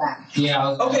report on that.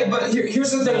 Yeah. Okay, but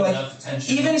here's the thing, like,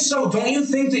 even so, don't you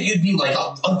think that you'd be like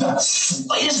the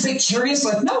slightest bit curious,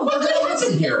 like, No, what they're could gonna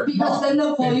happen here? Because then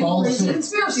they'll call They you follow crazy suit.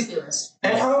 conspiracy theorist.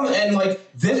 And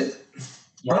like this,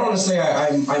 I don't want to say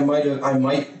I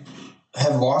might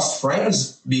have lost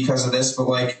friends because of this, but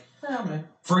like,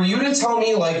 for you to tell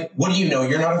me like, what do you know?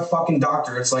 You're not a fucking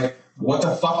doctor. It's like, what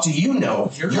the fuck do you know?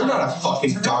 You're not a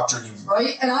fucking doctor. You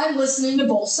Right? And I'm listening to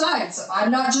both sides.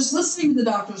 I'm not just listening to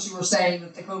the doctors who are saying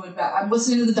that the COVID I'm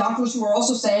listening to the doctors who are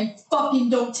also saying, fucking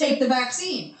don't take the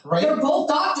vaccine. Right. They're both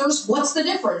doctors. What's the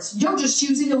difference? You're just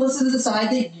choosing to listen to the side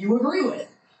that you agree with.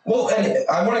 Well, and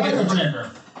I want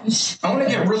to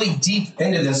get really deep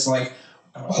into this. Like,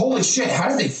 holy shit, how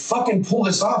did they fucking pull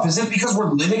this off? Is it because we're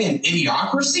living in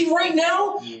idiocracy right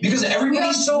now? Because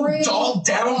everybody's so dulled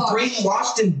down,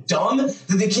 brainwashed, and dumb that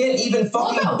they can't even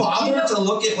fucking bother to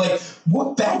look at, like,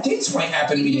 what bad things might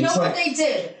happen to me. You know It's what like, they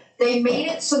did? They made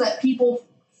it so that people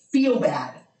feel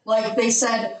bad. Like they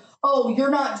said, oh,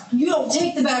 you don't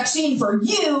take the vaccine for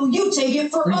you take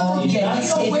it for other people. Yeah, You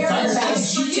don't wear it's the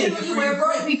mask for you take it you for wear it your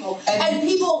for other people. And- And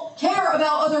people care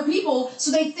about other people,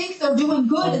 so they think they're doing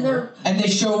good and they're And they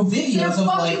show videos of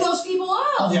fucking like those people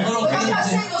up. Yeah. little Like, I'm not kids.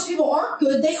 saying those people aren't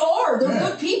good. They are. They're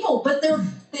good people, but they're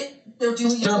doing it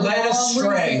they're the led wrong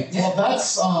astray. reason. Well,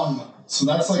 that's so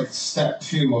that's like step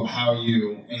 2 of how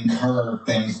you incur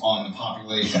things on the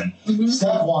population. Mhm.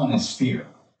 Step 1 is fear.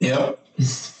 Yep.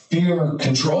 Fear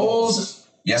Controls.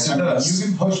 Yes, it I mean, does. you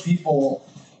can push people.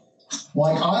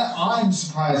 Like I'm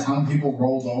surprised how many people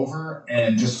rolled over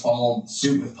and just followed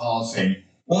suit with policy.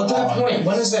 Well, at that point,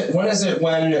 when is it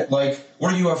when, like,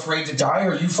 what are you afraid to die,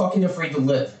 or are you fucking afraid to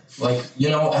live? Like, you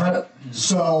know,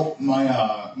 So my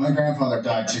grandfather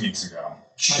died 2 weeks ago.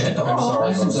 shit, I'm Oh, sorry.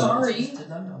 I'm about that. sorry.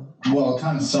 Well, it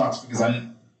kind of sucks because I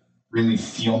didn't really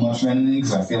feel much of anything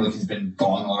because I feel like he's been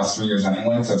gone the last 3 years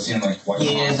anyway. Because I've seen him like twice.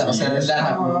 Yeah, in the last 3 years. that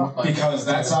happened with my Because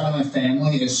that side of my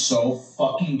family is so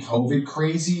fucking COVID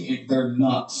crazy. They're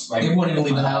nuts. Like They wouldn't even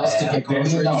leave the house to get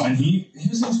groceries. No, and he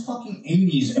was in his fucking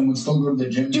 80s and would still go to the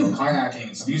gym and go kayaking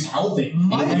and stuff. He was healthy.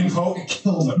 And COVID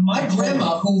killed him. My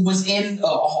grandma, who was in a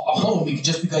home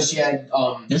just because she had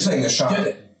You're saying the shot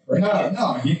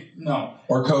No.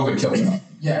 or COVID killed him.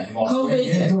 Yeah, he lost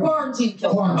weight. COVID quarantine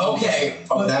killed him. Okay,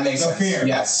 that makes The sense. fear.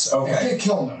 Yes, okay. It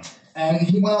killed him. And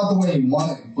he went out the way he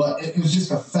wanted, but it was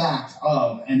just a fact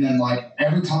of, and then like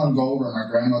every time I go over, my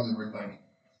grandmother would like,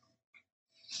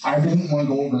 I didn't want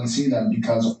to go over and see them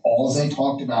because all they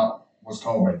talked about was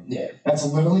COVID. Yeah. That's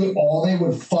literally all they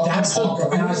would fucking That's the talk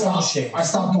about. And I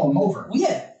stopped going over. Well,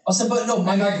 yeah. I said, but no, And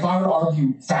like if I would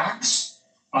argue facts,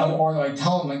 or like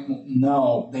tell them like,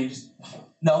 no, they just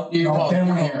you're wrong. they don't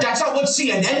want to hear it. That's not what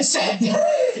CNN said.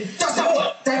 That's not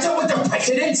what the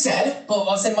president said. But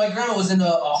I said my grandma was in a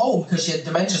home because she had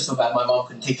dementia so bad my mom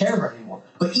couldn't take care of her anymore.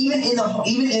 But even in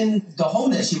the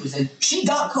home that she was in, she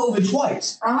got COVID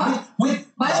twice.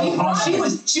 Uh-huh. She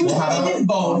was thin and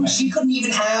bone. She couldn't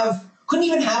even have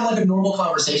like a normal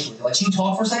conversation with her. Like she'd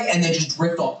talk for a second and then just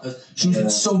drift off because she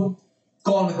was so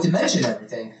gone with dementia and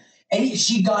everything. And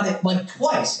she got it like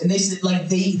twice. And they said like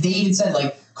they even said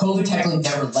like COVID technically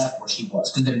never left where she was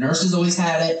because the nurses always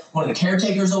had it, one of the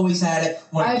caretakers always had it,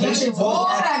 one of the patients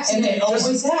always had it, and they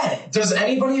always had it. Does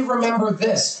anybody remember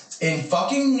this? In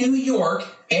fucking New York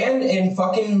and in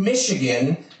fucking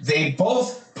Michigan, they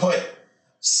both put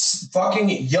fucking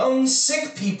young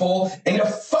sick people into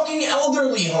fucking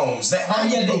elderly homes that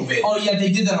had COVID.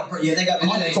 They did that on purpose. Yeah, they got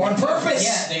on purpose.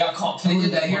 Yeah, they got caught. They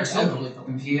did that here too,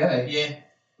 in PA. Yeah.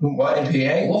 What, in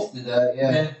PA? Wolf did that,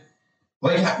 yeah.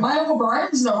 Like, My Uncle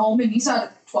Brian's in a home and he's had it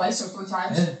twice or 3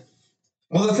 times. Yeah.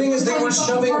 well, the thing is, they were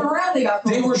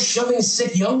shoving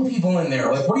sick young people in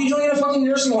there. Like, what are you doing in a fucking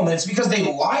nursing home? And it's because they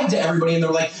lied to everybody and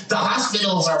they're like, the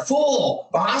hospitals are full.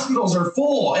 The hospitals are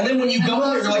full. And then when you go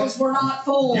in there, you're like, we're not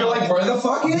full. you're like, where the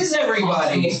fuck is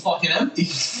everybody? It's fucking empty.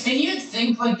 And you'd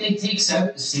think like they take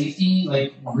safety,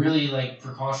 like really like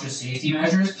precautious safety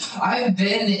measures. I've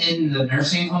been in the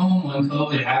nursing home when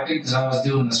COVID happened because I was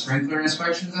doing the sprinkler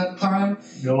inspections at the time.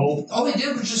 No. All they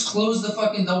did was just close the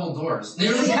fucking double doors. They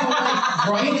were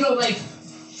like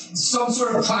some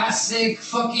sort of plastic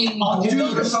fucking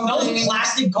Dude, or something. those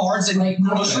plastic guards in like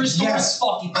grocery stores. Yes.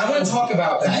 Fucking. I want to talk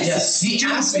about that. Yes. The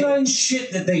asinine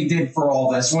shit that they did for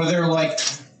all this, where they're like,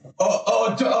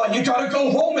 you gotta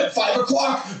go home at 5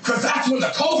 o'clock because that's when the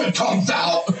COVID comes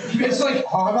out. It's like,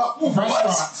 How about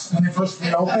restaurants when they first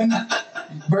get open?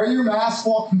 wear your mask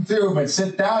walking through, but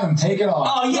sit down and take it off.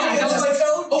 Oh yeah, It's that's like,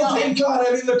 yeah. thank God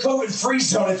I'm in the COVID-free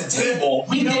zone at the table.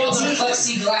 You know all the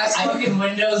plexiglass fucking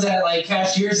windows at like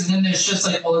cashiers, and then there's just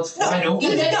like, well, it's wide open.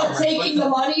 You end up taking the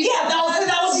money. Yeah,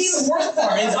 that was the even worst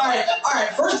part. Is all right.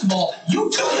 First of all, you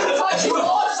touched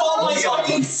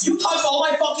all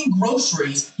my fucking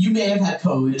groceries. You may have had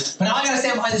COVID, but now I gotta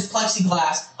stand behind this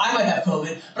plexiglass. I might have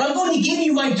COVID, but I'm going to give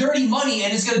you my dirty money,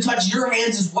 and it's gonna touch your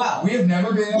hands as well. We have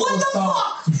never been able What to the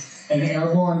stop an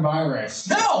airborne virus.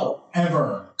 No,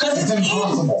 Ever. because it's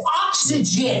impossible. in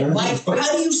oxygen. Like,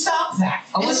 how do you stop that?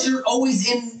 Unless you're always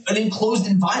in an enclosed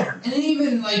environment. And it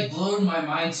even like blew my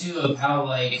mind too of how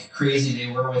like crazy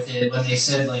they were with it when they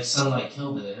said like sunlight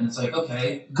killed it, and it's like,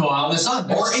 okay, Go out in the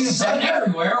sun. or in the sun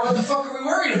everywhere. What the fuck are we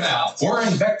worried about? Or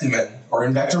invectamin. Or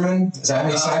invectamin? Is that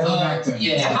how you say it? Ivermectin.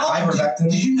 Yeah.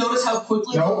 Ivermectin? Did you notice how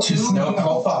quickly Nope. No,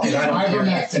 oh, fuck it. I don't care.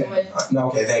 Ivermectin. No,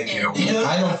 okay, thank you. Yeah.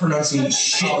 I don't pronounce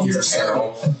shit here,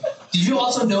 so. Did you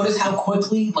also notice how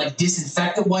quickly, like,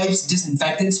 disinfectant wipes,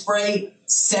 disinfectant spray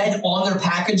said on their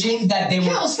packaging that they were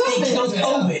Kills kills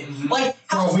COVID. COVID? Like,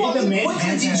 how Bro, we had to fucking make quickly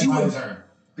hand did you? sanitizer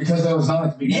because there was none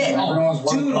at the beginning. Yeah, Everyone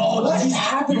was dude, working. what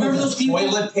happened? Remember those people?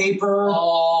 Toilet paper.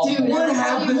 Oh, Dude, What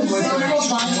happened with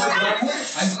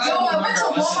I'm glad Yo, we I went learned to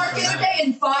our lesson Walmart from the other that. day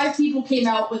and 5 people came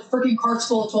out with freaking carts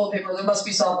full of toilet paper. There must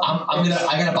be something.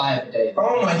 I gotta buy it today.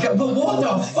 Oh my god, but what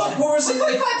the fuck? What was We it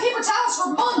couldn't like? buy paper towels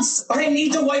for months. I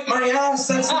need to wipe my ass.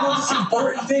 That's the most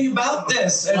important thing about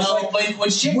this. It's Well, like, when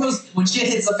shit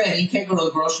hits the fan, you can't go to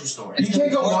the grocery store. you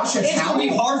can't go wash a It's gonna be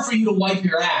towel. hard for you to wipe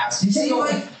your ass. You can't See, go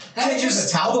like, You that can't use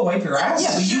just a towel to wipe your ass.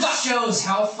 Yeah, but you got- shows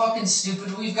how fucking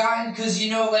stupid we've gotten. Because you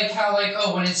know, like how like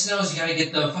when it snows, you gotta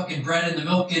get the fucking bread and the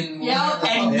milk and Yeah, whatever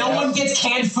the And fuck. no one gets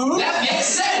canned food? That makes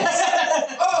sense.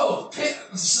 Oh,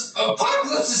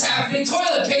 apocalypse is happening.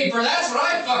 Toilet paper. That's what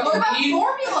I What fucking about need.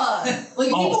 formula? Like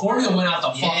people formula went out the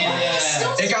fuck. Yeah.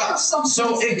 still It got some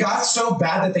so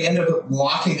bad that they ended up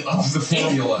locking up the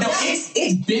formula. No,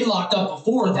 it's been locked up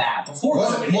before that.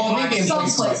 Well, maybe in Some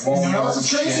places like places. You know Walmart what's and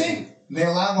shit. crazy? They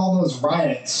allowed all those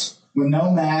riots with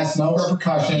no masks, no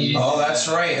repercussions. Oh, that's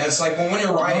right. It's like, well, when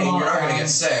you're rioting, you're not gonna get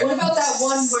sick. What about that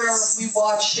one where we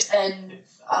watched and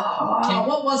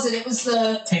what was it? It was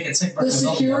the Taking sick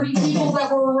security people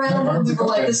that were around and we were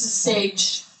like, this is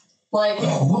staged. Like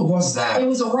Oh, what was that? it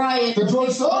was a riot. The George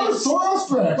Soros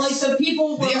bricks. Like the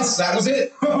people were Yes, that was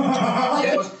it.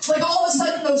 like all of a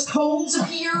sudden those cones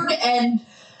appeared and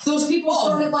those people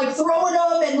started like throwing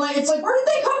them and like it's like where did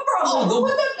they come from? Oh, Who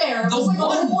put them there? It was like a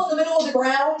hole in the middle of the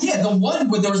ground. Yeah, the one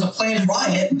where there was a planned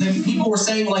riot, the people were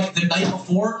saying like the night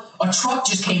before, a truck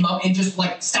just came up and just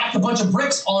like stacked a bunch of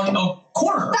bricks on a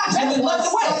corner That's and what then it left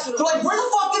was. away. That's what it They're like, where the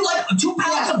fucking like 2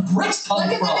 pallets of bricks come Like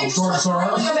and then from? they just George start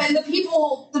throwing Soros? them and the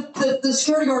people the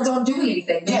security guards aren't doing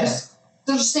anything. They're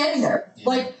just standing there. Yeah.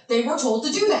 Like they were told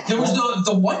to do that. There was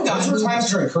the one guy Those were who times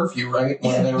during curfew, right?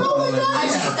 When they were No, doing I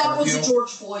the- think that was curfew. the George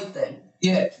Floyd thing.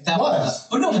 Yeah, that was.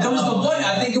 But no, but there was the one.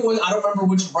 I think it was. I don't remember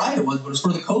which riot it was, but it was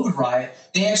for the COVID riot.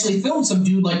 They actually filmed some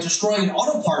dude like destroying an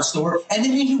auto parts store, and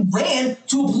then he ran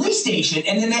to a police station,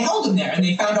 and then they held him there, and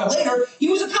they found out later he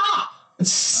was a cop.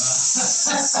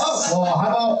 Oh, well, how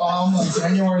about on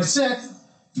January 6th,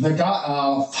 the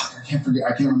guy, fuck, I can't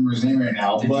remember his name right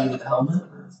now, The dude but with the helmet.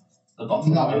 The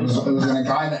Buffalo no, it was a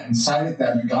guy that incited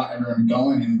them and got everyone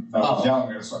going and that was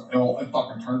yelling at us. It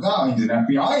fucking turns out he's an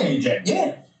FBI agent.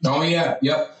 Yeah. Oh yeah,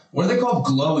 yep. What are they called?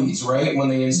 Glowies, right? When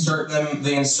they insert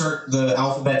the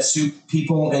alphabet soup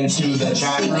people into the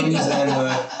chat rooms and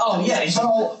the. Oh yeah.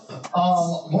 So,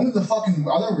 one of the fucking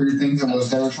other weird things was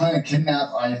they were trying to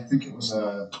kidnap, I think it was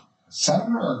a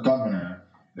senator or governor.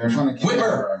 They were trying to kidnap Whitmer.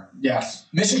 her. Yes.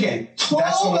 Michigan. 12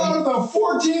 That's the one. out of the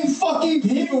 14 fucking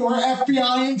people were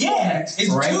FBI agents. Yeah, it's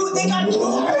Right. two. They got two.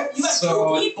 You got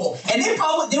So- two people, and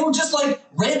they were just like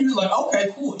randomly like, okay,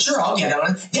 cool, sure, I'll get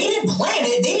on it. They didn't plan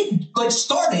it. They didn't like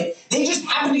start it. They just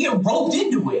happened to get roped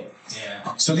into it.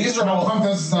 Yeah. So these are Don't all pump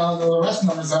the rest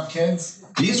numbers up, kids.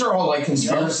 like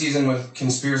conspiracies and with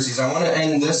conspiracies. I want to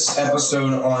end this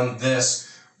episode on this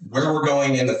where we're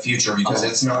going in the future because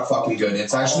it's not fucking good.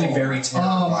 It's actually very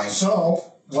terrifying. So,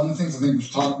 one of the things I think we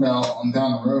should talk about on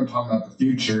down the road, talking about the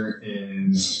future,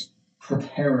 is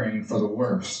preparing for the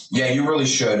worst. Yeah, you really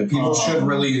should. People should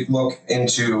really look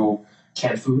into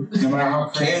Canned food. No matter how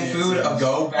crazy canned food, it a is.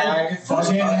 go bag,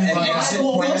 Fucking- and Well, exit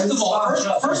Well, plans.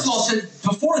 first of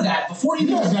all, before You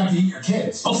you guys have to eat your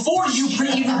kids. before you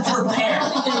even prepare,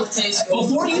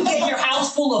 before you get your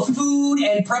house full of food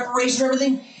and preparation and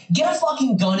everything, get a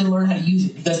fucking gun and learn how to use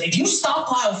it. Because if you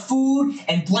stockpile food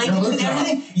and blankets and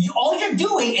everything, all you're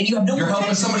doing, and you have no You're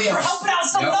helping somebody else. You're helping out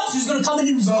someone else who's going to come in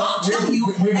and kill you.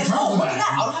 we've And tried look at that.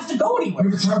 that. I don't have to go anywhere.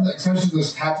 We've tried that, especially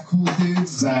those tactical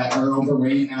dudes that are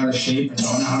overweight and out of shape and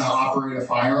don't know how to operate a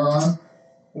firearm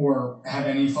or have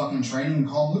any fucking training and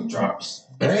call loot drops.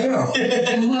 There you go.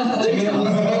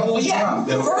 Well, yeah,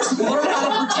 first learn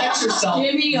how to protect yourself.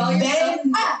 Give me all your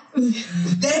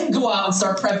Then go out and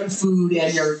start prepping food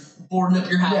and you're boarding up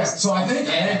your house. Yeah, so I think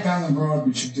down the road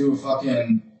we should do a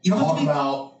fucking talk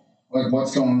about like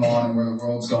what's going on and where the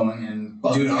world's going and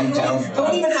Dude, I'm down for You don't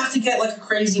that. even have to get like a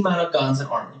crazy amount of guns and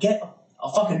armor. Get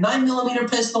a fucking 9mm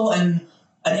pistol and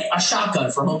a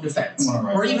shotgun for home defense,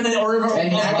 Right. or even And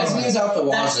magazines out the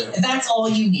wazoo. That's all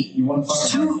you need. You want to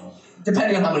fucking Two,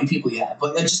 depending on how many people you have,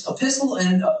 but just a pistol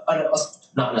and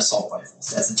not an assault rifle.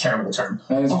 That's a terrible term.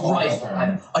 That is A a horrible rifle,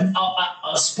 term.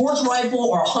 a sports rifle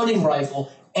or a hunting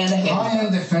rifle, and a handgun.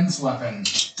 High-end defense weapon.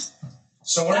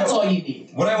 So That's all you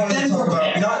need. What I wanted Then to talk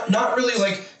prepare. about, not really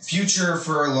like future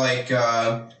for like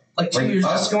 2 years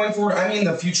us ago. going forward. I mean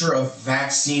the future of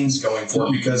vaccines going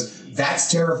forward because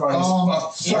that's terrifying as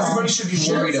fuck. so- Everybody should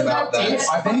be worried about that.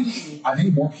 I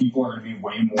think more people are going to be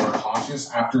way more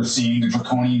cautious after seeing the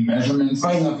draconian measurements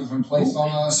and stuff that's been placed on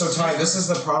us. So Ty, this is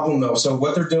the problem though. So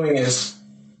what they're doing is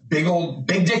big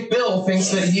dick Bill thinks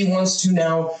that he wants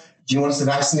to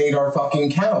vaccinate our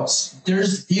fucking cows.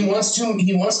 He wants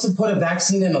to put a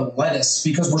vaccine in a lettuce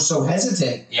because we're so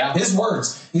hesitant. Yeah. His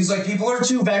words. He's like, people are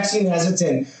too vaccine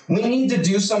hesitant. We need to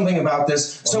do something about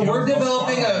this. So we're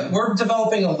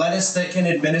developing a lettuce that can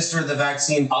administer the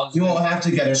vaccine. You won't have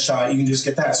to get a shot. You can just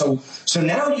get that. So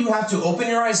now you have to open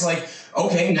your eyes like,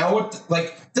 okay, now what,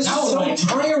 like, this is so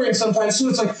tiring sometimes too.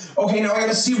 It's like, okay, now I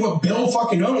gotta see what Bill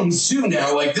fucking owns too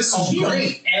now. Like, this is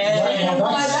great. And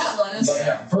why that, Lennis?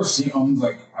 Yeah, first he owns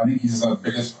I think he's the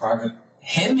biggest private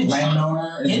Him in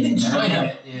landowner Him in America. China.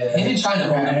 Him in China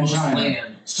own the in most China. land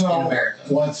in So America.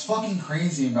 what's fucking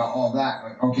crazy about all that?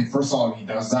 Like, okay, first of all, if he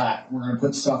does that, we're gonna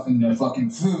put stuff into fucking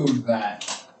food that.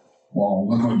 Well,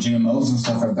 look what GMOs and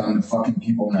stuff have done to fucking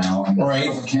people now, and Right.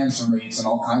 the cancer rates and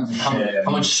all kinds of shit.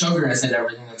 How much sugar is in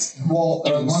everything that's... Well,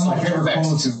 one of my favorite Perfect.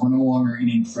 quotes is, "We're no longer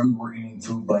eating food; we're eating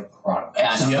food like product."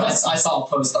 Yeah, I know. Yeah. I saw a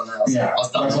post on that. I was Yeah, like, I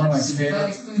was that's one of my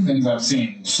done. favorite things I've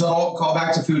seen. So call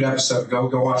back to food episode. Go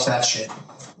watch that shit.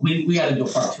 We got to do a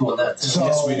part 2 on that too. So,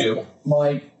 Yes, we do.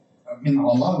 Like, I mean, a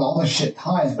lot of all this shit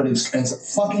ties, but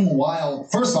it's fucking wild.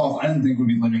 First off, I didn't think we'd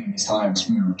be living in these times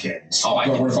when we were kids. Oh, I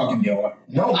but didn't. we're fucking dealing.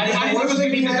 No, I didn't think it was going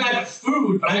to be the kind of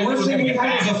food, but I The didn't think it worst was thing going to we get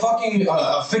had was bad.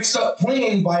 a fucking fixed up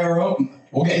plane by our own.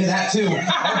 We'll get into that too.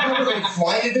 I remember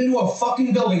flying it into a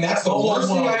fucking building. That's the worst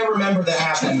thing I remember that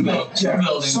happened to me. Two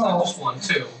buildings, So- not just one,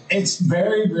 too. It's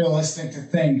very realistic to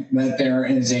think that there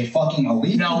is a fucking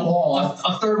elite No, wall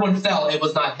a third one fell. It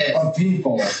was not hit. of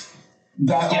people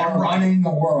that Yeah, are right. running the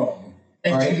world.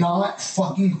 It's Right. not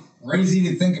fucking crazy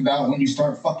to think about when you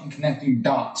start fucking connecting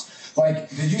dots. Like,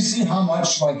 did you see how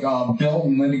much Bill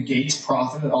and Linda Gates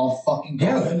profited off fucking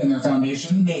COVID and their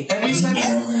foundation? And we said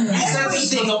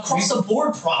Everything across the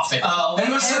board profit.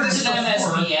 And we said this them as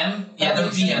before. VM. Yeah, they're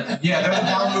VM. Yeah, they're the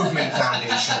Down Movement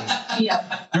Foundation.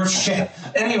 Yeah. They're shit.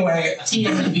 Anyway,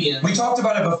 TM and VM. we talked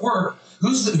about it before.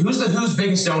 Who's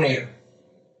biggest donator?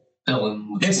 Bill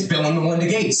and It's Bill and Melinda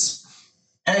Gates.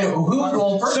 And who?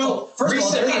 Well, first of so all, they're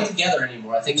recently, not together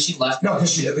anymore. I think she left. no,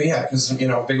 because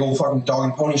big old fucking dog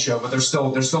and pony show. But they're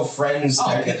still friends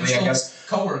technically, I guess.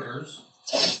 Co-workers.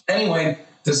 Anyway,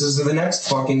 this is the next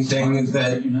fucking thing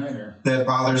that Uniter.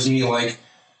 bothers me. Like,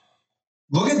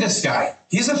 look at this guy.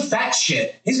 He's a fat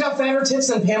shit. He's got fatter tits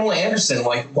than Pamela Anderson.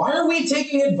 Like, why are we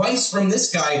taking advice from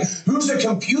this guy who's a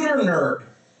computer nerd?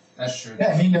 That's true.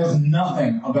 Yeah, he knows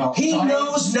nothing about. He science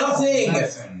knows nothing.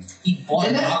 medicine. He bought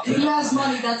And it. if he has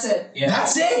money, that's it. Yeah.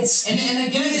 That's it. And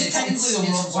again, He is it's technically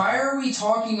the world's- why are we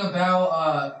talking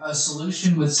about a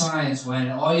solution with science when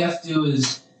all you have to do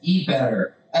is eat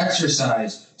better,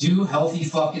 exercise, do healthy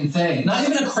fucking things? Not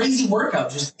even a crazy workout.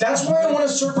 Just That's why I want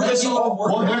to circle this all.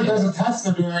 Well, there's a test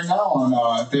they're doing right now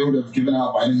on if they would have given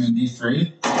out vitamin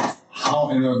D3,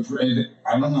 how it would.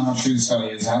 I don't know how true the study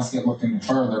is. It has to get looked into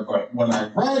further. But what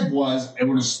I read was it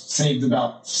would have saved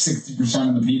about 60%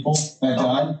 of the people that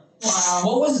died. Wow.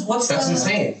 what's That's the,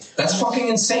 insane. That's fucking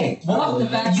insane. What the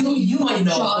vaccine you might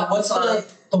know. shot What's the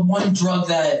one drug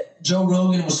that Joe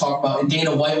Rogan was talking about and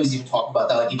Dana White was even talking about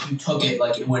that? Like if you took it,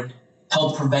 like it would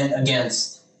help prevent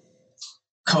against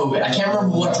COVID. I can't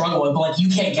remember what drug it was, but like you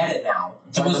can't get it now.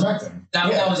 It was Ivermectin.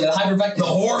 that was it. Ivermectin. The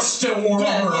horse to warmer.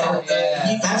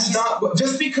 Yeah. That's not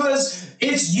just because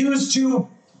it's used to,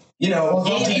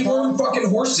 deworm fucking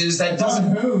horses. That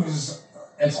doesn't. Doesn't who's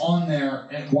it's on there.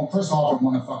 And, well, first off, it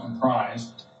won a fucking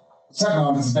prize. Second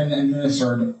off, it's been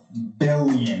administered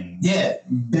billions. Yeah.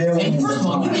 Billions. And first of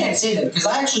all, you times. can't say that because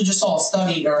I actually just saw a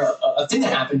study or a thing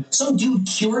that happened. Some dude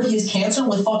cured his cancer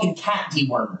with fucking cat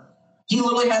dewormer. He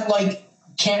literally had like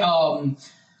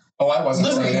Oh, I wasn't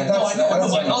saying that. No, I know.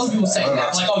 Like other people saying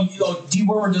that. Like,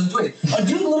 dewormer doesn't do it. A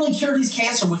dude literally cured his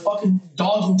cancer with fucking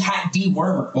dog and cat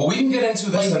dewormer. Well, we can get into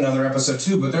this in another episode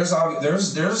too, but there's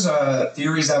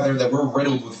theories out there that we're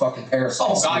riddled with fucking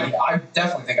parasites. Oh god, yeah, I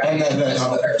definitely think I And then-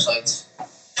 have the parasites.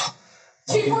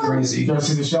 Fucking crazy. You ever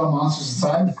see the show Monsters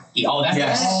Inside? Yeah, oh, that's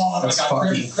Yes, oh, that's my god,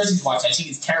 fucking- Chrissy's watched that. She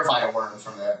gets terrified of worms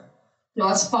from that. No,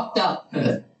 that's fucked up.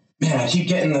 Man, I keep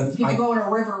getting People go in a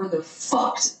river and they're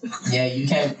fucked. Yeah, you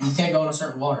can't go into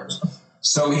certain waters.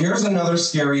 So here's another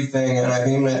scary thing, and I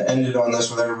think I'm going to end it on this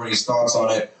with everybody's thoughts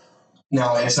on it.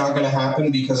 Now, it's not going to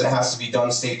happen because it has to be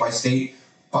done state by state.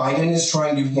 Biden is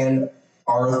trying to hand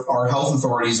our health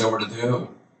authorities over to the WHO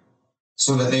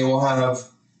so that they will have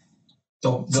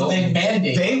So they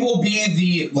mandate. They will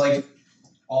be the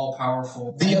All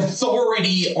powerful. the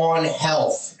authority on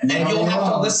health, and you'll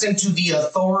have to listen to the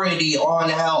authority on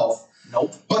health.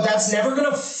 Nope. But that's never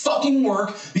gonna fucking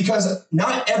work because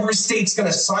not every state's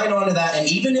gonna sign on to that, and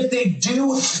even if they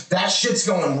do, that shit's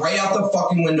going right out the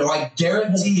fucking window. I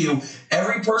guarantee you,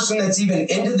 every person that's even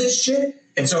into this shit,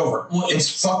 it's over. Well,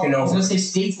 it's fucking I was over. gonna say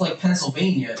states like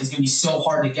Pennsylvania is gonna be so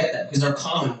hard to get that because they're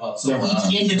Commonwealth. So Yeah,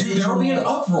 each individual There'll be an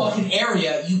uproar. fucking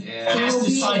area you Yeah. have There'll to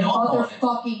be sign an up on it.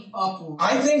 motherfucking uproar.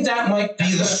 I think that might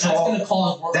be the That's straw. gonna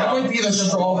cause work. That might be the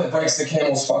straw that breaks the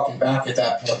camel's fucking back at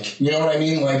that point. You know what I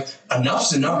mean? Like,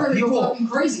 enough's enough. We're gonna go People, fucking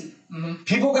crazy.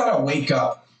 people gotta wake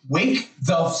up. Wake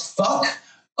the fuck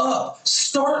up.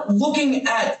 Start looking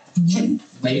at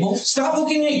labels. Stop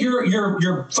looking at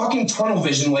your fucking tunnel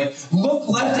vision. Like, look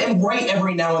left and right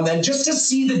every now and then just to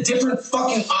see the different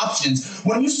fucking options.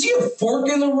 When you see a fork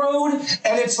in the road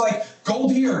and it's like,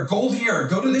 gold here,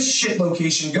 go to this shit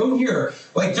location, go here.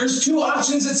 Like, there's two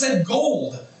options that said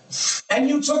gold. And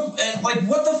you took, and like,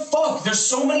 what the fuck? There's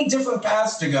so many different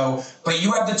paths to go, but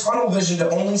you have the tunnel vision to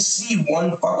only see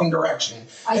one fucking direction.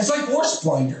 It's like horse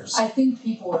blinders. I think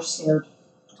people are scared.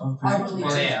 I really do.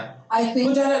 Well, yeah. I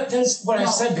think. But that's what I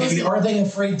No, said, baby. listen. Are they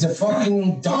afraid to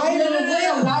fucking die?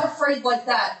 I'm not afraid like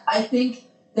that. I think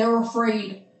they're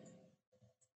afraid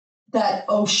that,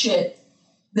 oh shit,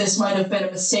 this might have been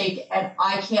a mistake, and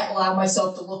I can't allow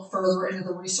myself to look further into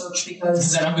the research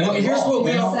because. Then I'm gonna Well, be here's wrong. what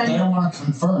we They all don't, they don't want to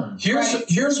confirm.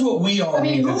 Here's what we all I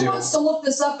mean, need to who do. wants to look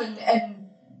this up and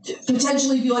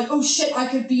potentially be like, oh shit, I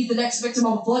could be the next victim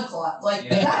of a blood clot? Like,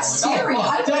 Yeah. that's Oh, scary. fuck.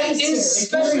 I'm That really is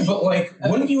scared. scary, but like,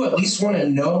 wouldn't you at least want to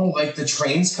know like the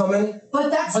train's coming? But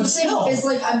that's But the thing. still. Is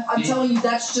like I'm Yeah. telling you,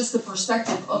 that's just the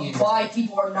perspective of Yeah. why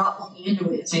people are not looking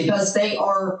into it. It's Yeah. because they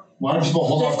are. Why do people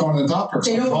hold off going to the doctor?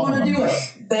 They don't want to do it.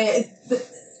 They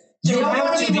You don't have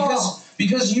want to to be wrong.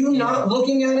 because you not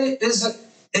looking at it isn't.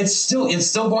 It's still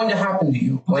going to happen to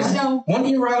you. Like, I know. wouldn't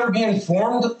you rather be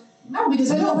informed? No, because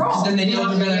they're not wrong. Then they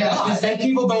know they're gonna Yeah. die. And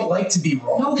people don't like to be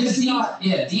wrong. No, Because because not.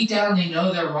 deep down they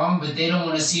know they're wrong, but they don't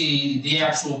want to see the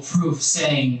actual proof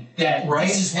saying that Right.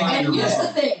 this is why And you're here's wrong.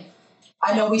 the thing.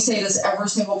 I know we say this every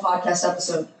single podcast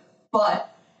episode,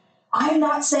 but I'm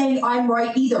not saying I'm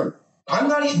right either. I'm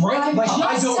not even right. I'm Like,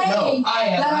 I just don't know. saying I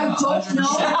am. that I I'm don't know.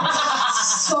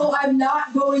 100%. So I'm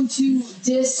not going to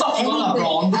diss Oh, I'm not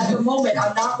wrong. anything at the moment.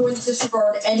 I'm not going to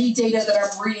disregard any data that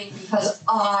I'm reading because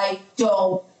I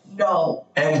don't know.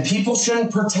 And people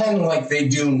shouldn't pretend like they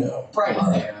do know. Right.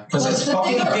 Yeah. Because But it's the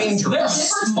fucking thing is, the dangerous.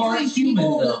 difference smart between human,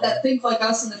 people though. that think like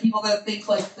us and the people that think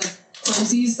like the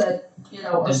crazies that,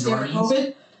 are The scared of normies.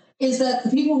 COVID is that the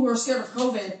people who are scared of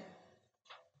COVID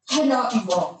cannot be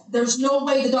wrong. There's no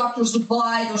way the doctors would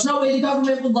lie. There's no way the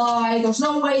government would lie. There's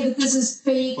no way that this is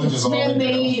fake. Which It's is all they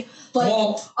man-made. Like,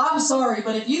 Well, I'm sorry,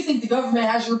 but if you think the government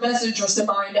has your best interest in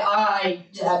mind, I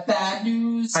have bad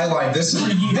news. I lied. This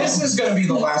is going to be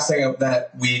the last thing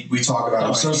that we talk about.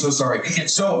 I'm so sorry.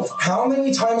 So, how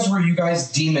many times were you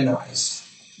guys demonized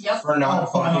Yep. for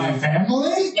not By my fucking?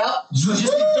 family? Yep.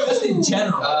 Just in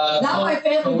general. Not my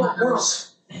family, but work.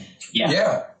 coworkers.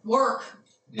 Yeah. Work.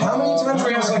 How many times were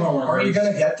you guys like, are you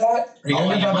going to get that? Are you going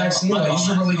to get that vaccine? Like, you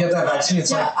should really get that vaccine.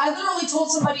 It's Yeah, like, I literally told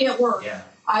somebody at work. Yeah.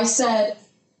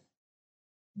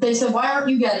 They said, why aren't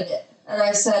you getting it? And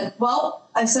I said,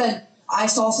 I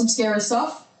saw some scary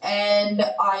stuff, and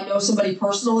I know somebody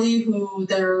personally who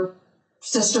their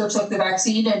sister took the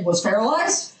vaccine and was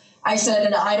paralyzed. I said,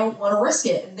 and I don't want to risk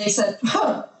it. And they said,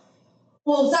 well,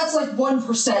 if that's like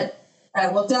 1%. And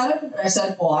I looked at it, and I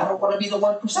said, well, I don't want to be the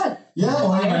 1%. Yeah,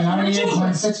 well, I have a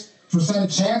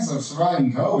 98.6% chance of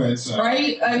surviving COVID. So.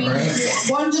 Right? I mean, Right.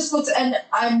 one just looks, and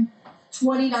I'm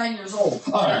 29 years old.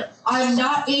 All right. I'm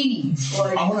not 80.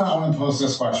 Like, I want to pose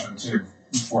this question too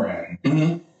beforehand.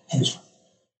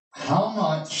 How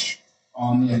much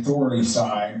on the authority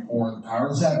side, or the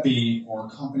powers that be, or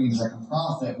companies that can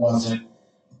profit, was it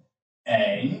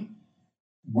A,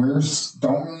 we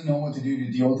don't really know what to do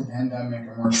to deal with the pandemic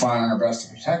and we're trying our best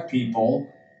to protect people?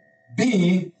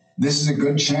 B, this is a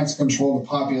good chance to control the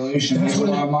population, make a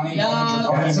lot of money,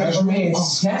 That's it for me.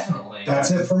 Definitely.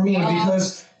 That's it for me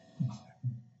because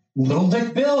Little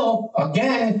Dick Bill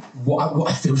again.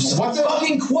 There was a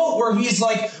fucking quote where he's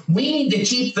like, "We need to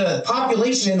keep the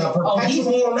population in a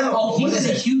perpetual amount." He was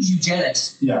a huge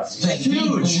eugenics. Yes. Like,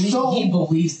 Huge. He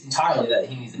believes entirely that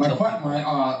he needs to kill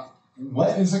people.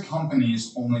 What is a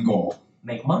company's only goal?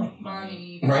 Make money.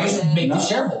 money, Right? profit. Make the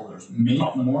shareholders. Make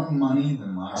more money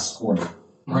than last quarter.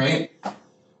 Right?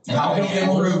 How can we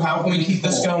improve? How can we keep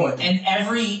this going? And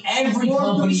every More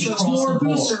company boosters, across more the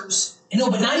board. boosters. No,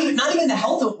 but not even the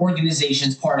health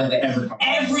organizations part of it.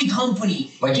 Every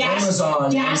company, Like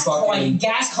Amazon, gas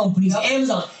companies,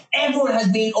 Amazon, everyone has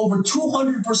made over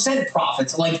 200%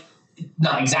 profits. Like,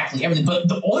 not exactly everything, but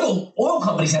the oil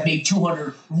companies have made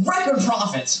 200 record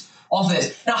profits off of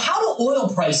this. Now, how do oil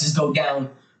prices go down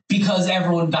because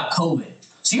everyone got COVID?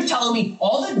 So you're telling me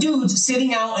all the dudes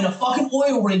sitting out in a fucking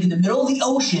oil rig in the middle of the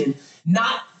ocean,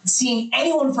 not seeing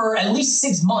anyone for at least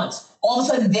 6 months, all of a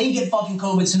sudden they get fucking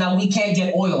COVID, so now we can't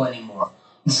get oil anymore.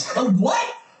 Like,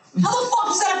 what? How the fuck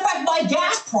does that affect my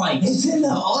gas price? It's in the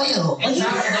oil. Like, It's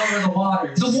traveled over the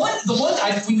water. The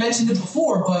one we mentioned it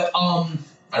before, but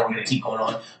I don't want to keep going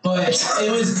on. But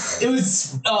it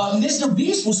was Mr.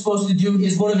 Beast was supposed to do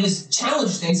one of his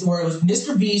challenge things where it was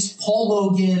Mr. Beast, Paul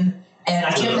Logan, and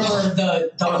I can't remember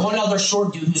the one other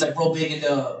short dude who's like real big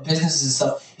into businesses and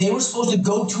stuff. They were supposed to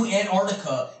go to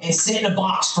Antarctica and sit in a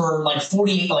box for like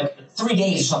 3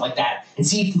 days or something like that and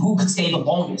see who could stay the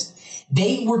longest.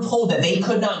 They were told that they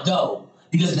could not go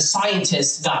because the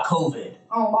scientists got COVID.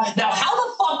 Oh my Now, how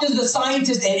the fuck does the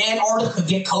scientist in Antarctica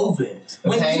get COVID?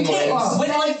 When you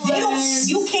can't,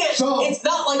 you can't. So- it's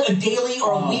not like a daily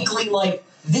or a weekly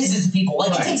visits to people.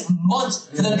 Like, it takes months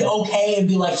for them to okay and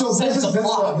be like, So send this us a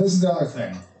flock. is the other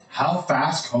thing. How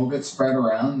fast COVID spread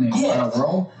around the entire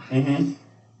world? Mm-hmm.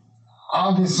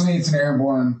 Obviously, it's an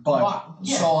airborne, but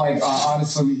Yeah. so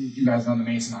obviously, you guys know the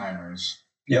Masonheimers.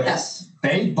 Yep. Yes.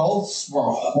 They both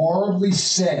were horribly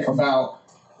sick about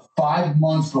 5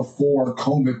 months before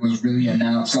COVID was really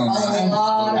announced on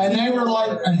and they were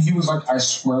like, and he was like, I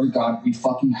swear to God, we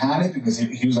fucking had it, because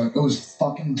he was like, it was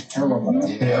fucking terrible.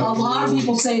 Yeah. A lot of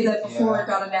people say that before it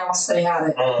got announced, they had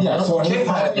it. Yeah, so They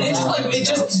had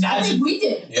it. I think we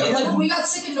did. Yep. Like, we got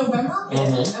sick in November,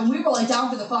 and we were like down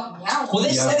to the fucking gallon. Well,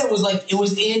 they said it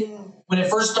was in, when it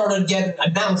first started getting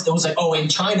announced, it was like, in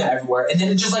China everywhere. And then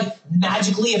it just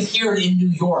magically appeared in New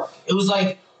York. It was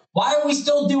like, why are we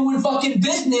still doing fucking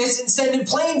business and sending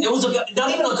planes? It was not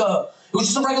even it was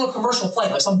just a regular commercial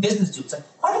plane, like some business dude. It's like,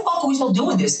 why the fuck are we still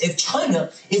doing this if China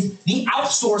is the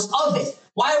outsource of it?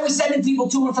 Why are we sending people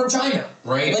to and from China?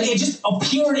 Right. Like, it just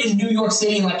appeared in New York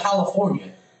City and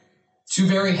California. Two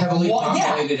very heavily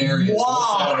populated areas. Wow.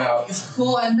 Let's shout out.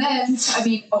 Well, and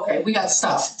then, we got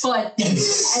stuff. But,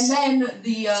 and then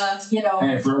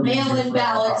the, mail-in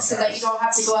ballots so that you don't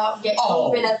have to go out and get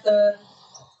COVID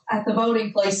at the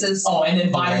voting places. Oh, and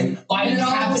then Biden And then all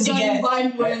of a happened to sudden, get...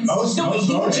 Biden wins. Most No, he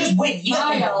voting. just win. He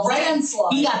got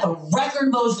Landslide. the record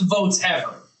most votes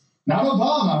ever. Not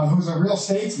Obama, who's a real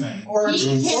statesman. Or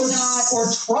He cannot. or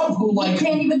Trump, who He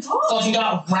can't even talk. fucking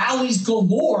got rallies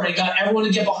galore and got everyone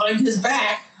to get behind his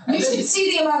back. You should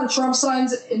see the amount of Trump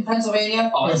signs in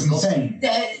Pennsylvania. Oh, It's insane.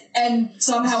 And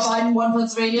somehow Biden won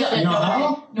Pennsylvania. You know no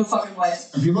how? way. No fucking way.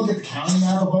 If you look at the county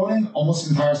map of voting, almost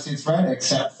the entire state's red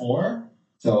except for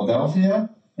Philadelphia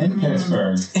and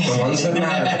Pittsburgh. The ones that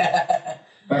matter.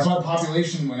 That's why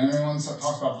population, when everyone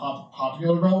talks about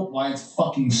popular vote, why it's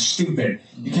fucking stupid.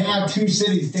 You can't have two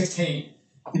cities dictate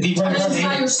The where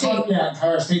entire state. Yeah,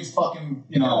 entire state's fucking,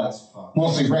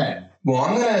 mostly red. Well,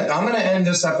 I'm gonna end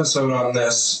this episode on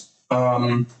this.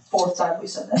 Fourth time we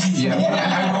said that.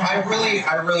 Yeah,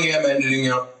 I really am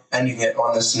ending it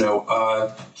on this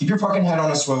note. Keep your fucking head on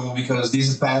a swivel, because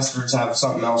these bastards have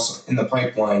something else in the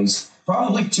pipelines.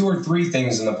 Probably 2 or 3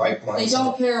 things in the pipeline. They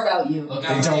don't care about you. Look They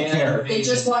out for don't alien care. They invasion.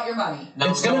 just want your money.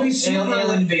 It's gonna be super-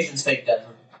 Alien invasion's fake, Denver.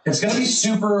 It's gonna be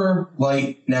super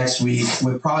light next week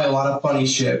with probably a lot of funny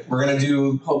shit. We're gonna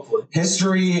do Hopefully.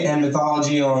 history and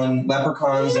mythology on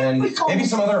leprechauns and maybe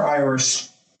some other Irish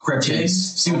cryptids.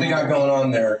 See what they got going on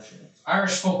there.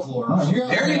 Irish folklore.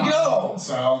 There you go.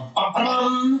 So.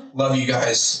 Love you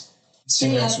guys. See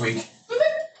you next week.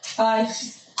 Bye.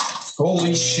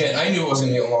 Holy shit! I knew it was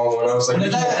gonna be a long one. I was like, What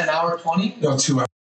is that? An hour 20? No, 2 hours.